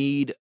we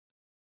need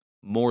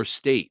more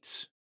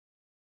states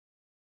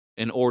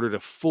in order to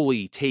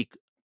fully take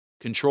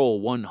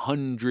control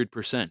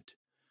 100%,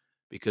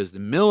 because the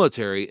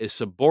military is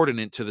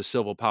subordinate to the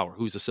civil power.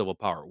 Who's the civil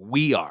power?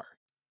 We are.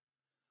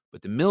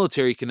 But the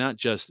military cannot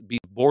just be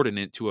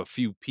subordinate to a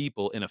few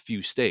people in a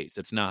few states.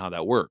 That's not how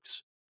that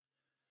works.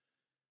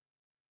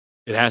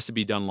 It has to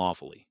be done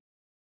lawfully,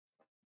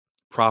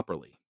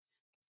 properly.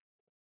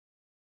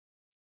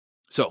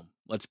 So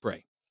let's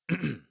pray.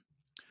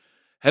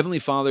 Heavenly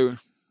Father,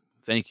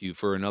 thank you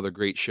for another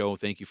great show.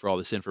 Thank you for all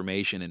this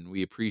information, and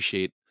we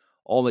appreciate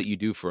all that you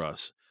do for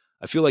us.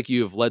 I feel like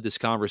you have led this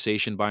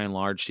conversation by and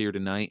large here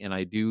tonight, and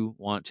I do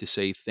want to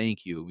say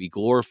thank you. We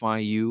glorify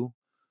you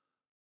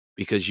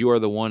because you are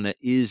the one that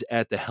is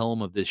at the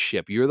helm of this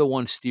ship. You're the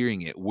one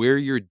steering it. We're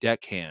your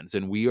deckhands,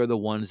 and we are the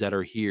ones that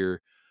are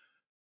here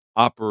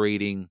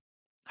operating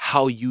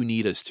how you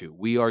need us to.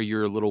 We are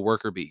your little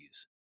worker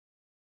bees.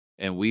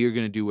 And we are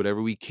going to do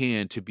whatever we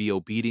can to be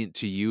obedient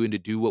to you and to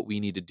do what we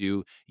need to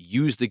do,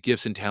 use the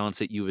gifts and talents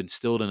that you've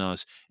instilled in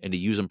us, and to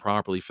use them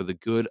properly for the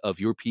good of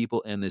your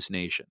people and this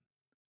nation.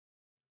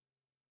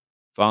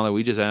 Father,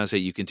 we just ask that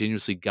you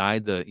continuously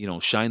guide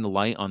shine the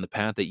light on the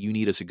path that you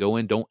need us to go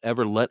in. Don't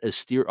ever let us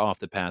steer off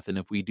the path. And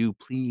if we do,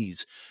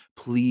 please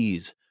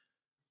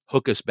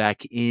hook us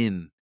back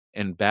in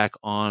and back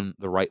on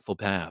the rightful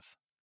path.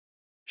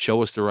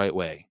 Show us the right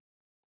way.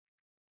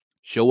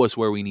 Show us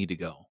where we need to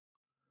go.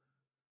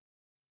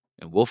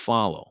 And we'll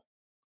follow.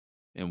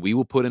 And we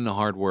will put in the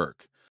hard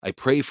work. I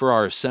pray for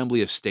our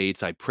assembly of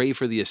states. I pray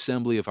for the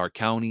assembly of our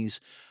counties.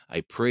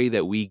 I pray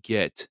that we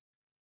get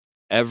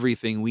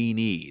everything we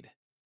need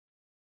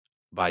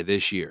by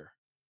this year.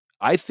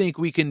 I think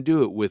we can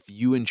do it with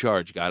you in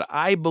charge, God.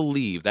 I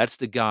believe that's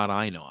the God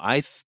I know.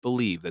 I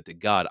believe that the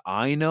God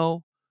I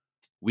know,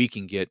 we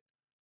can get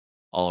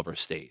all of our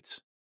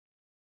states.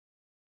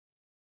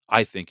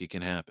 I think it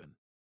can happen.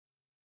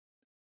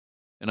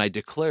 And I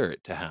declare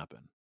it to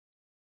happen.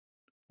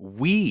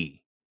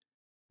 We,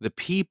 the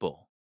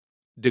people,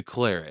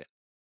 declare it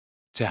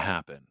to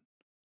happen.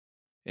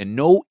 And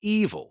no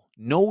evil,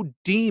 no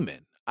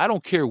demon, I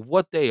don't care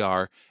what they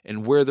are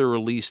and where they're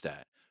released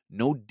at,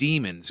 no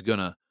demon's going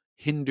to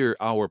hinder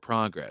our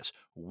progress.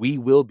 We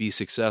will be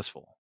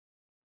successful.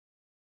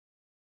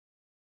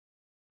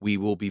 We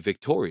will be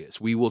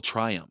victorious. We will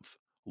triumph.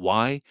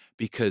 Why?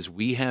 Because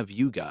we have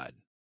you, God.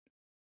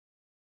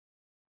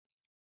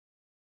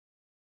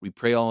 We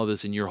pray all of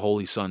this in your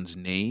holy Son's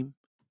name,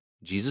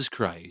 Jesus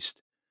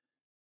Christ.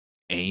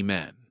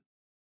 Amen.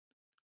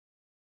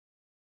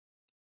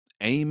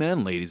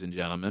 Amen, ladies and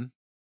gentlemen.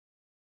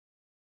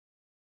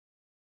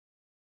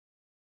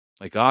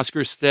 Like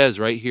Oscar says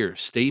right here,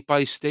 state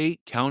by state,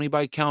 county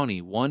by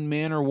county, one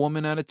man or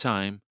woman at a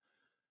time,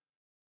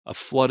 a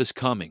flood is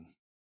coming.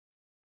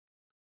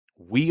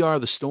 We are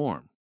the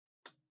storm.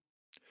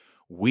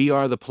 We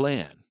are the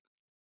plan.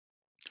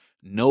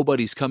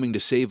 Nobody's coming to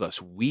save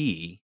us.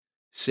 We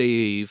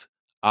save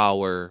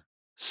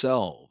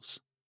ourselves.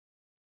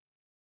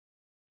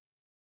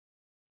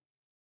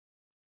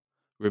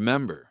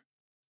 Remember,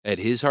 at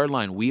his hard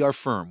line, we are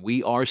firm,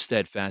 we are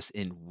steadfast,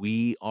 and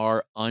we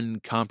are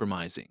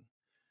uncompromising.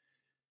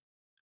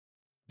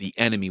 The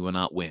enemy will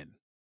not win.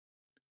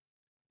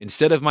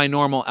 Instead of my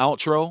normal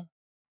outro,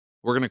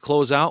 we're going to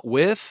close out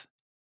with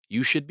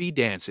You Should Be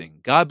Dancing.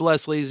 God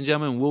bless, ladies and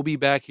gentlemen. We'll be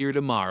back here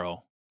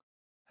tomorrow.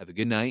 Have a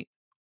good night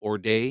or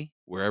day,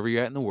 wherever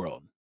you're at in the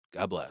world.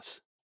 God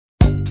bless.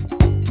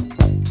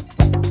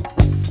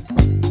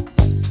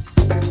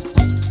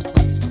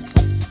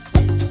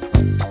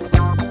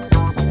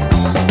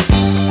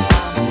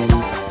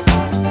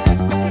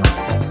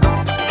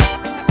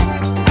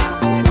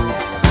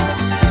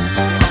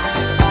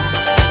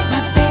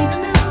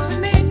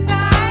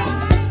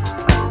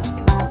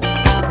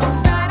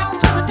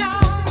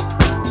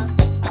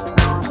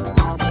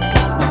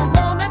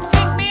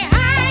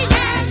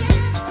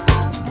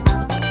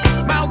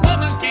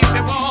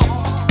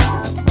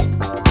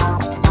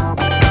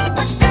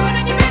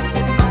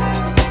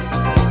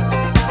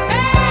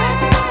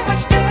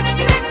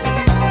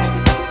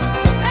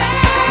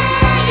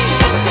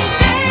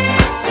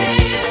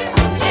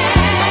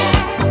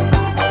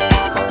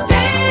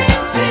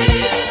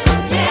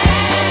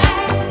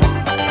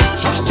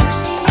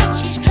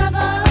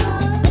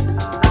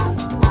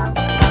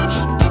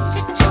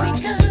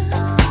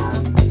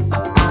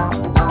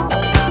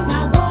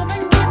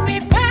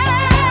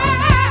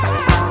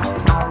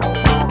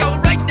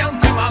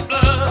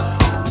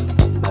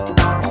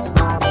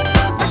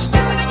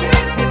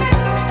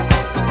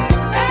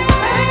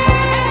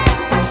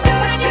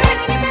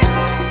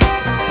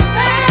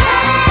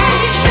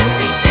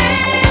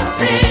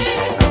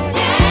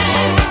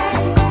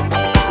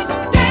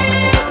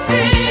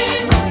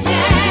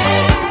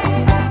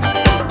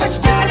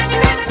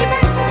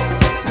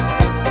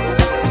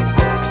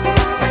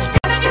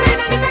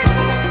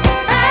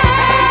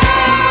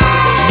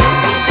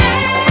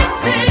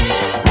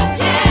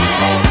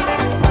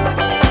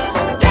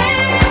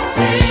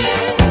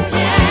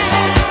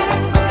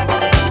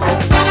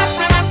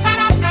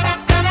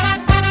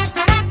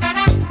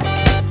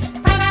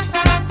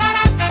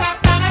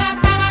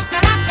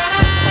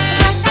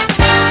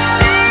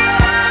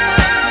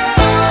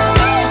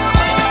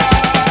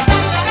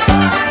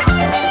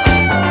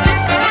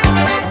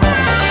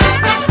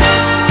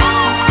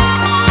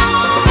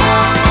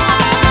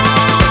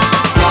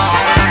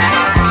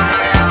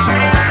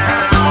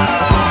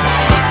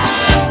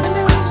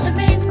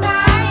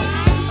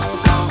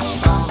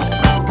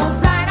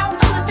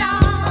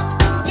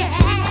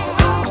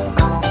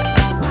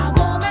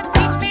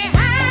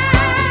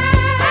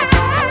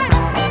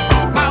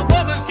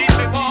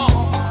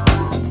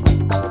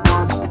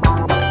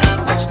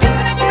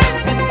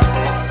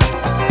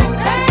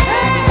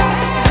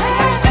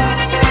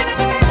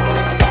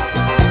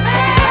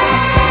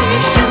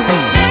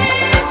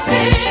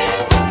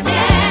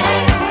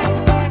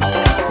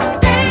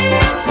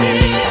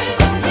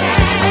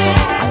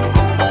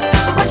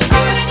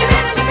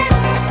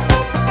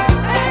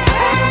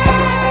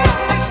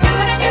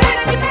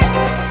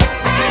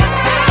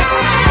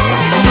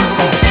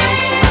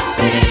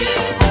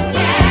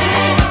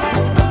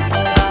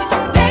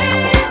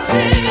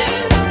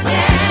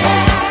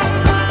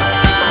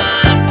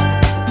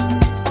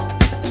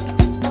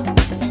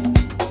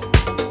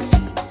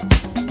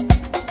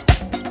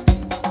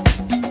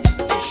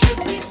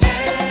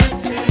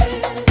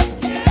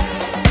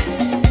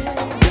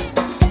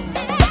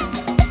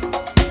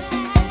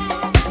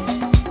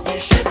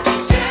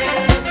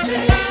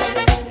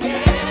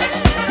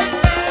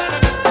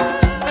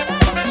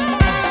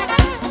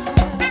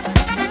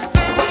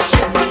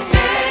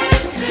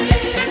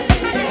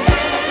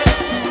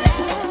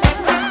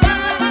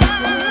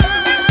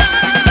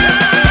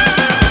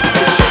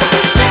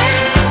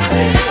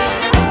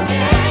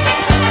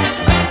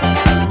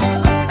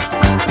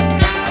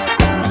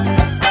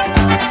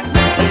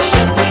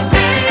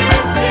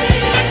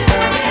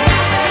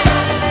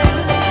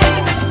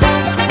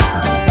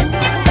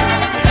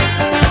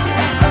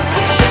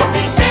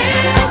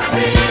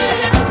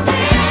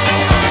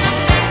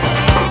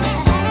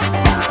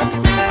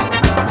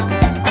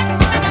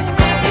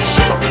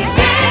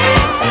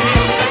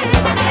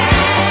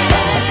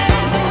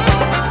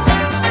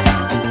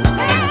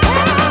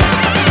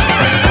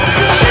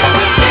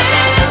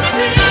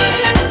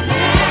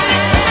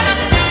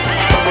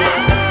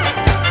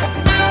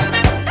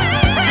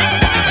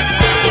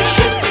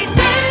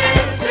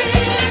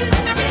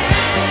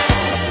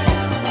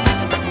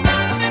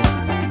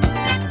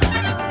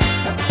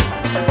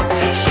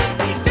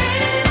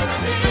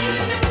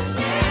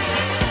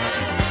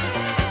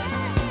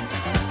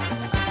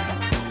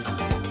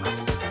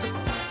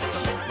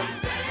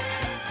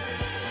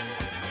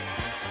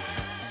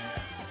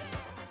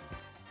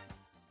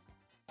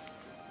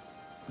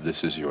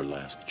 This is your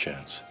last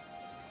chance.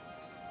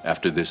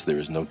 After this, there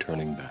is no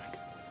turning back.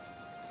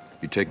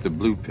 You take the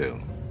blue pill,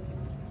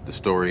 the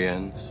story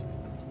ends.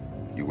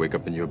 You wake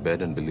up in your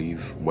bed and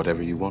believe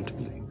whatever you want to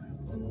believe.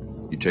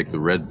 You take the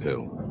red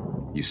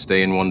pill, you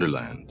stay in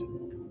Wonderland,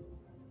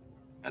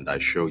 and I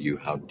show you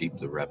how deep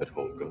the rabbit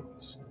hole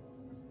goes.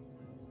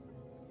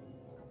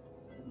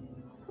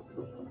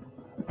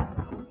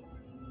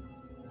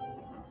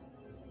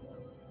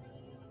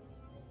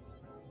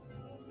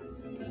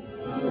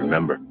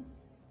 Remember,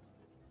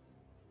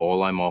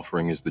 all I'm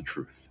offering is the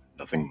truth,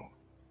 nothing more.